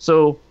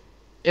 So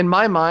in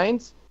my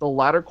mind, the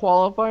ladder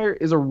qualifier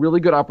is a really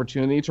good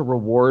opportunity to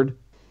reward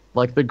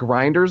like the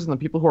grinders and the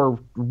people who are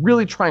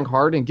really trying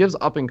hard, and gives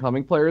up and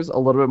coming players a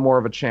little bit more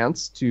of a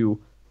chance to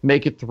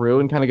make it through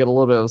and kind of get a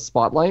little bit of a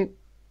spotlight.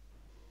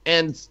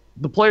 And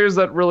the players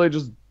that really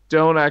just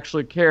don't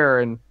actually care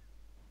and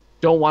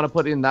don't want to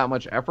put in that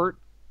much effort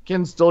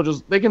can still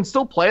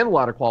play in the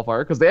ladder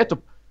qualifier because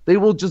they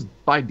will just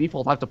by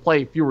default have to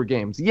play fewer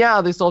games. Yeah,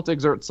 they still have to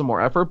exert some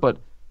more effort, but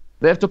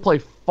they have to play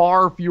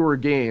far fewer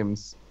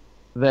games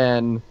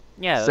than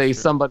say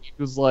somebody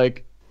who's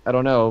like, I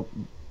don't know,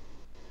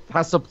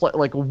 has to play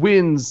like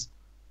wins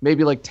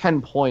maybe like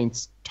 10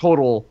 points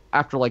total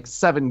after like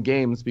 7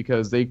 games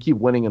because they keep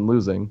winning and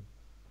losing.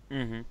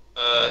 Mm-hmm.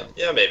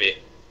 Yeah, maybe.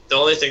 The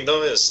only thing,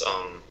 though, is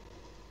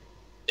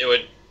it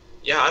would...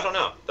 Yeah, I don't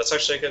know. That's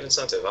actually a good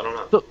incentive. I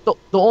don't know.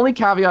 The only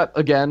caveat,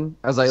 again,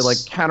 as I like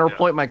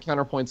counterpoint my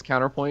counterpoint's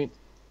counterpoint,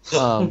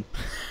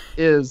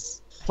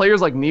 is players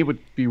like Neeb would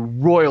be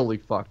royally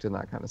fucked in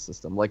that kind of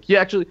system. Like,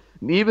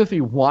 Neeb, if he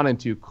wanted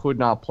to, could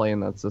not play in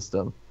that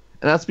system.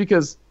 And that's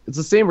because it's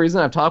the same reason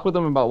I've talked with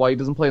him about why he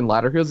doesn't play in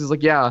ladder heroes. He's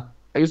like, yeah,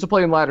 I used to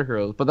play in ladder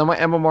heroes, but then my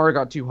MMR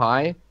got too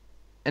high,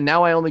 and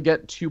now I only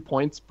get 2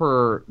 points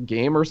per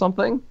game or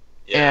something.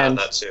 Yeah,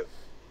 that too.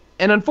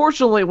 And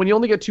unfortunately, when you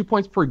only get 2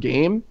 points per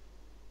game,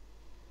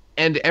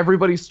 and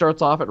everybody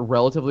starts off at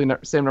relatively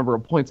same number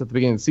of points at the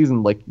beginning of the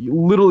season, like, you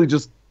literally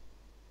just,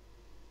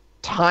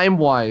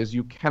 time-wise,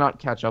 you cannot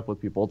catch up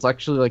with people. It's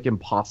actually, like,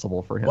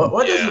 impossible for him.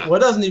 What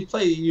doesn't he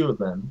play EU,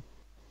 then?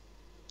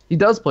 He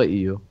does play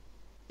EU.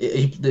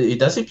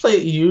 Does he play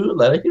EU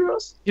ladder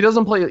heroes? He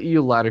doesn't play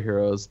EU ladder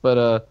heroes,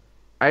 but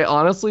I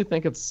honestly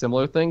think it's a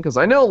similar thing, because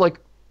I know, like,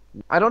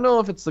 I don't know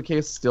if it's the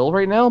case still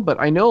right now, but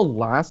I know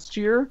last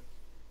year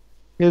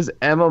his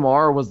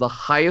MMR was the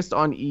highest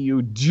on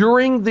EU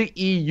during the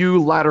EU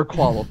ladder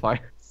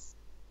qualifiers.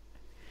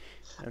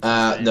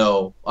 That's insane.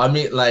 No, I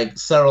mean like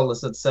Cyril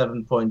is at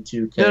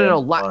 7.2k.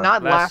 No, MMR.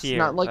 not Last last, year,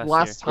 not like last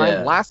last year. time.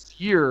 Yeah.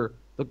 Last year,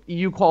 the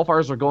EU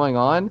qualifiers were going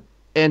on,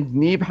 and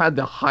Neeb had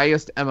the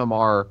highest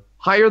MMR,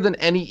 higher than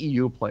any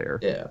EU player.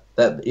 Yeah,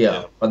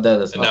 Yeah. but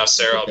that is And not now the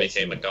Cyril case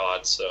became a anymore.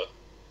 god, so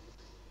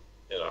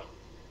you know.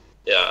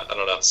 Yeah, I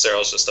don't know.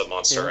 Cyril's just a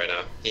monster Yeah. right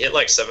now. He hit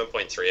like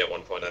 7.3 at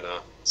one point, I know.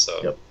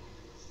 So Yep.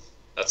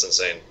 that's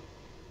insane.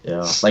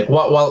 Yeah, like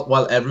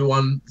while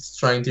everyone's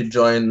trying to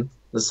join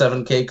the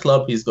 7k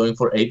club, he's going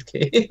for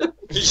 8k.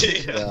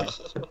 Yeah.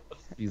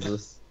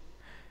 Jesus.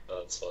 Oh,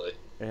 that's funny.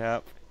 Yeah.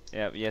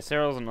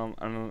 Cyril's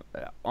on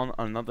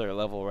another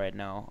level right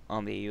now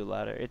on the EU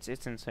ladder. It's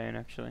insane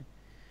actually.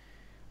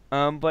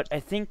 But I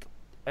think,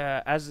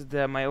 as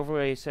my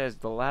overlay says,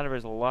 the ladder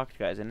is locked,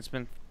 guys, and it's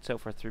been so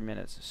for 3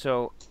 minutes.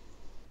 So,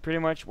 pretty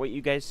much what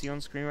you guys see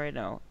on screen right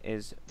now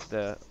is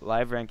the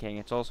live ranking.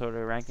 It's also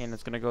the ranking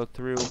that's gonna go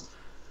through.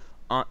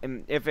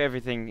 If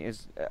everything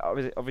is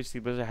obviously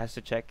Blizzard has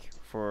to check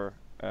for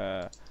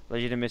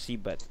legitimacy,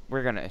 but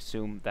we're gonna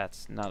assume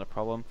that's not a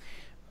problem.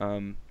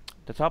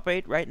 The top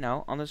 8 right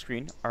now on the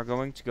screen are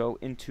going to go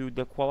into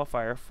the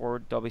qualifier for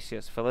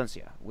WCS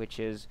Valencia, which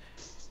is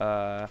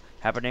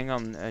happening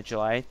on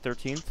July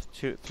 13th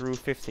through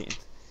 15th.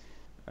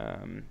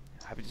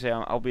 Happy to say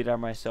I'll be there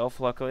myself,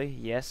 luckily.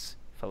 Yes,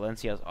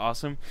 Valencia is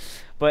awesome.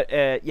 But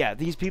yeah,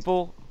 these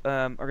people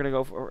are going to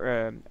go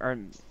for... are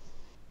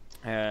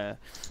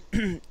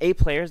 8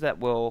 players that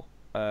will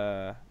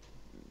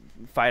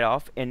fight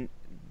off in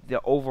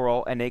the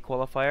overall NA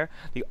qualifier.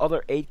 The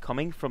other 8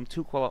 coming from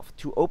two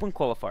open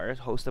qualifiers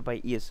hosted by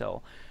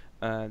ESL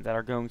that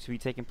are going to be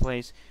taking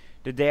place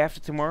the day after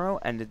tomorrow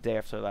and the day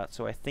after that.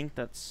 So I think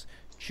that's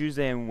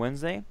Tuesday and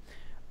Wednesday.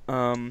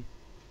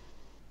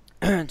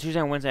 Tuesday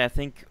and Wednesday, I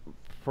think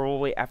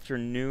probably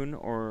afternoon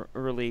or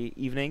early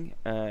evening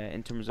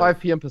in terms of 5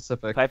 p.m.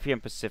 Pacific, 5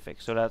 p.m.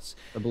 Pacific. So that's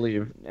I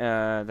believe.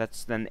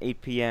 that's then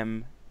 8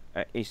 p.m.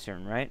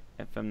 Eastern, right?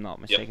 If I'm not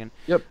mistaken.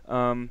 Yep.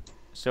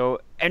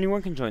 So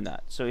anyone can join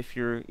that. So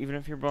even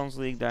if you're Bronze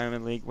League,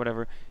 Diamond League,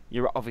 whatever,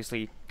 you're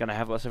obviously gonna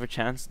have less of a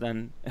chance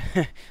than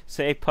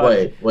say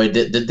Puck. Wait,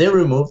 did they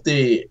remove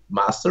the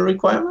master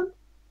requirement?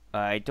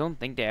 I don't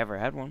think they ever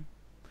had one.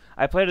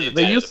 I played a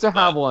They used to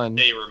have one.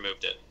 They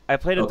removed it. I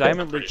played a Okay.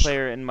 Diamond I'm pretty League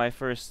player in my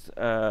first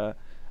in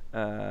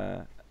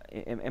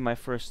my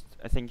first,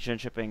 I think, gen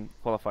shipping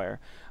qualifier.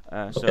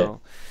 So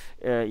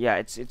yeah,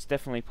 it's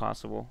definitely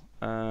possible.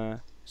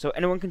 So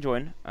anyone can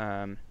join.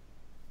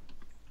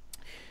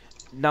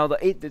 Now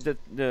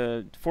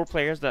the 4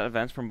 players that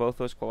advance from both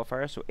those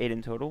qualifiers, so 8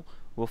 in total,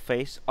 will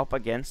face up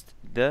against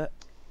the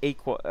 8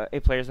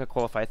 players that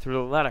qualify through the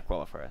ladder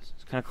qualifiers.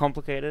 It's kind of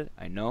complicated,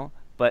 I know,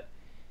 but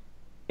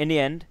in the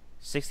end,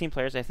 16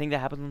 players. I think that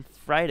happens on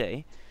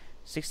Friday.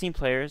 16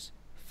 players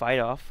fight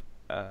off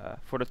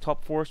for the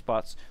top 4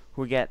 spots,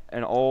 who get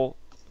an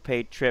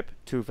all-paid trip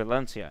to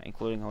Valencia,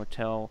 including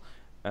hotel,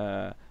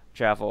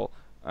 travel,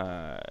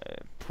 I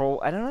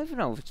don't even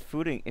know if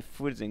food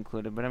is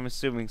included, but I'm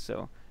assuming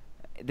so.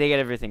 They get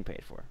everything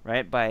paid for,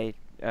 right, by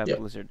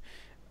Blizzard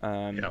 /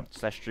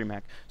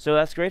 DreamHack. So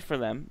that's great for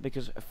them,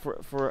 because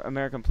for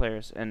American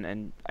players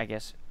and I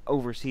guess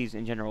overseas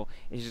in general,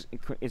 it's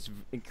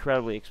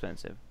incredibly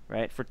expensive,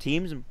 right? For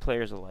teams and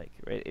players alike,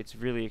 right? It's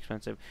really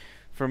expensive.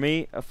 For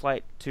me, a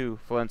flight to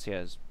Valencia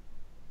is,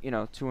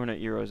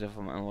 200 euros if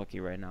I'm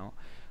unlucky right now.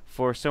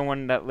 For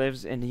someone that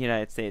lives in the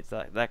United States,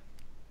 that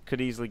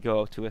could easily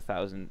go to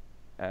 $1,000,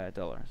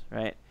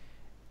 right?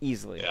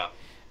 Easily. Yeah.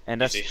 And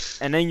that's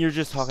Easy. and then you're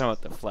just talking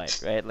about the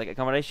flight, right? Like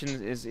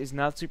accommodation is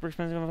not super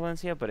expensive in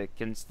Valencia, but it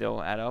can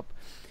still add up,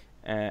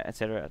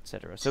 etc.,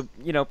 etc. So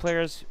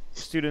players,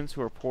 students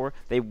who are poor,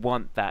 they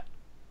want that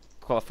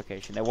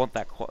qualification. They want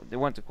they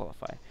want to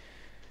qualify.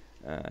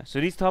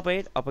 So these top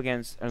 8 up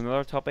against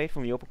another top 8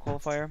 from the open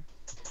qualifier.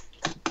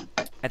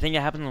 I think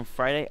it happens on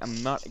Friday.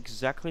 I'm not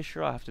exactly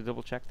sure. I'll have to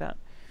double check that.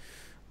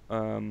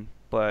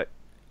 But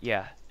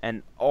yeah,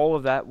 and all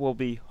of that will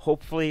be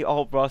hopefully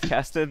all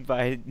broadcasted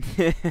by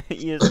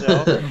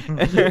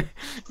ESL.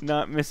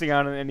 Not missing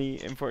out on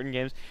any important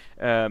games.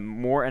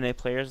 More NA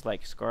players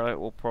like Scarlet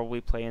will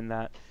probably play in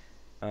that.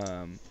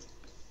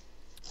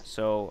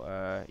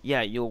 So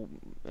yeah, you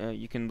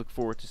can look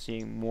forward to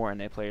seeing more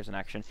NA players in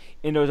action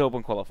in those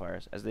open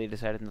qualifiers, as they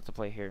decided not to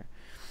play here.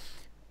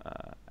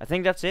 I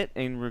think that's it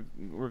in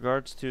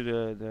regards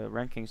to the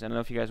rankings. I don't know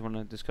if you guys want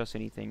to discuss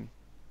anything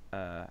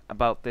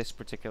about this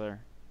particular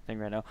thing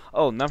right now.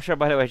 Oh, Namsha,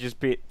 by the way, just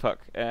beat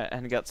Puck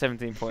and got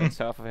 17 points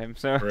off of him.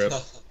 So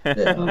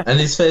Yeah, and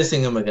he's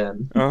facing him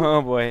again.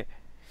 oh boy.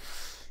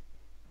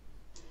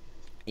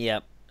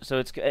 Yep. So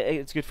it's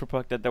good for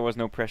Puck that there was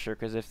no pressure,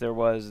 because if there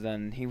was,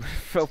 then he would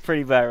feel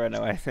pretty bad right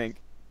now, I think.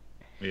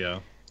 Yeah.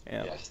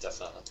 Yeah. Yeah,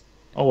 definitely.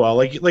 Oh well,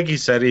 like you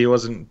said, he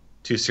wasn't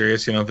too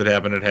serious. If it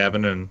happened, it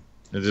happened, and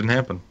it didn't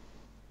happen.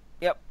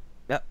 Yep.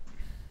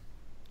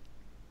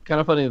 Kind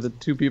of funny, the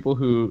 2 people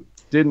who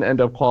didn't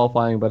end up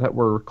qualifying but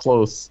were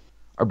close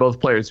are both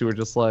players who were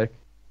just like,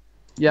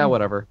 yeah,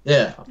 whatever.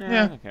 Yeah.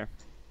 I don't care.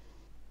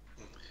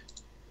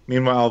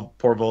 Meanwhile,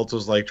 poor Volts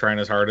was like trying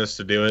his hardest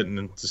to do it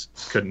and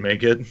just couldn't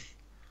make it.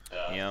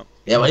 Yeah.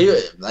 Yeah, but he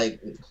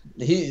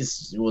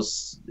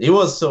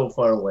was so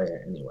far away,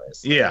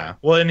 anyways. Yeah,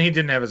 well, and he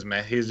didn't have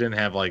he didn't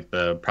have like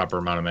the proper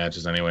amount of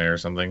matches anyway, or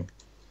something.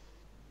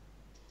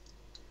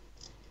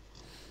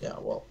 Yeah,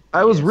 well,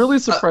 I was really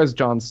surprised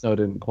Jon Snow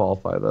didn't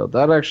qualify though.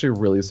 That actually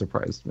really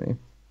surprised me.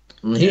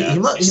 he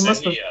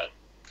must have.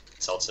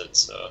 Tilted,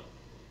 so.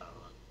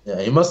 Yeah,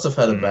 he must have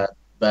had a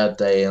bad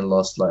day and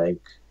lost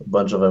like a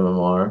bunch of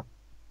MMR.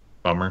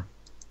 Bummer.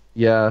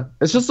 Yeah,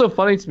 it's just so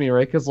funny to me,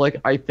 right? Because like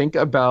I think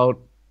about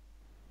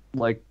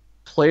like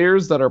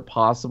players that are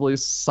possibly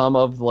some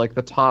of like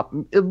the top,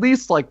 at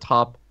least like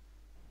top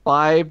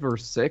 5 or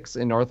 6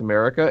 in North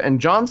America,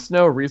 and Jon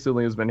Snow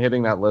recently has been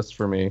hitting that list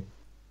for me.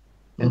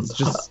 It's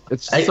just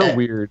so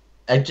weird.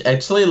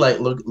 Actually, like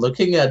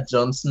looking at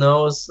Jon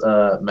Snow's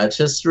match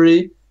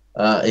history,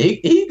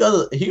 he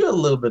got a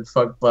little bit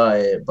fucked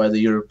by the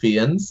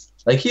Europeans.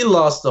 Like he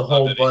lost a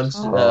whole bunch.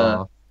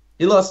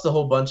 He lost a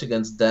whole bunch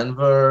against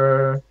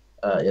Denver.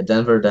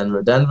 Denver,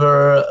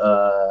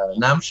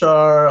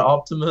 Namshar,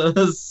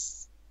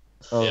 Optimus.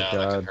 Oh yeah,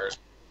 god,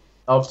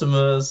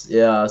 Optimus.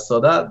 Yeah, so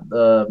that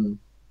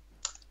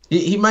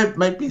he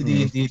might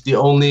be the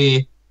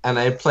only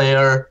NA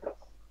player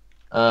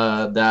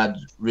that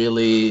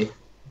really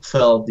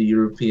felt the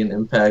European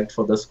impact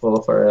for this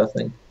qualifier, I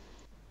think.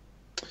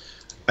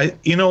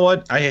 You know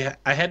what? I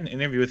had an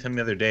interview with him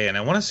the other day, and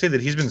I want to say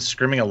that he's been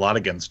scrimming a lot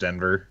against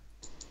Denver.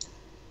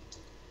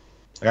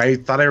 Like, I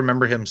thought I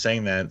remember him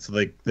saying that, so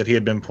like that he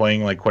had been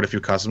playing like quite a few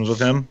customs with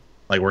him,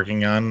 like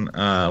working on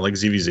like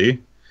ZVZ.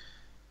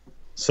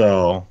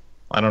 So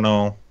I don't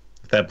know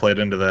if that played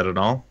into that at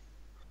all.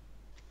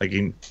 Like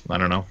I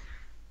don't know.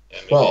 Yeah,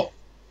 well,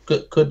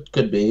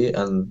 could be,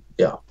 and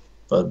yeah,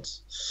 but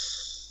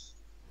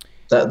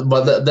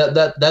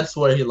that's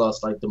where he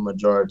lost like the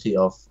majority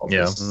of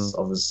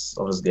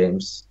his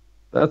games.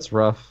 That's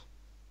rough.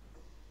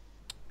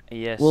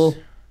 Yes. Well,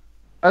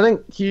 I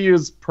think he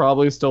is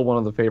probably still one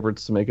of the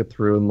favorites to make it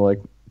through in like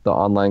the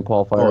online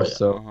qualifiers.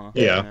 So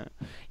yeah,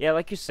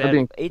 like you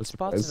said, 8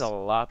 spots is a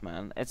lot,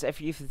 man. It's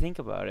if you think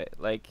about it,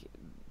 like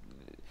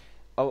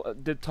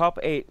the top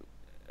 8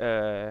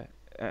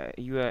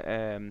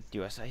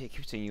 US, I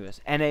keep saying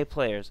US, NA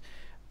players.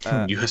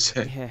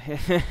 USA.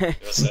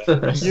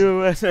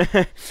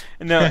 USA.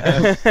 No.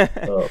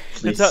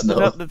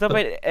 The top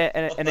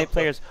 8 NA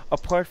players,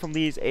 apart from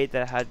these 8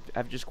 that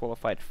have just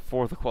qualified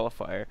for the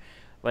qualifier,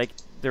 like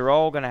they're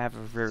all gonna have a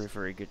very,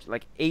 very good.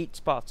 Like 8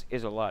 spots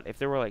is a lot. If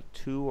there were like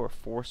 2 or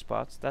 4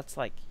 spots, that's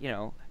like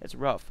it's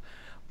rough.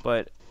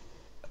 But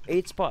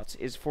 8 spots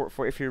is for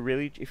if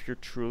you're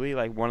truly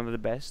like one of the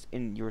best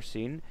in your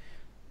scene,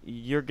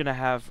 you're gonna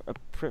have a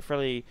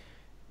fairly,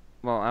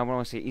 well, I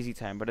won't say easy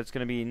time, but it's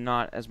gonna be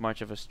not as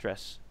much of a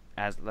stress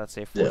as, let's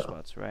say, 4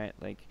 spots, right?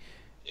 Like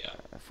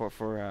for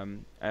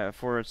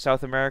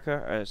South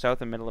America, South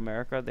and Middle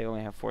America, they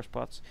only have 4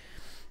 spots.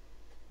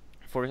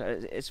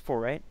 It's 4,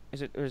 right?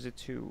 Is it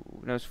 2?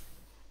 No,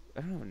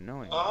 I don't even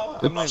know.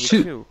 It might be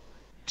 2.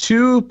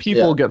 2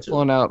 people get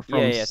flown out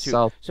from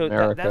South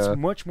America. So that's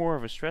much more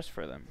of a stress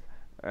for them.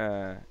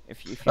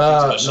 If you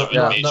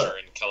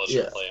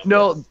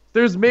no,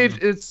 there's major.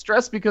 It's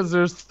stress because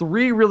there's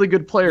 3 really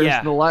good players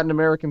in the Latin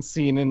American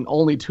scene, and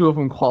only 2 of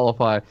them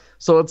qualify.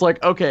 So it's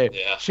like, okay,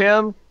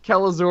 Cham,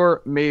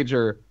 Kelazor,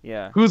 Major.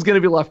 Yeah. Who's gonna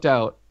be left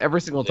out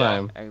every single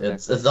time?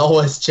 Exactly. It's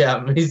always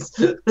Cham. He's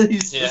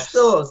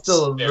still a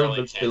little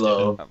bit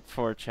below.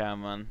 Poor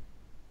Cham, man.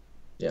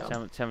 Yeah.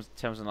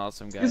 Cham's an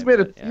awesome guy. He's made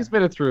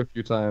it through a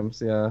few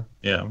times. Yeah.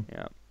 Yeah.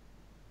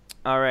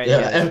 All right.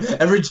 Yeah.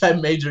 Every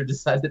time Major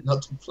decided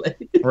not to play.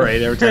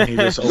 Right. Every time he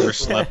just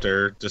overslept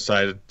or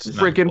decided to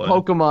freaking not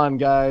play. Pokemon,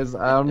 guys.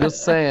 I'm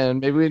just saying.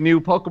 Maybe a new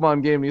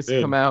Pokemon game needs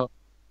to come out.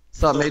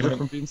 Stop Major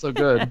from being so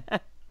good.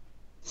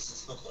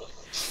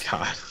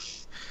 God.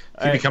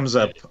 He becomes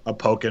a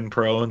Pokken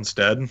Pro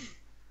instead.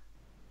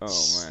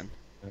 Oh man.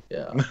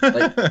 Yeah.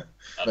 Like,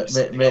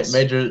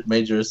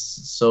 Major's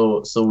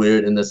so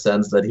weird in the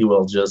sense that he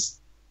will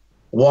just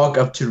walk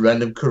up to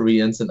random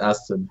Koreans and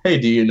ask them, "Hey,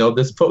 do you know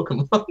this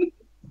Pokemon?"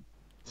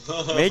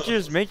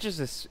 Majors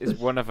is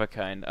one of a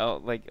kind.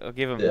 I'll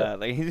give him that.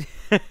 Like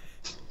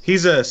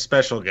he's a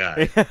special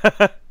guy.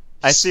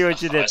 I see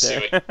what you did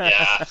there. I'm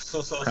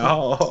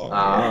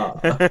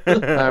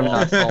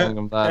not calling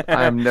him that.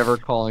 I am never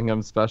calling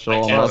him special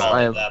unless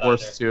I am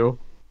forced to.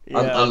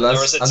 Yeah.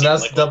 Unless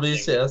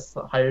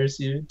WCS hires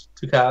you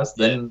to cast,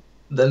 then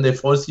they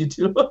force you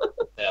to.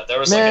 Yeah, there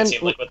was like a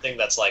Team Liquid thing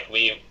that's like,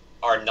 we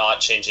are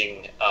not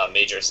changing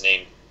Major's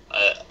name,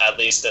 at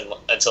least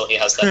until he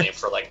has that name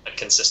for like a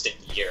consistent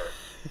year.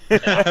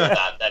 And after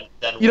that,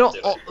 then we'll do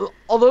it.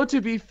 Although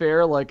to be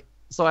fair, like,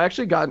 so I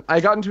got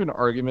into an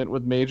argument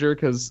with Major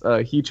because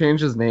he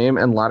changed his name,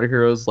 and Ladder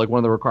Heroes, like, one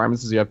of the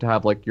requirements is you have to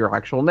have like your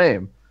actual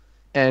name,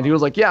 and he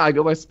was like, "Yeah, I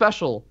go by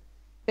Special,"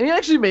 and he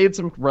actually made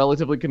some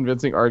relatively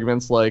convincing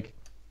arguments. Like,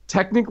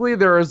 technically,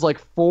 there is like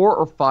 4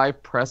 or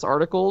 5 press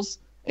articles.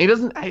 And he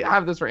doesn't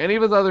have this for any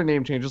of his other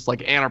name changes,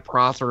 like Anna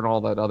Prosser and all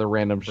that other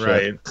random shit.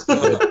 Right.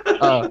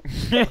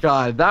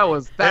 God, that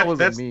was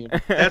That's a meme.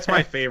 that's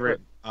my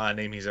favorite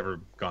name he's ever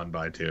gone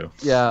by too.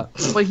 Yeah,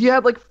 like he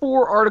had like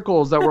 4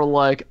 articles that were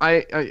like,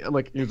 I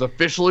like he's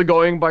officially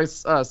going by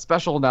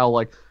special now,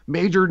 like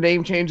major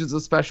name changes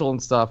of special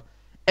and stuff.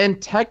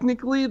 And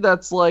technically,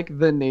 that's like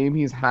the name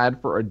he's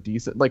had for a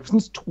decent, like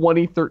since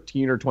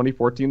 2013 or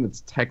 2014.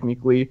 That's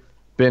technically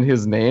been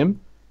his name.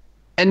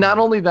 And not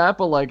only that,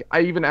 but like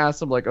I even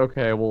asked him, like,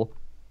 okay, well,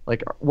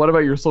 like what about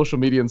your social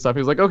media and stuff? He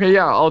was like, okay,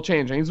 yeah, I'll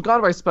change. And he's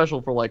gone by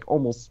special for like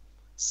almost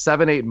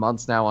 7-8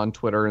 months now on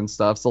Twitter and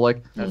stuff. So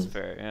like, That's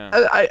fair.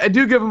 Yeah. I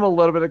do give him a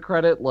little bit of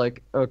credit.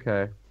 Like,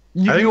 okay,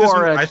 you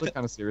are actually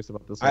kind of serious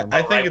about this one.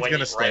 I think it's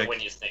gonna stick. Right when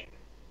you think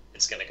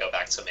it's gonna go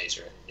back to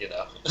major, you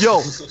know.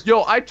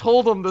 Yo, I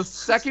told him the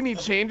second he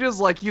changes,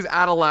 like he's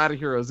out of ladder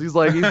heroes. He's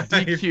like he's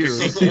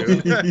DQ.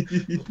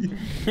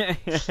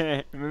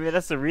 Maybe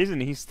that's the reason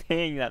he's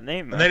staying that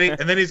name. And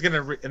then he's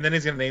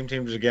gonna name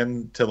change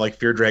again to like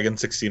Fear Dragon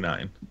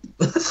 69.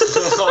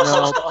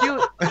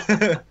 No,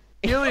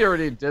 Keely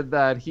already did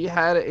that. He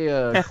had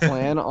a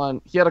clan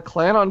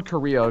on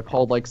Korea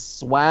called like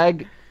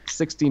Swag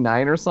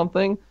 69 or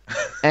something,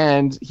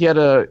 and he had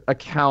a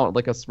account,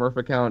 like a Smurf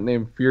account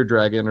named Fear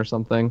Dragon or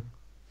something.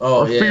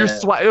 Oh, or yeah.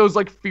 It was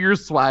like Fear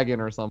Swaggin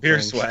or something. Fear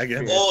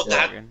Swaggin. Oh,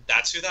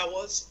 that's who that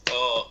was.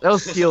 Oh, That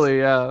was Keely,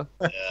 yeah.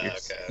 yeah.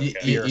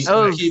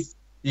 Okay.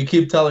 You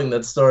keep telling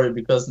that story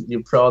because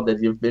you're proud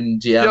that you've been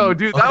GM. Yo,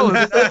 dude,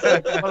 that's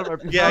like one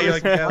of my Yeah, you're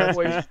like, yeah, proudest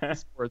ways in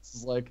sports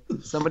is like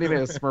somebody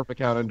made a Smurf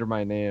account under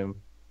my name.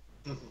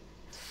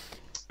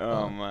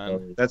 Oh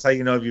man, That's how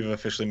you know if you've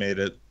officially made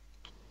it.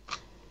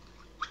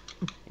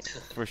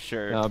 for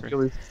sure. No,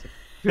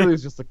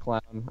 Keely's just a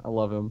clown. I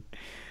love him.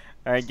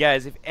 All right,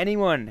 guys. If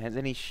anyone has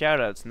any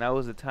shoutouts, now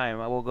is the time.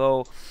 I will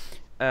go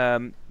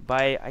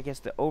by, I guess,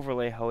 the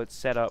overlay how it's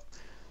set up.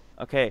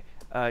 Okay,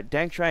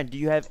 Dank Shrine, do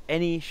you have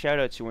any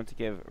shoutouts you want to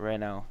give right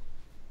now?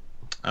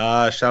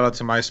 Shout out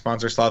to my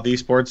sponsor, Sloth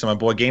Esports, and my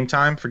boy Game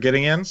Time for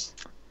getting in.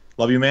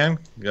 Love you, man.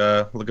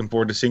 Looking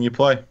forward to seeing you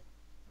play.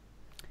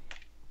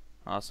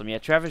 Awesome. Yeah,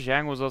 Travis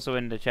Zhang was also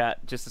in the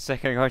chat just a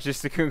second ago,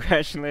 just to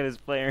congratulate his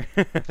player.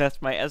 That's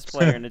my S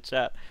player in the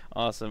chat.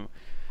 Awesome.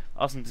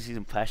 Awesome to see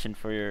some passion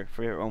for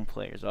your own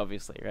players,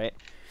 obviously, right?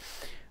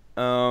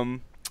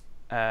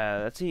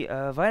 Let's see.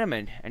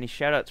 Vitamin, any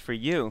shoutouts for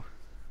you?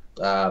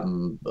 Shout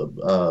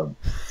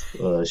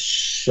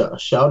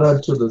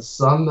out to the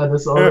sun that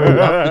is already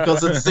up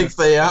because it's 6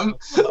 a.m.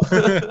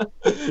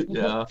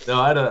 Yeah, no,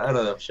 I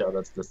don't have shout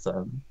outs this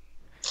time.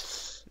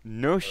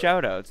 No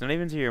shoutouts, not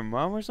even to your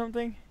mom or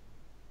something?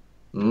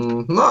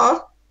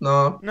 No.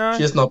 No?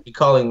 She's not be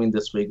calling me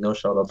this week. No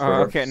shout out for Oh,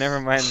 her. okay,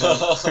 never mind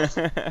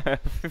then.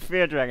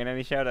 Fear Dragon,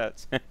 any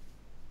shoutouts?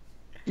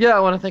 Yeah,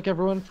 I want to thank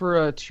everyone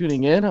for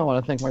tuning in. I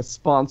want to thank my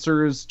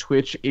sponsors,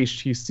 Twitch,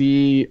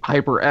 HTC,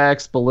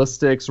 HyperX,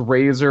 Ballistics,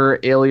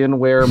 Razer,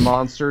 Alienware,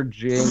 Monster,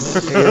 Jinx,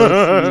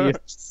 AOC,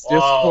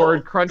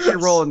 Discord,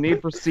 Crunchyroll, and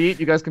Need for Seat.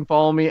 You guys can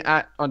follow me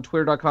on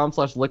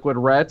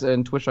twitter.com/liquidret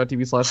and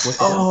twitch.tv/liquid.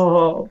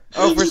 Oh,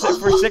 For a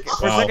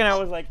second I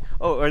was like,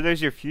 oh, are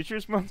those your future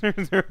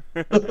sponsors?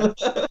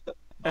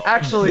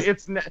 Actually,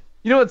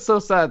 you know what's so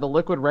sad? The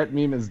Liquid Ret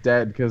meme is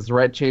dead because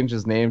Ret changed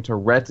his name to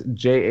Ret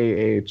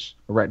J-A-H,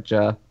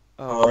 Retja.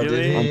 Oh, did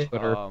really? he? On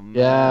Twitter. Oh, man,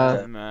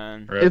 Yeah.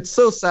 man. Rip. It's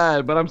so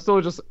sad, but I'm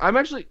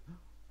actually.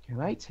 Can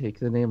I take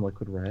the name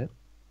Liquid Ret?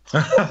 Do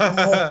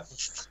Not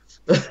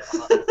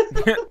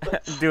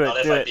it, if do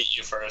I it. beat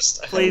you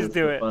first. Please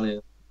do it.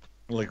 funny.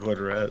 Liquid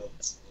Red.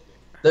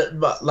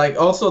 But like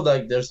also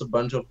like there's a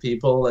bunch of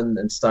people in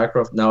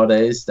Starcraft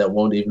nowadays that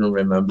won't even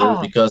remember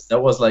Oh. because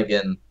that was like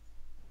in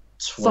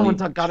Someone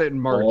got it in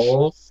March.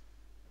 2012.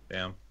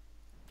 Damn.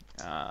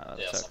 That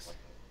Yeah, sucks.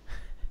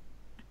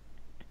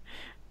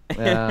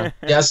 Yeah.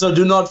 Yeah, so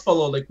do not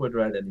follow Liquid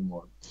Red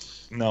anymore.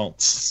 No.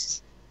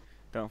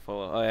 Don't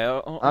follow. Oh, yeah.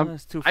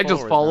 That's 2 I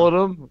just followers followed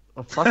now. him.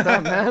 Oh, fuck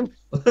that, man.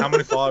 How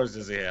many followers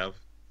does he have?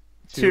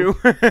 2.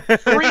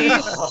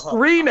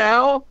 Three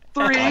now.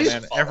 Oh, 3.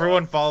 man.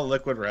 Everyone follow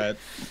Liquid Red.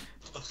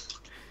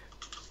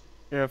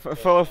 Yeah,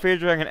 follow Fear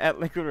Dragon at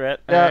Liquid Red.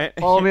 Yeah,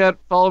 Alright.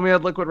 follow me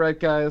at Liquid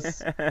Red,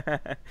 guys.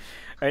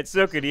 Alright,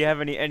 Soka, do you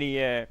have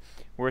any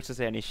words to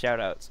say, any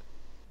shout-outs?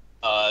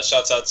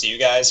 Shouts out to you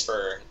guys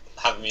for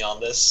having me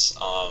on this.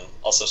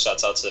 Also,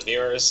 shouts out to the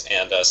viewers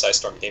and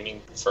Storm Gaming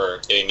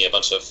for giving me a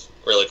bunch of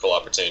really cool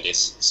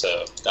opportunities.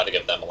 So, got to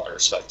give them a lot of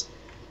respect.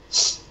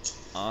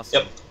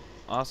 Awesome. Yep.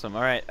 Awesome.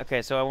 Alright,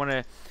 okay, so I want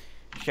to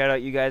shout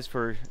out you guys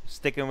for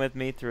sticking with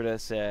me through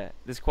this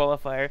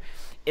qualifier.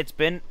 It's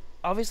been...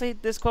 Obviously,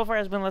 this qualifier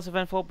has been less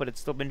eventful, but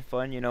it's still been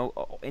fun, you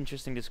know,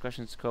 interesting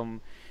discussions come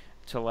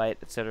to light,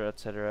 etc.,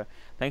 etc.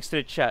 Thanks to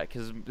the chat,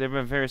 because they've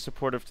been very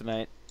supportive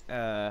tonight,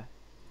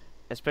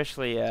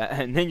 especially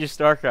Ninja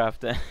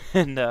Starcraft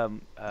and,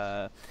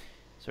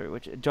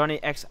 Johnny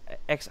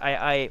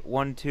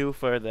XII12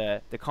 for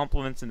the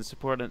compliments and the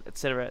support,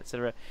 etc.,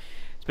 etc.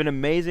 It's been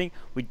amazing.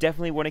 We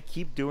definitely want to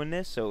keep doing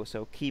this, so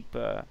keep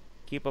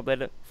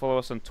updated. Follow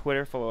us on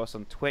Twitter, follow us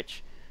on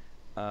Twitch,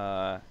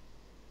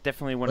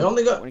 definitely want We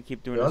only got- to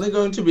keep doing We're this. only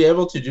going to be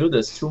able to do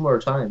this 2 more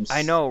times.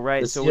 I know,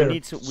 right? this So year.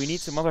 we need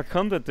some other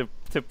content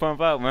to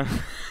pump out, man.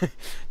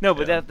 No,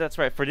 but Yeah. that's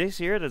right. For this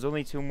year, there's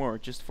only 2 more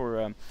just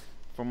for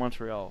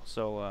Montreal.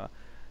 So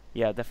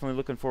yeah, definitely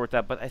looking forward to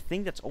that. But I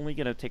think that's only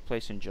gonna take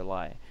place in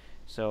July,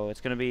 so it's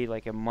gonna be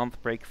like a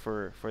month break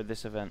for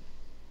this event.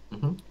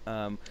 Mhm.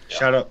 Um,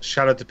 Shout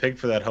out to Pig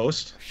for that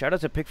host. Shout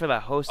out to Pick for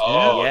that host.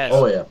 Oh, Yes.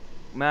 Oh yeah.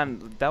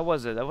 Man, that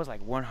was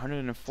like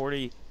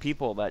 140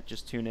 people that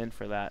just tuned in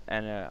for that,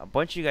 and a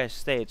bunch of you guys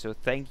stayed. So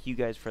thank you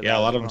guys for that. Yeah, a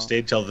lot as of them well.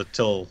 stayed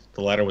till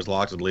the ladder was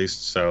locked at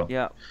least. So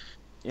Yeah.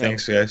 Yeah.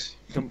 thanks, guys.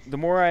 The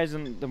more eyes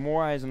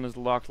on this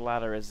locked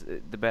ladder is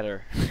the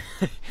better.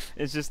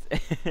 It's just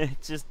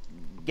it's just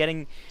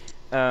getting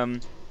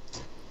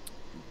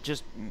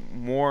just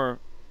more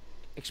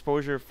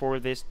exposure for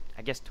this.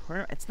 I guess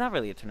tournament. It's not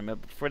really a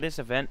tournament, but for this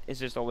event, it's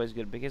just always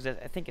good because I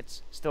think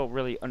it's still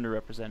really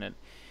underrepresented,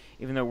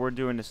 even though we're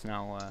doing this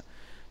now.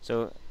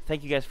 So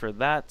thank you guys for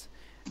that.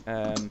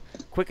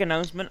 Quick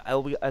announcement: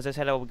 as I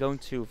said, I will be going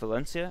to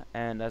Valencia,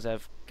 and as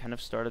I've kind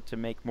of started to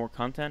make more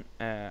content,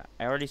 I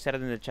already said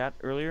it in the chat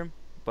earlier,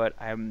 but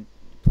I'm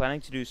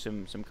planning to do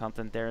some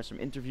content there, some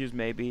interviews,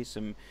 maybe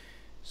some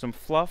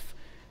fluff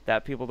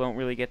that people don't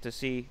really get to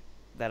see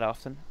that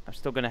often. I'm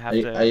still gonna have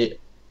to.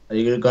 Are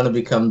you gonna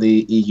become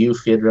the EU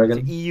Fear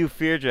Dragon? The EU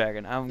Fear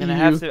Dragon. I'm gonna EU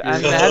have to. Fear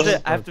I'm gonna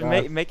Dragon. have to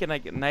Oh, make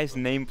like a nice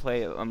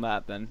nameplate on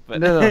that then. But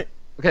No.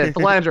 Okay,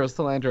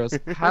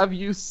 Thalandros. Have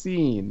you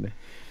seen?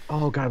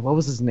 Oh God, what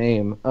was his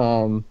name?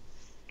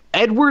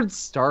 Edward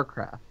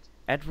Starcraft.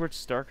 Edward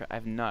Stark.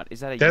 I've not.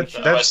 Is that a That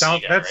YouTube? that OSC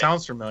sounds guy, that right?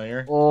 sounds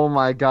familiar. Oh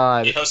my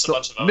God. He hosts a So,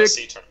 bunch of Nick,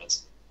 OSC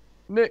tournaments.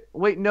 Nick,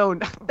 wait, no,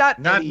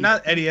 not Eddie.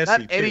 Not Eddie SC2.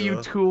 Not Eddie,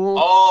 you tool.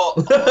 Oh,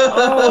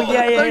 Oh yeah,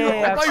 I yeah, thought you were-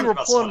 yeah. I thought you were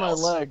About pulling someone my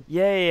else. leg.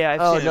 Yeah.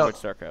 I've Oh, seen no. Edward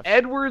Starcraft.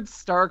 Edward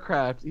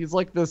Starcraft. He's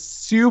like this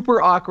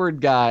super awkward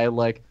guy,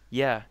 like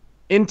Yeah.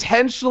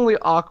 intentionally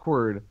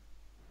awkward.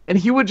 And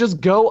he would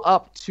just go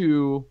up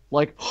to,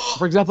 like,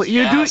 for example, he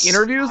would Yes, do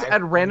interviews I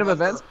at random remember.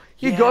 events.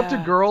 He'd go up to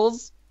Yeah.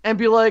 girls and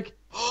be like,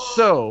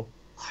 "So,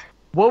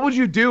 what would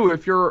you do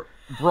if your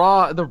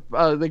bra,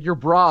 your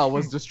bra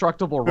was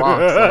destructible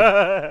rocks?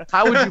 Like,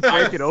 how would you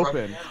break it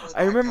open?"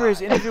 I remember his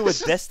interview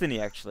with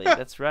Destiny. Actually,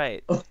 that's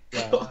right.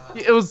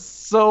 It was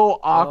so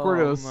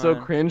awkward. Oh, it was so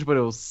man. cringe, but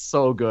it was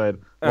so good.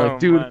 Like, Oh,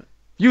 dude, man.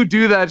 you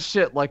do that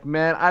shit, like,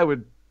 man, I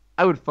would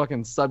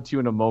fucking sub to you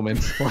in a moment.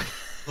 Like,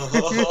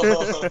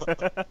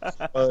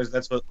 Oh,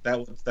 that's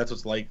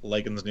what's like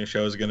Lycan's new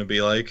show is gonna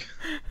be like.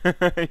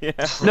 Yeah.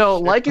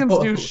 no, Lycan's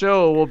new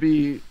show will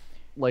be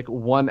like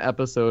one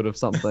episode of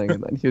something,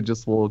 and then he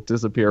just will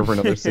disappear for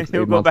another 6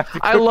 He'll 8 go months. back to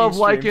I love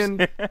cooking streams.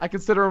 Lycan. I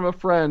consider him a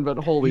friend, but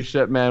holy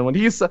shit, man! When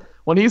he said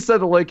the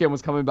Lycan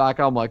was coming back,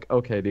 I'm like,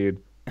 okay,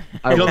 dude.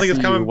 I You don't will think it's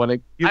see coming- you when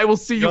it, you- I will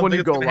see you don't when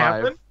think you it's go gonna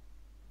live. happen?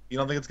 You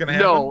don't think it's gonna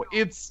happen? No,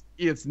 it's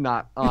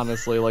not,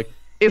 honestly. Like,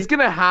 it's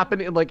gonna happen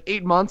in like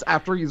 8 months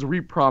after he's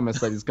re-promised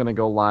that he's gonna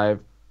go live.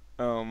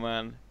 Oh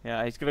man.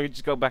 Yeah, he's gonna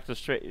just go back to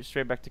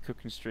straight back to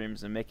cooking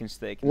streams and making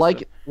steak. And Like,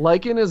 stuff.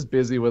 Lycan is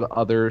busy with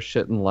other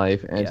shit in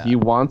life, and Yeah. he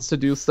wants to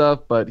do stuff,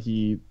 but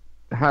he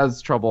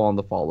has trouble on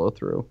the follow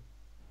through.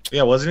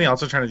 Yeah, wasn't he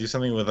also trying to do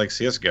something with like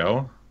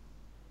CS:GO?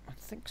 I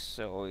think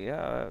so.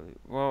 Yeah.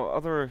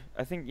 Well,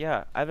 I think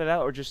yeah, either that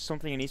or just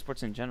something in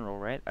esports in general,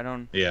 right? I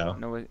don't Yeah.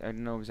 know. I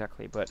don't know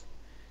exactly, but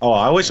Oh,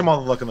 I wish him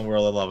all the luck in the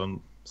world. I love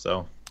him.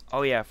 So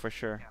oh yeah, for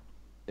sure.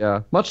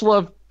 Yeah, much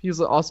love. He's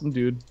an awesome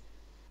dude.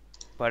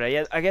 But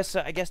yeah, I guess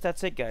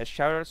that's it, guys.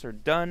 Shoutouts are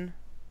done.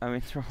 I mean,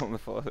 throw on the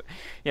phone.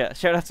 Yeah,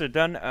 shoutouts are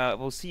done.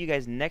 We'll see you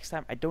guys next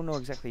time. I don't know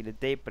exactly the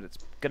date, but it's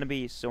gonna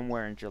be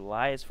somewhere in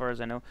July, as far as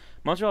I know.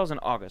 Montreal's in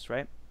August,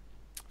 right?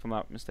 If I'm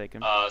not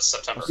mistaken.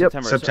 September. Yep.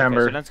 September.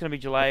 September. So that's gonna be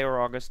July or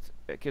August,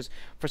 because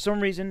for some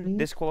reason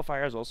this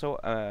qualifier is also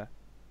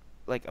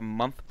like a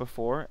month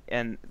before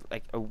and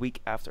like a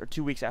week after, or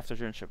 2 weeks after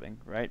turn shipping,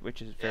 right?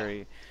 Which is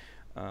very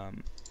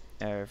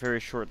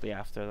shortly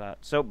after that.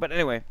 So, but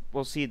anyway,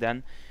 we'll see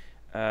then.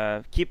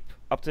 Keep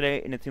up to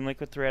date in the Team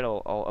Liquid thread.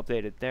 I'll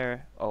update it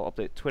there. I'll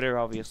update Twitter,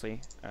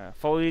 obviously.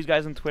 Follow these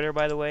guys on Twitter,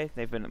 by the way.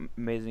 They've been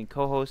amazing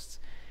co-hosts,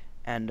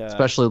 and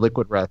Especially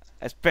Liquid Red.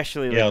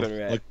 especially yeah, Liquid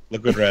Red.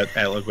 Liquid Red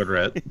at Liquid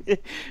Red.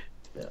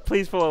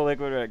 Please follow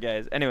Liquid Red,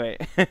 guys. Anyway,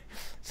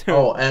 so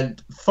Oh,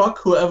 and fuck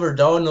whoever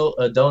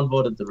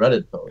downvoted the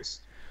Reddit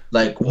post.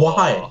 Like,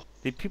 why?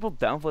 did people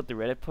downvote the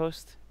Reddit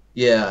post?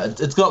 Yeah,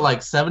 it's got like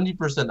 70%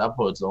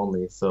 upvotes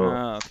only, so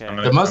Oh, okay. I'm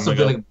there must have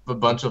gonna been a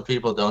bunch of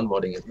people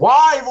downvoting it.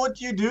 Why would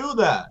you do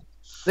that?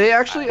 They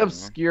actually I don't know.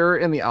 obscure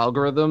in the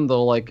algorithm.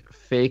 They'll like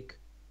fake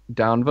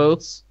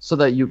downvotes so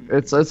that you.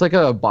 It's like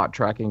a bot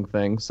tracking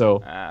thing.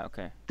 So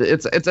Okay.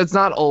 it's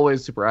not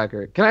always super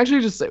accurate. Can I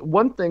actually just say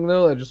one thing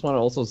though? I just want to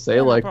also say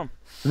Yeah, no like problem.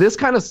 this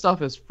kind of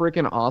stuff is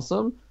freaking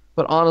awesome.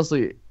 But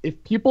honestly,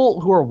 if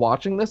people who are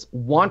watching this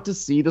want to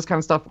see this kind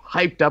of stuff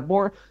hyped up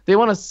more, they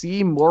want to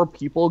see more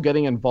people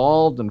getting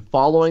involved and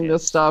following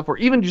this Yes. stuff, or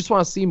even just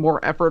want to see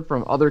more effort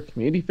from other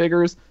community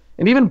figures,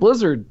 and even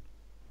Blizzard,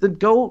 then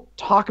go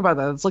talk about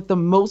that. It's like the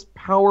most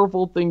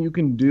powerful thing you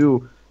can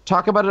do.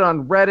 talk about it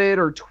on Reddit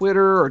or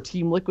Twitter or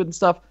Team Liquid and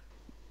stuff.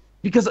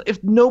 Because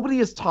if nobody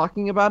is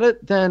talking about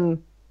it,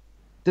 then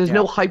there's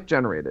no hype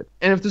generated.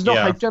 And if there's no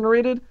hype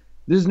generated,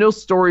 there's no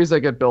stories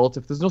that get built.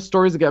 If there's no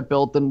stories that get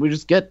built, then we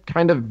just get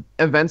kind of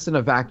events in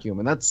a vacuum,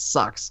 and that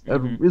sucks.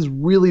 It is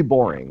really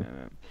boring.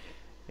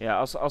 Yeah,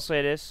 I'll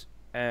say this.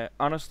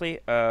 Honestly,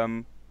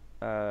 I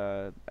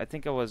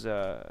think it was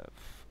Ninja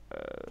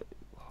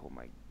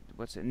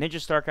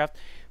Starcraft,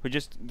 who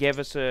just gave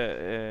us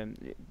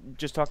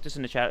just talked to us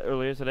in the chat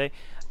earlier today,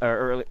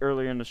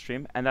 earlier in the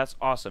stream, and that's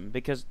awesome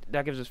because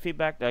that gives us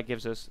feedback. That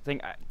gives us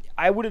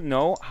I wouldn't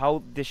know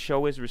how this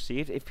show is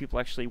received if people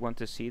actually want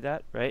to see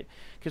that, right?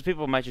 Because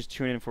people might just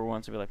tune in for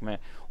once and be like, man,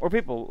 or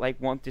people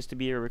want this to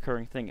be a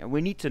recurring thing, and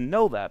we need to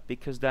know that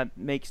because that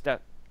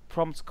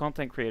prompts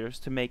content creators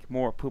to make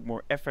more, put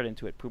more effort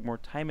into it, put more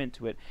time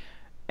into it,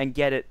 and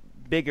get it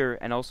bigger,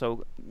 and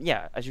also,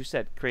 as you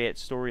said, create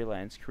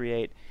storylines,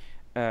 create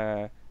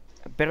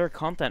better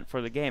content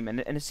for the game, and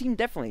the scene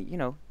definitely,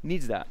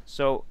 needs that.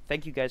 So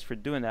thank you guys for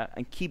doing that,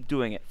 and keep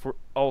doing it for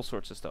all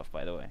sorts of stuff.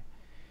 By the way,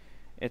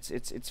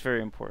 it's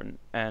very important,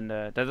 and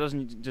that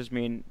doesn't just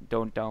mean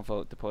don't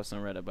downvote the post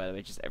on Reddit. By the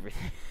way, just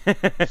everything.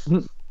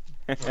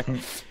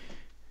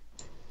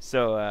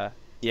 So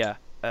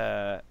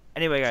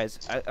anyway, guys,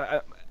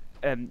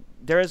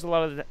 there is a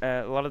lot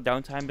of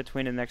downtime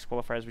between the next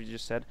qualifiers we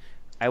just said.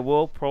 I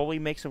will probably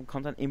make some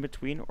content in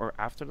between or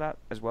after that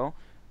as well.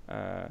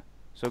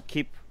 So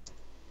keep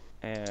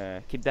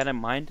that in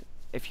mind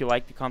if you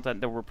like the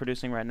content that we're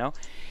producing right now.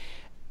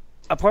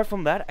 Apart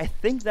from that, I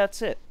think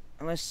that's it.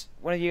 Unless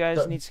one of you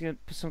guys needs to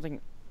put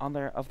something on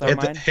their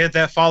mind. Hit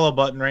that follow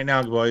button right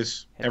now,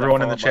 boys.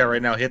 Everyone in the chat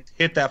right now,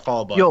 hit that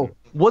follow button. Yo,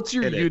 what's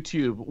your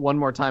YouTube? One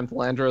more time,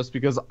 Thalandros,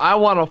 because I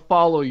want to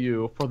follow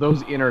you for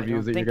those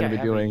interviews that you're going to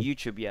be doing. I don't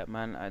think I have a YouTube yet,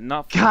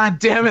 man. God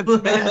damn it,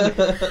 man.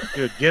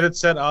 Dude, get it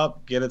set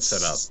up. Come on.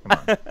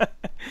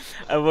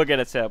 I will get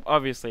it set up.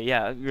 Obviously,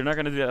 yeah. You're not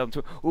going to do that on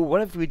Twitch. Ooh,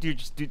 what if we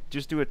just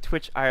do a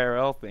Twitch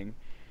IRL thing?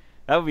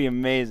 That would be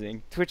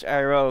amazing. Twitch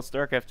IRL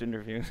Starcraft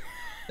interview.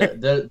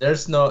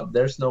 There's no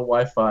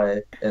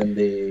Wi-Fi in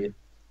the.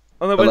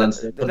 Oh no, but that's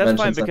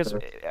fine Center. because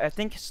I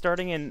think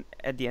starting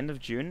at the end of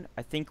June,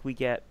 I think we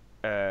get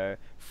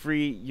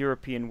free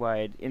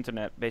European-wide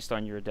internet based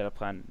on your data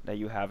plan that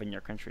you have in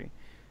your country.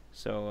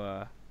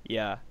 So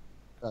yeah.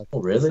 Oh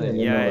really?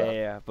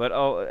 Yeah. But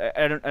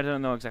I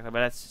don't know exactly, but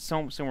that's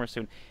somewhere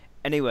soon.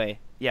 Anyway,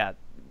 yeah,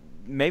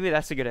 maybe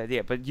that's a good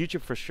idea. But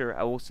YouTube for sure,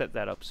 I will set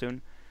that up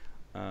soon.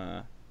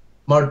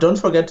 Mart, don't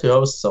forget to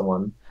host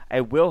someone.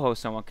 I will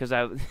host someone because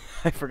I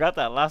forgot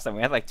that last time.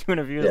 We had like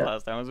 200 views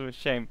last time. It was a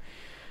shame.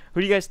 Who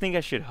do you guys think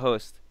I should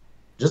host?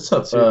 Just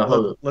let's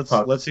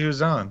see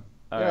who's on.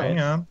 All right. Hang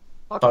on.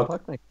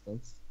 Talk makes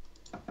sense.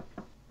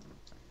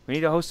 We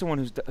need to host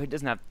someone who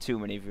doesn't have too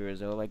many viewers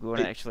though. Like we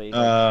want to actually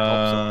help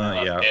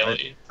someone out. Yeah.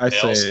 I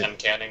Bales, say M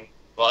Canning.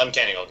 Well, M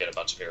Canning will get a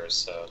bunch of viewers.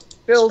 So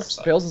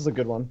Bales is a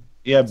good one.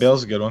 Yeah,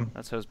 Bill's a good one.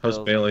 Let's host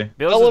Bailey.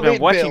 Bill's has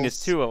been watching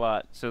this too a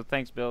lot, so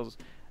thanks, Bills,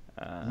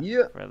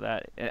 for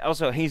that. And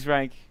also, he's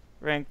rank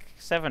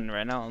 7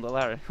 right now on the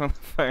ladder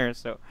Qualifier,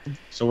 so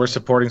we're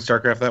supporting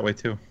StarCraft that way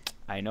too.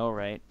 I know,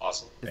 right?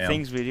 Awesome. The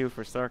things we do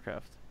for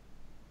StarCraft.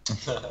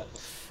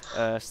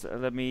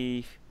 Let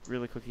me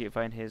really quickly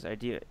find his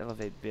idea.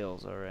 Elevate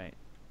Bills. All right.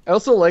 I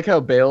also like how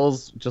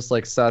Bales just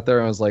like sat there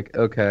and was like,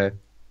 okay,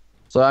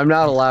 so I'm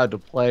not allowed to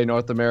play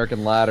North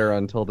American ladder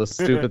until this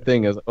stupid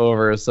thing is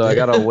over, so I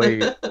gotta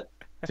wait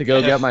to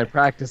go get my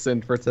practice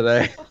in for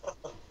today.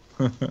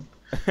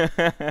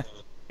 Yep.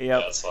 Yeah,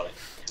 that's funny.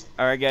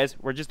 All right, guys,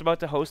 we're just about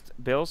to host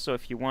Bill, so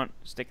if you want,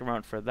 stick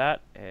around for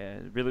that.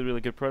 Really, really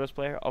good Protoss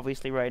player.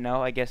 Obviously, right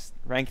now, I guess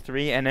rank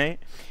 3 NA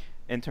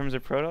in terms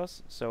of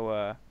Protoss.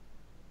 So,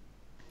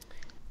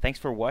 thanks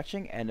for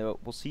watching, and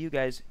we'll see you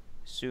guys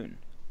soon.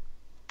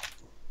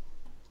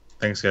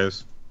 Thanks,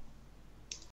 guys.